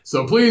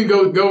 So please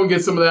go and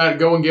get some of that.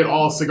 Go and get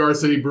all Cigar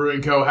City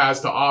Brewing Co. has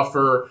to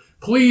offer.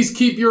 Please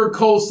keep your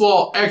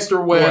coleslaw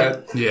extra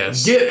wet.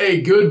 Yes. Get a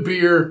good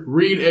beer.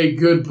 Read a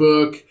good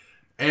book.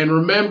 And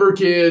remember,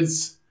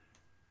 kids,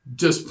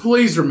 just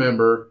please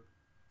remember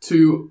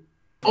to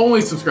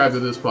only subscribe to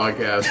this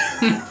podcast.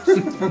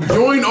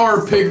 Join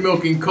our pig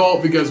milking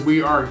cult because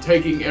we are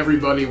taking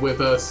everybody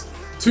with us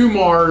to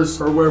Mars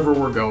or wherever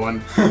we're going.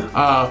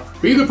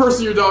 Be the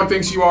person your dog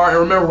thinks you are. And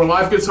remember, when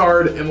life gets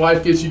hard and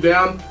life gets you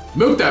down,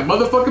 milk that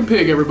motherfucking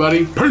pig,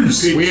 everybody.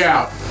 Peace. We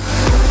out.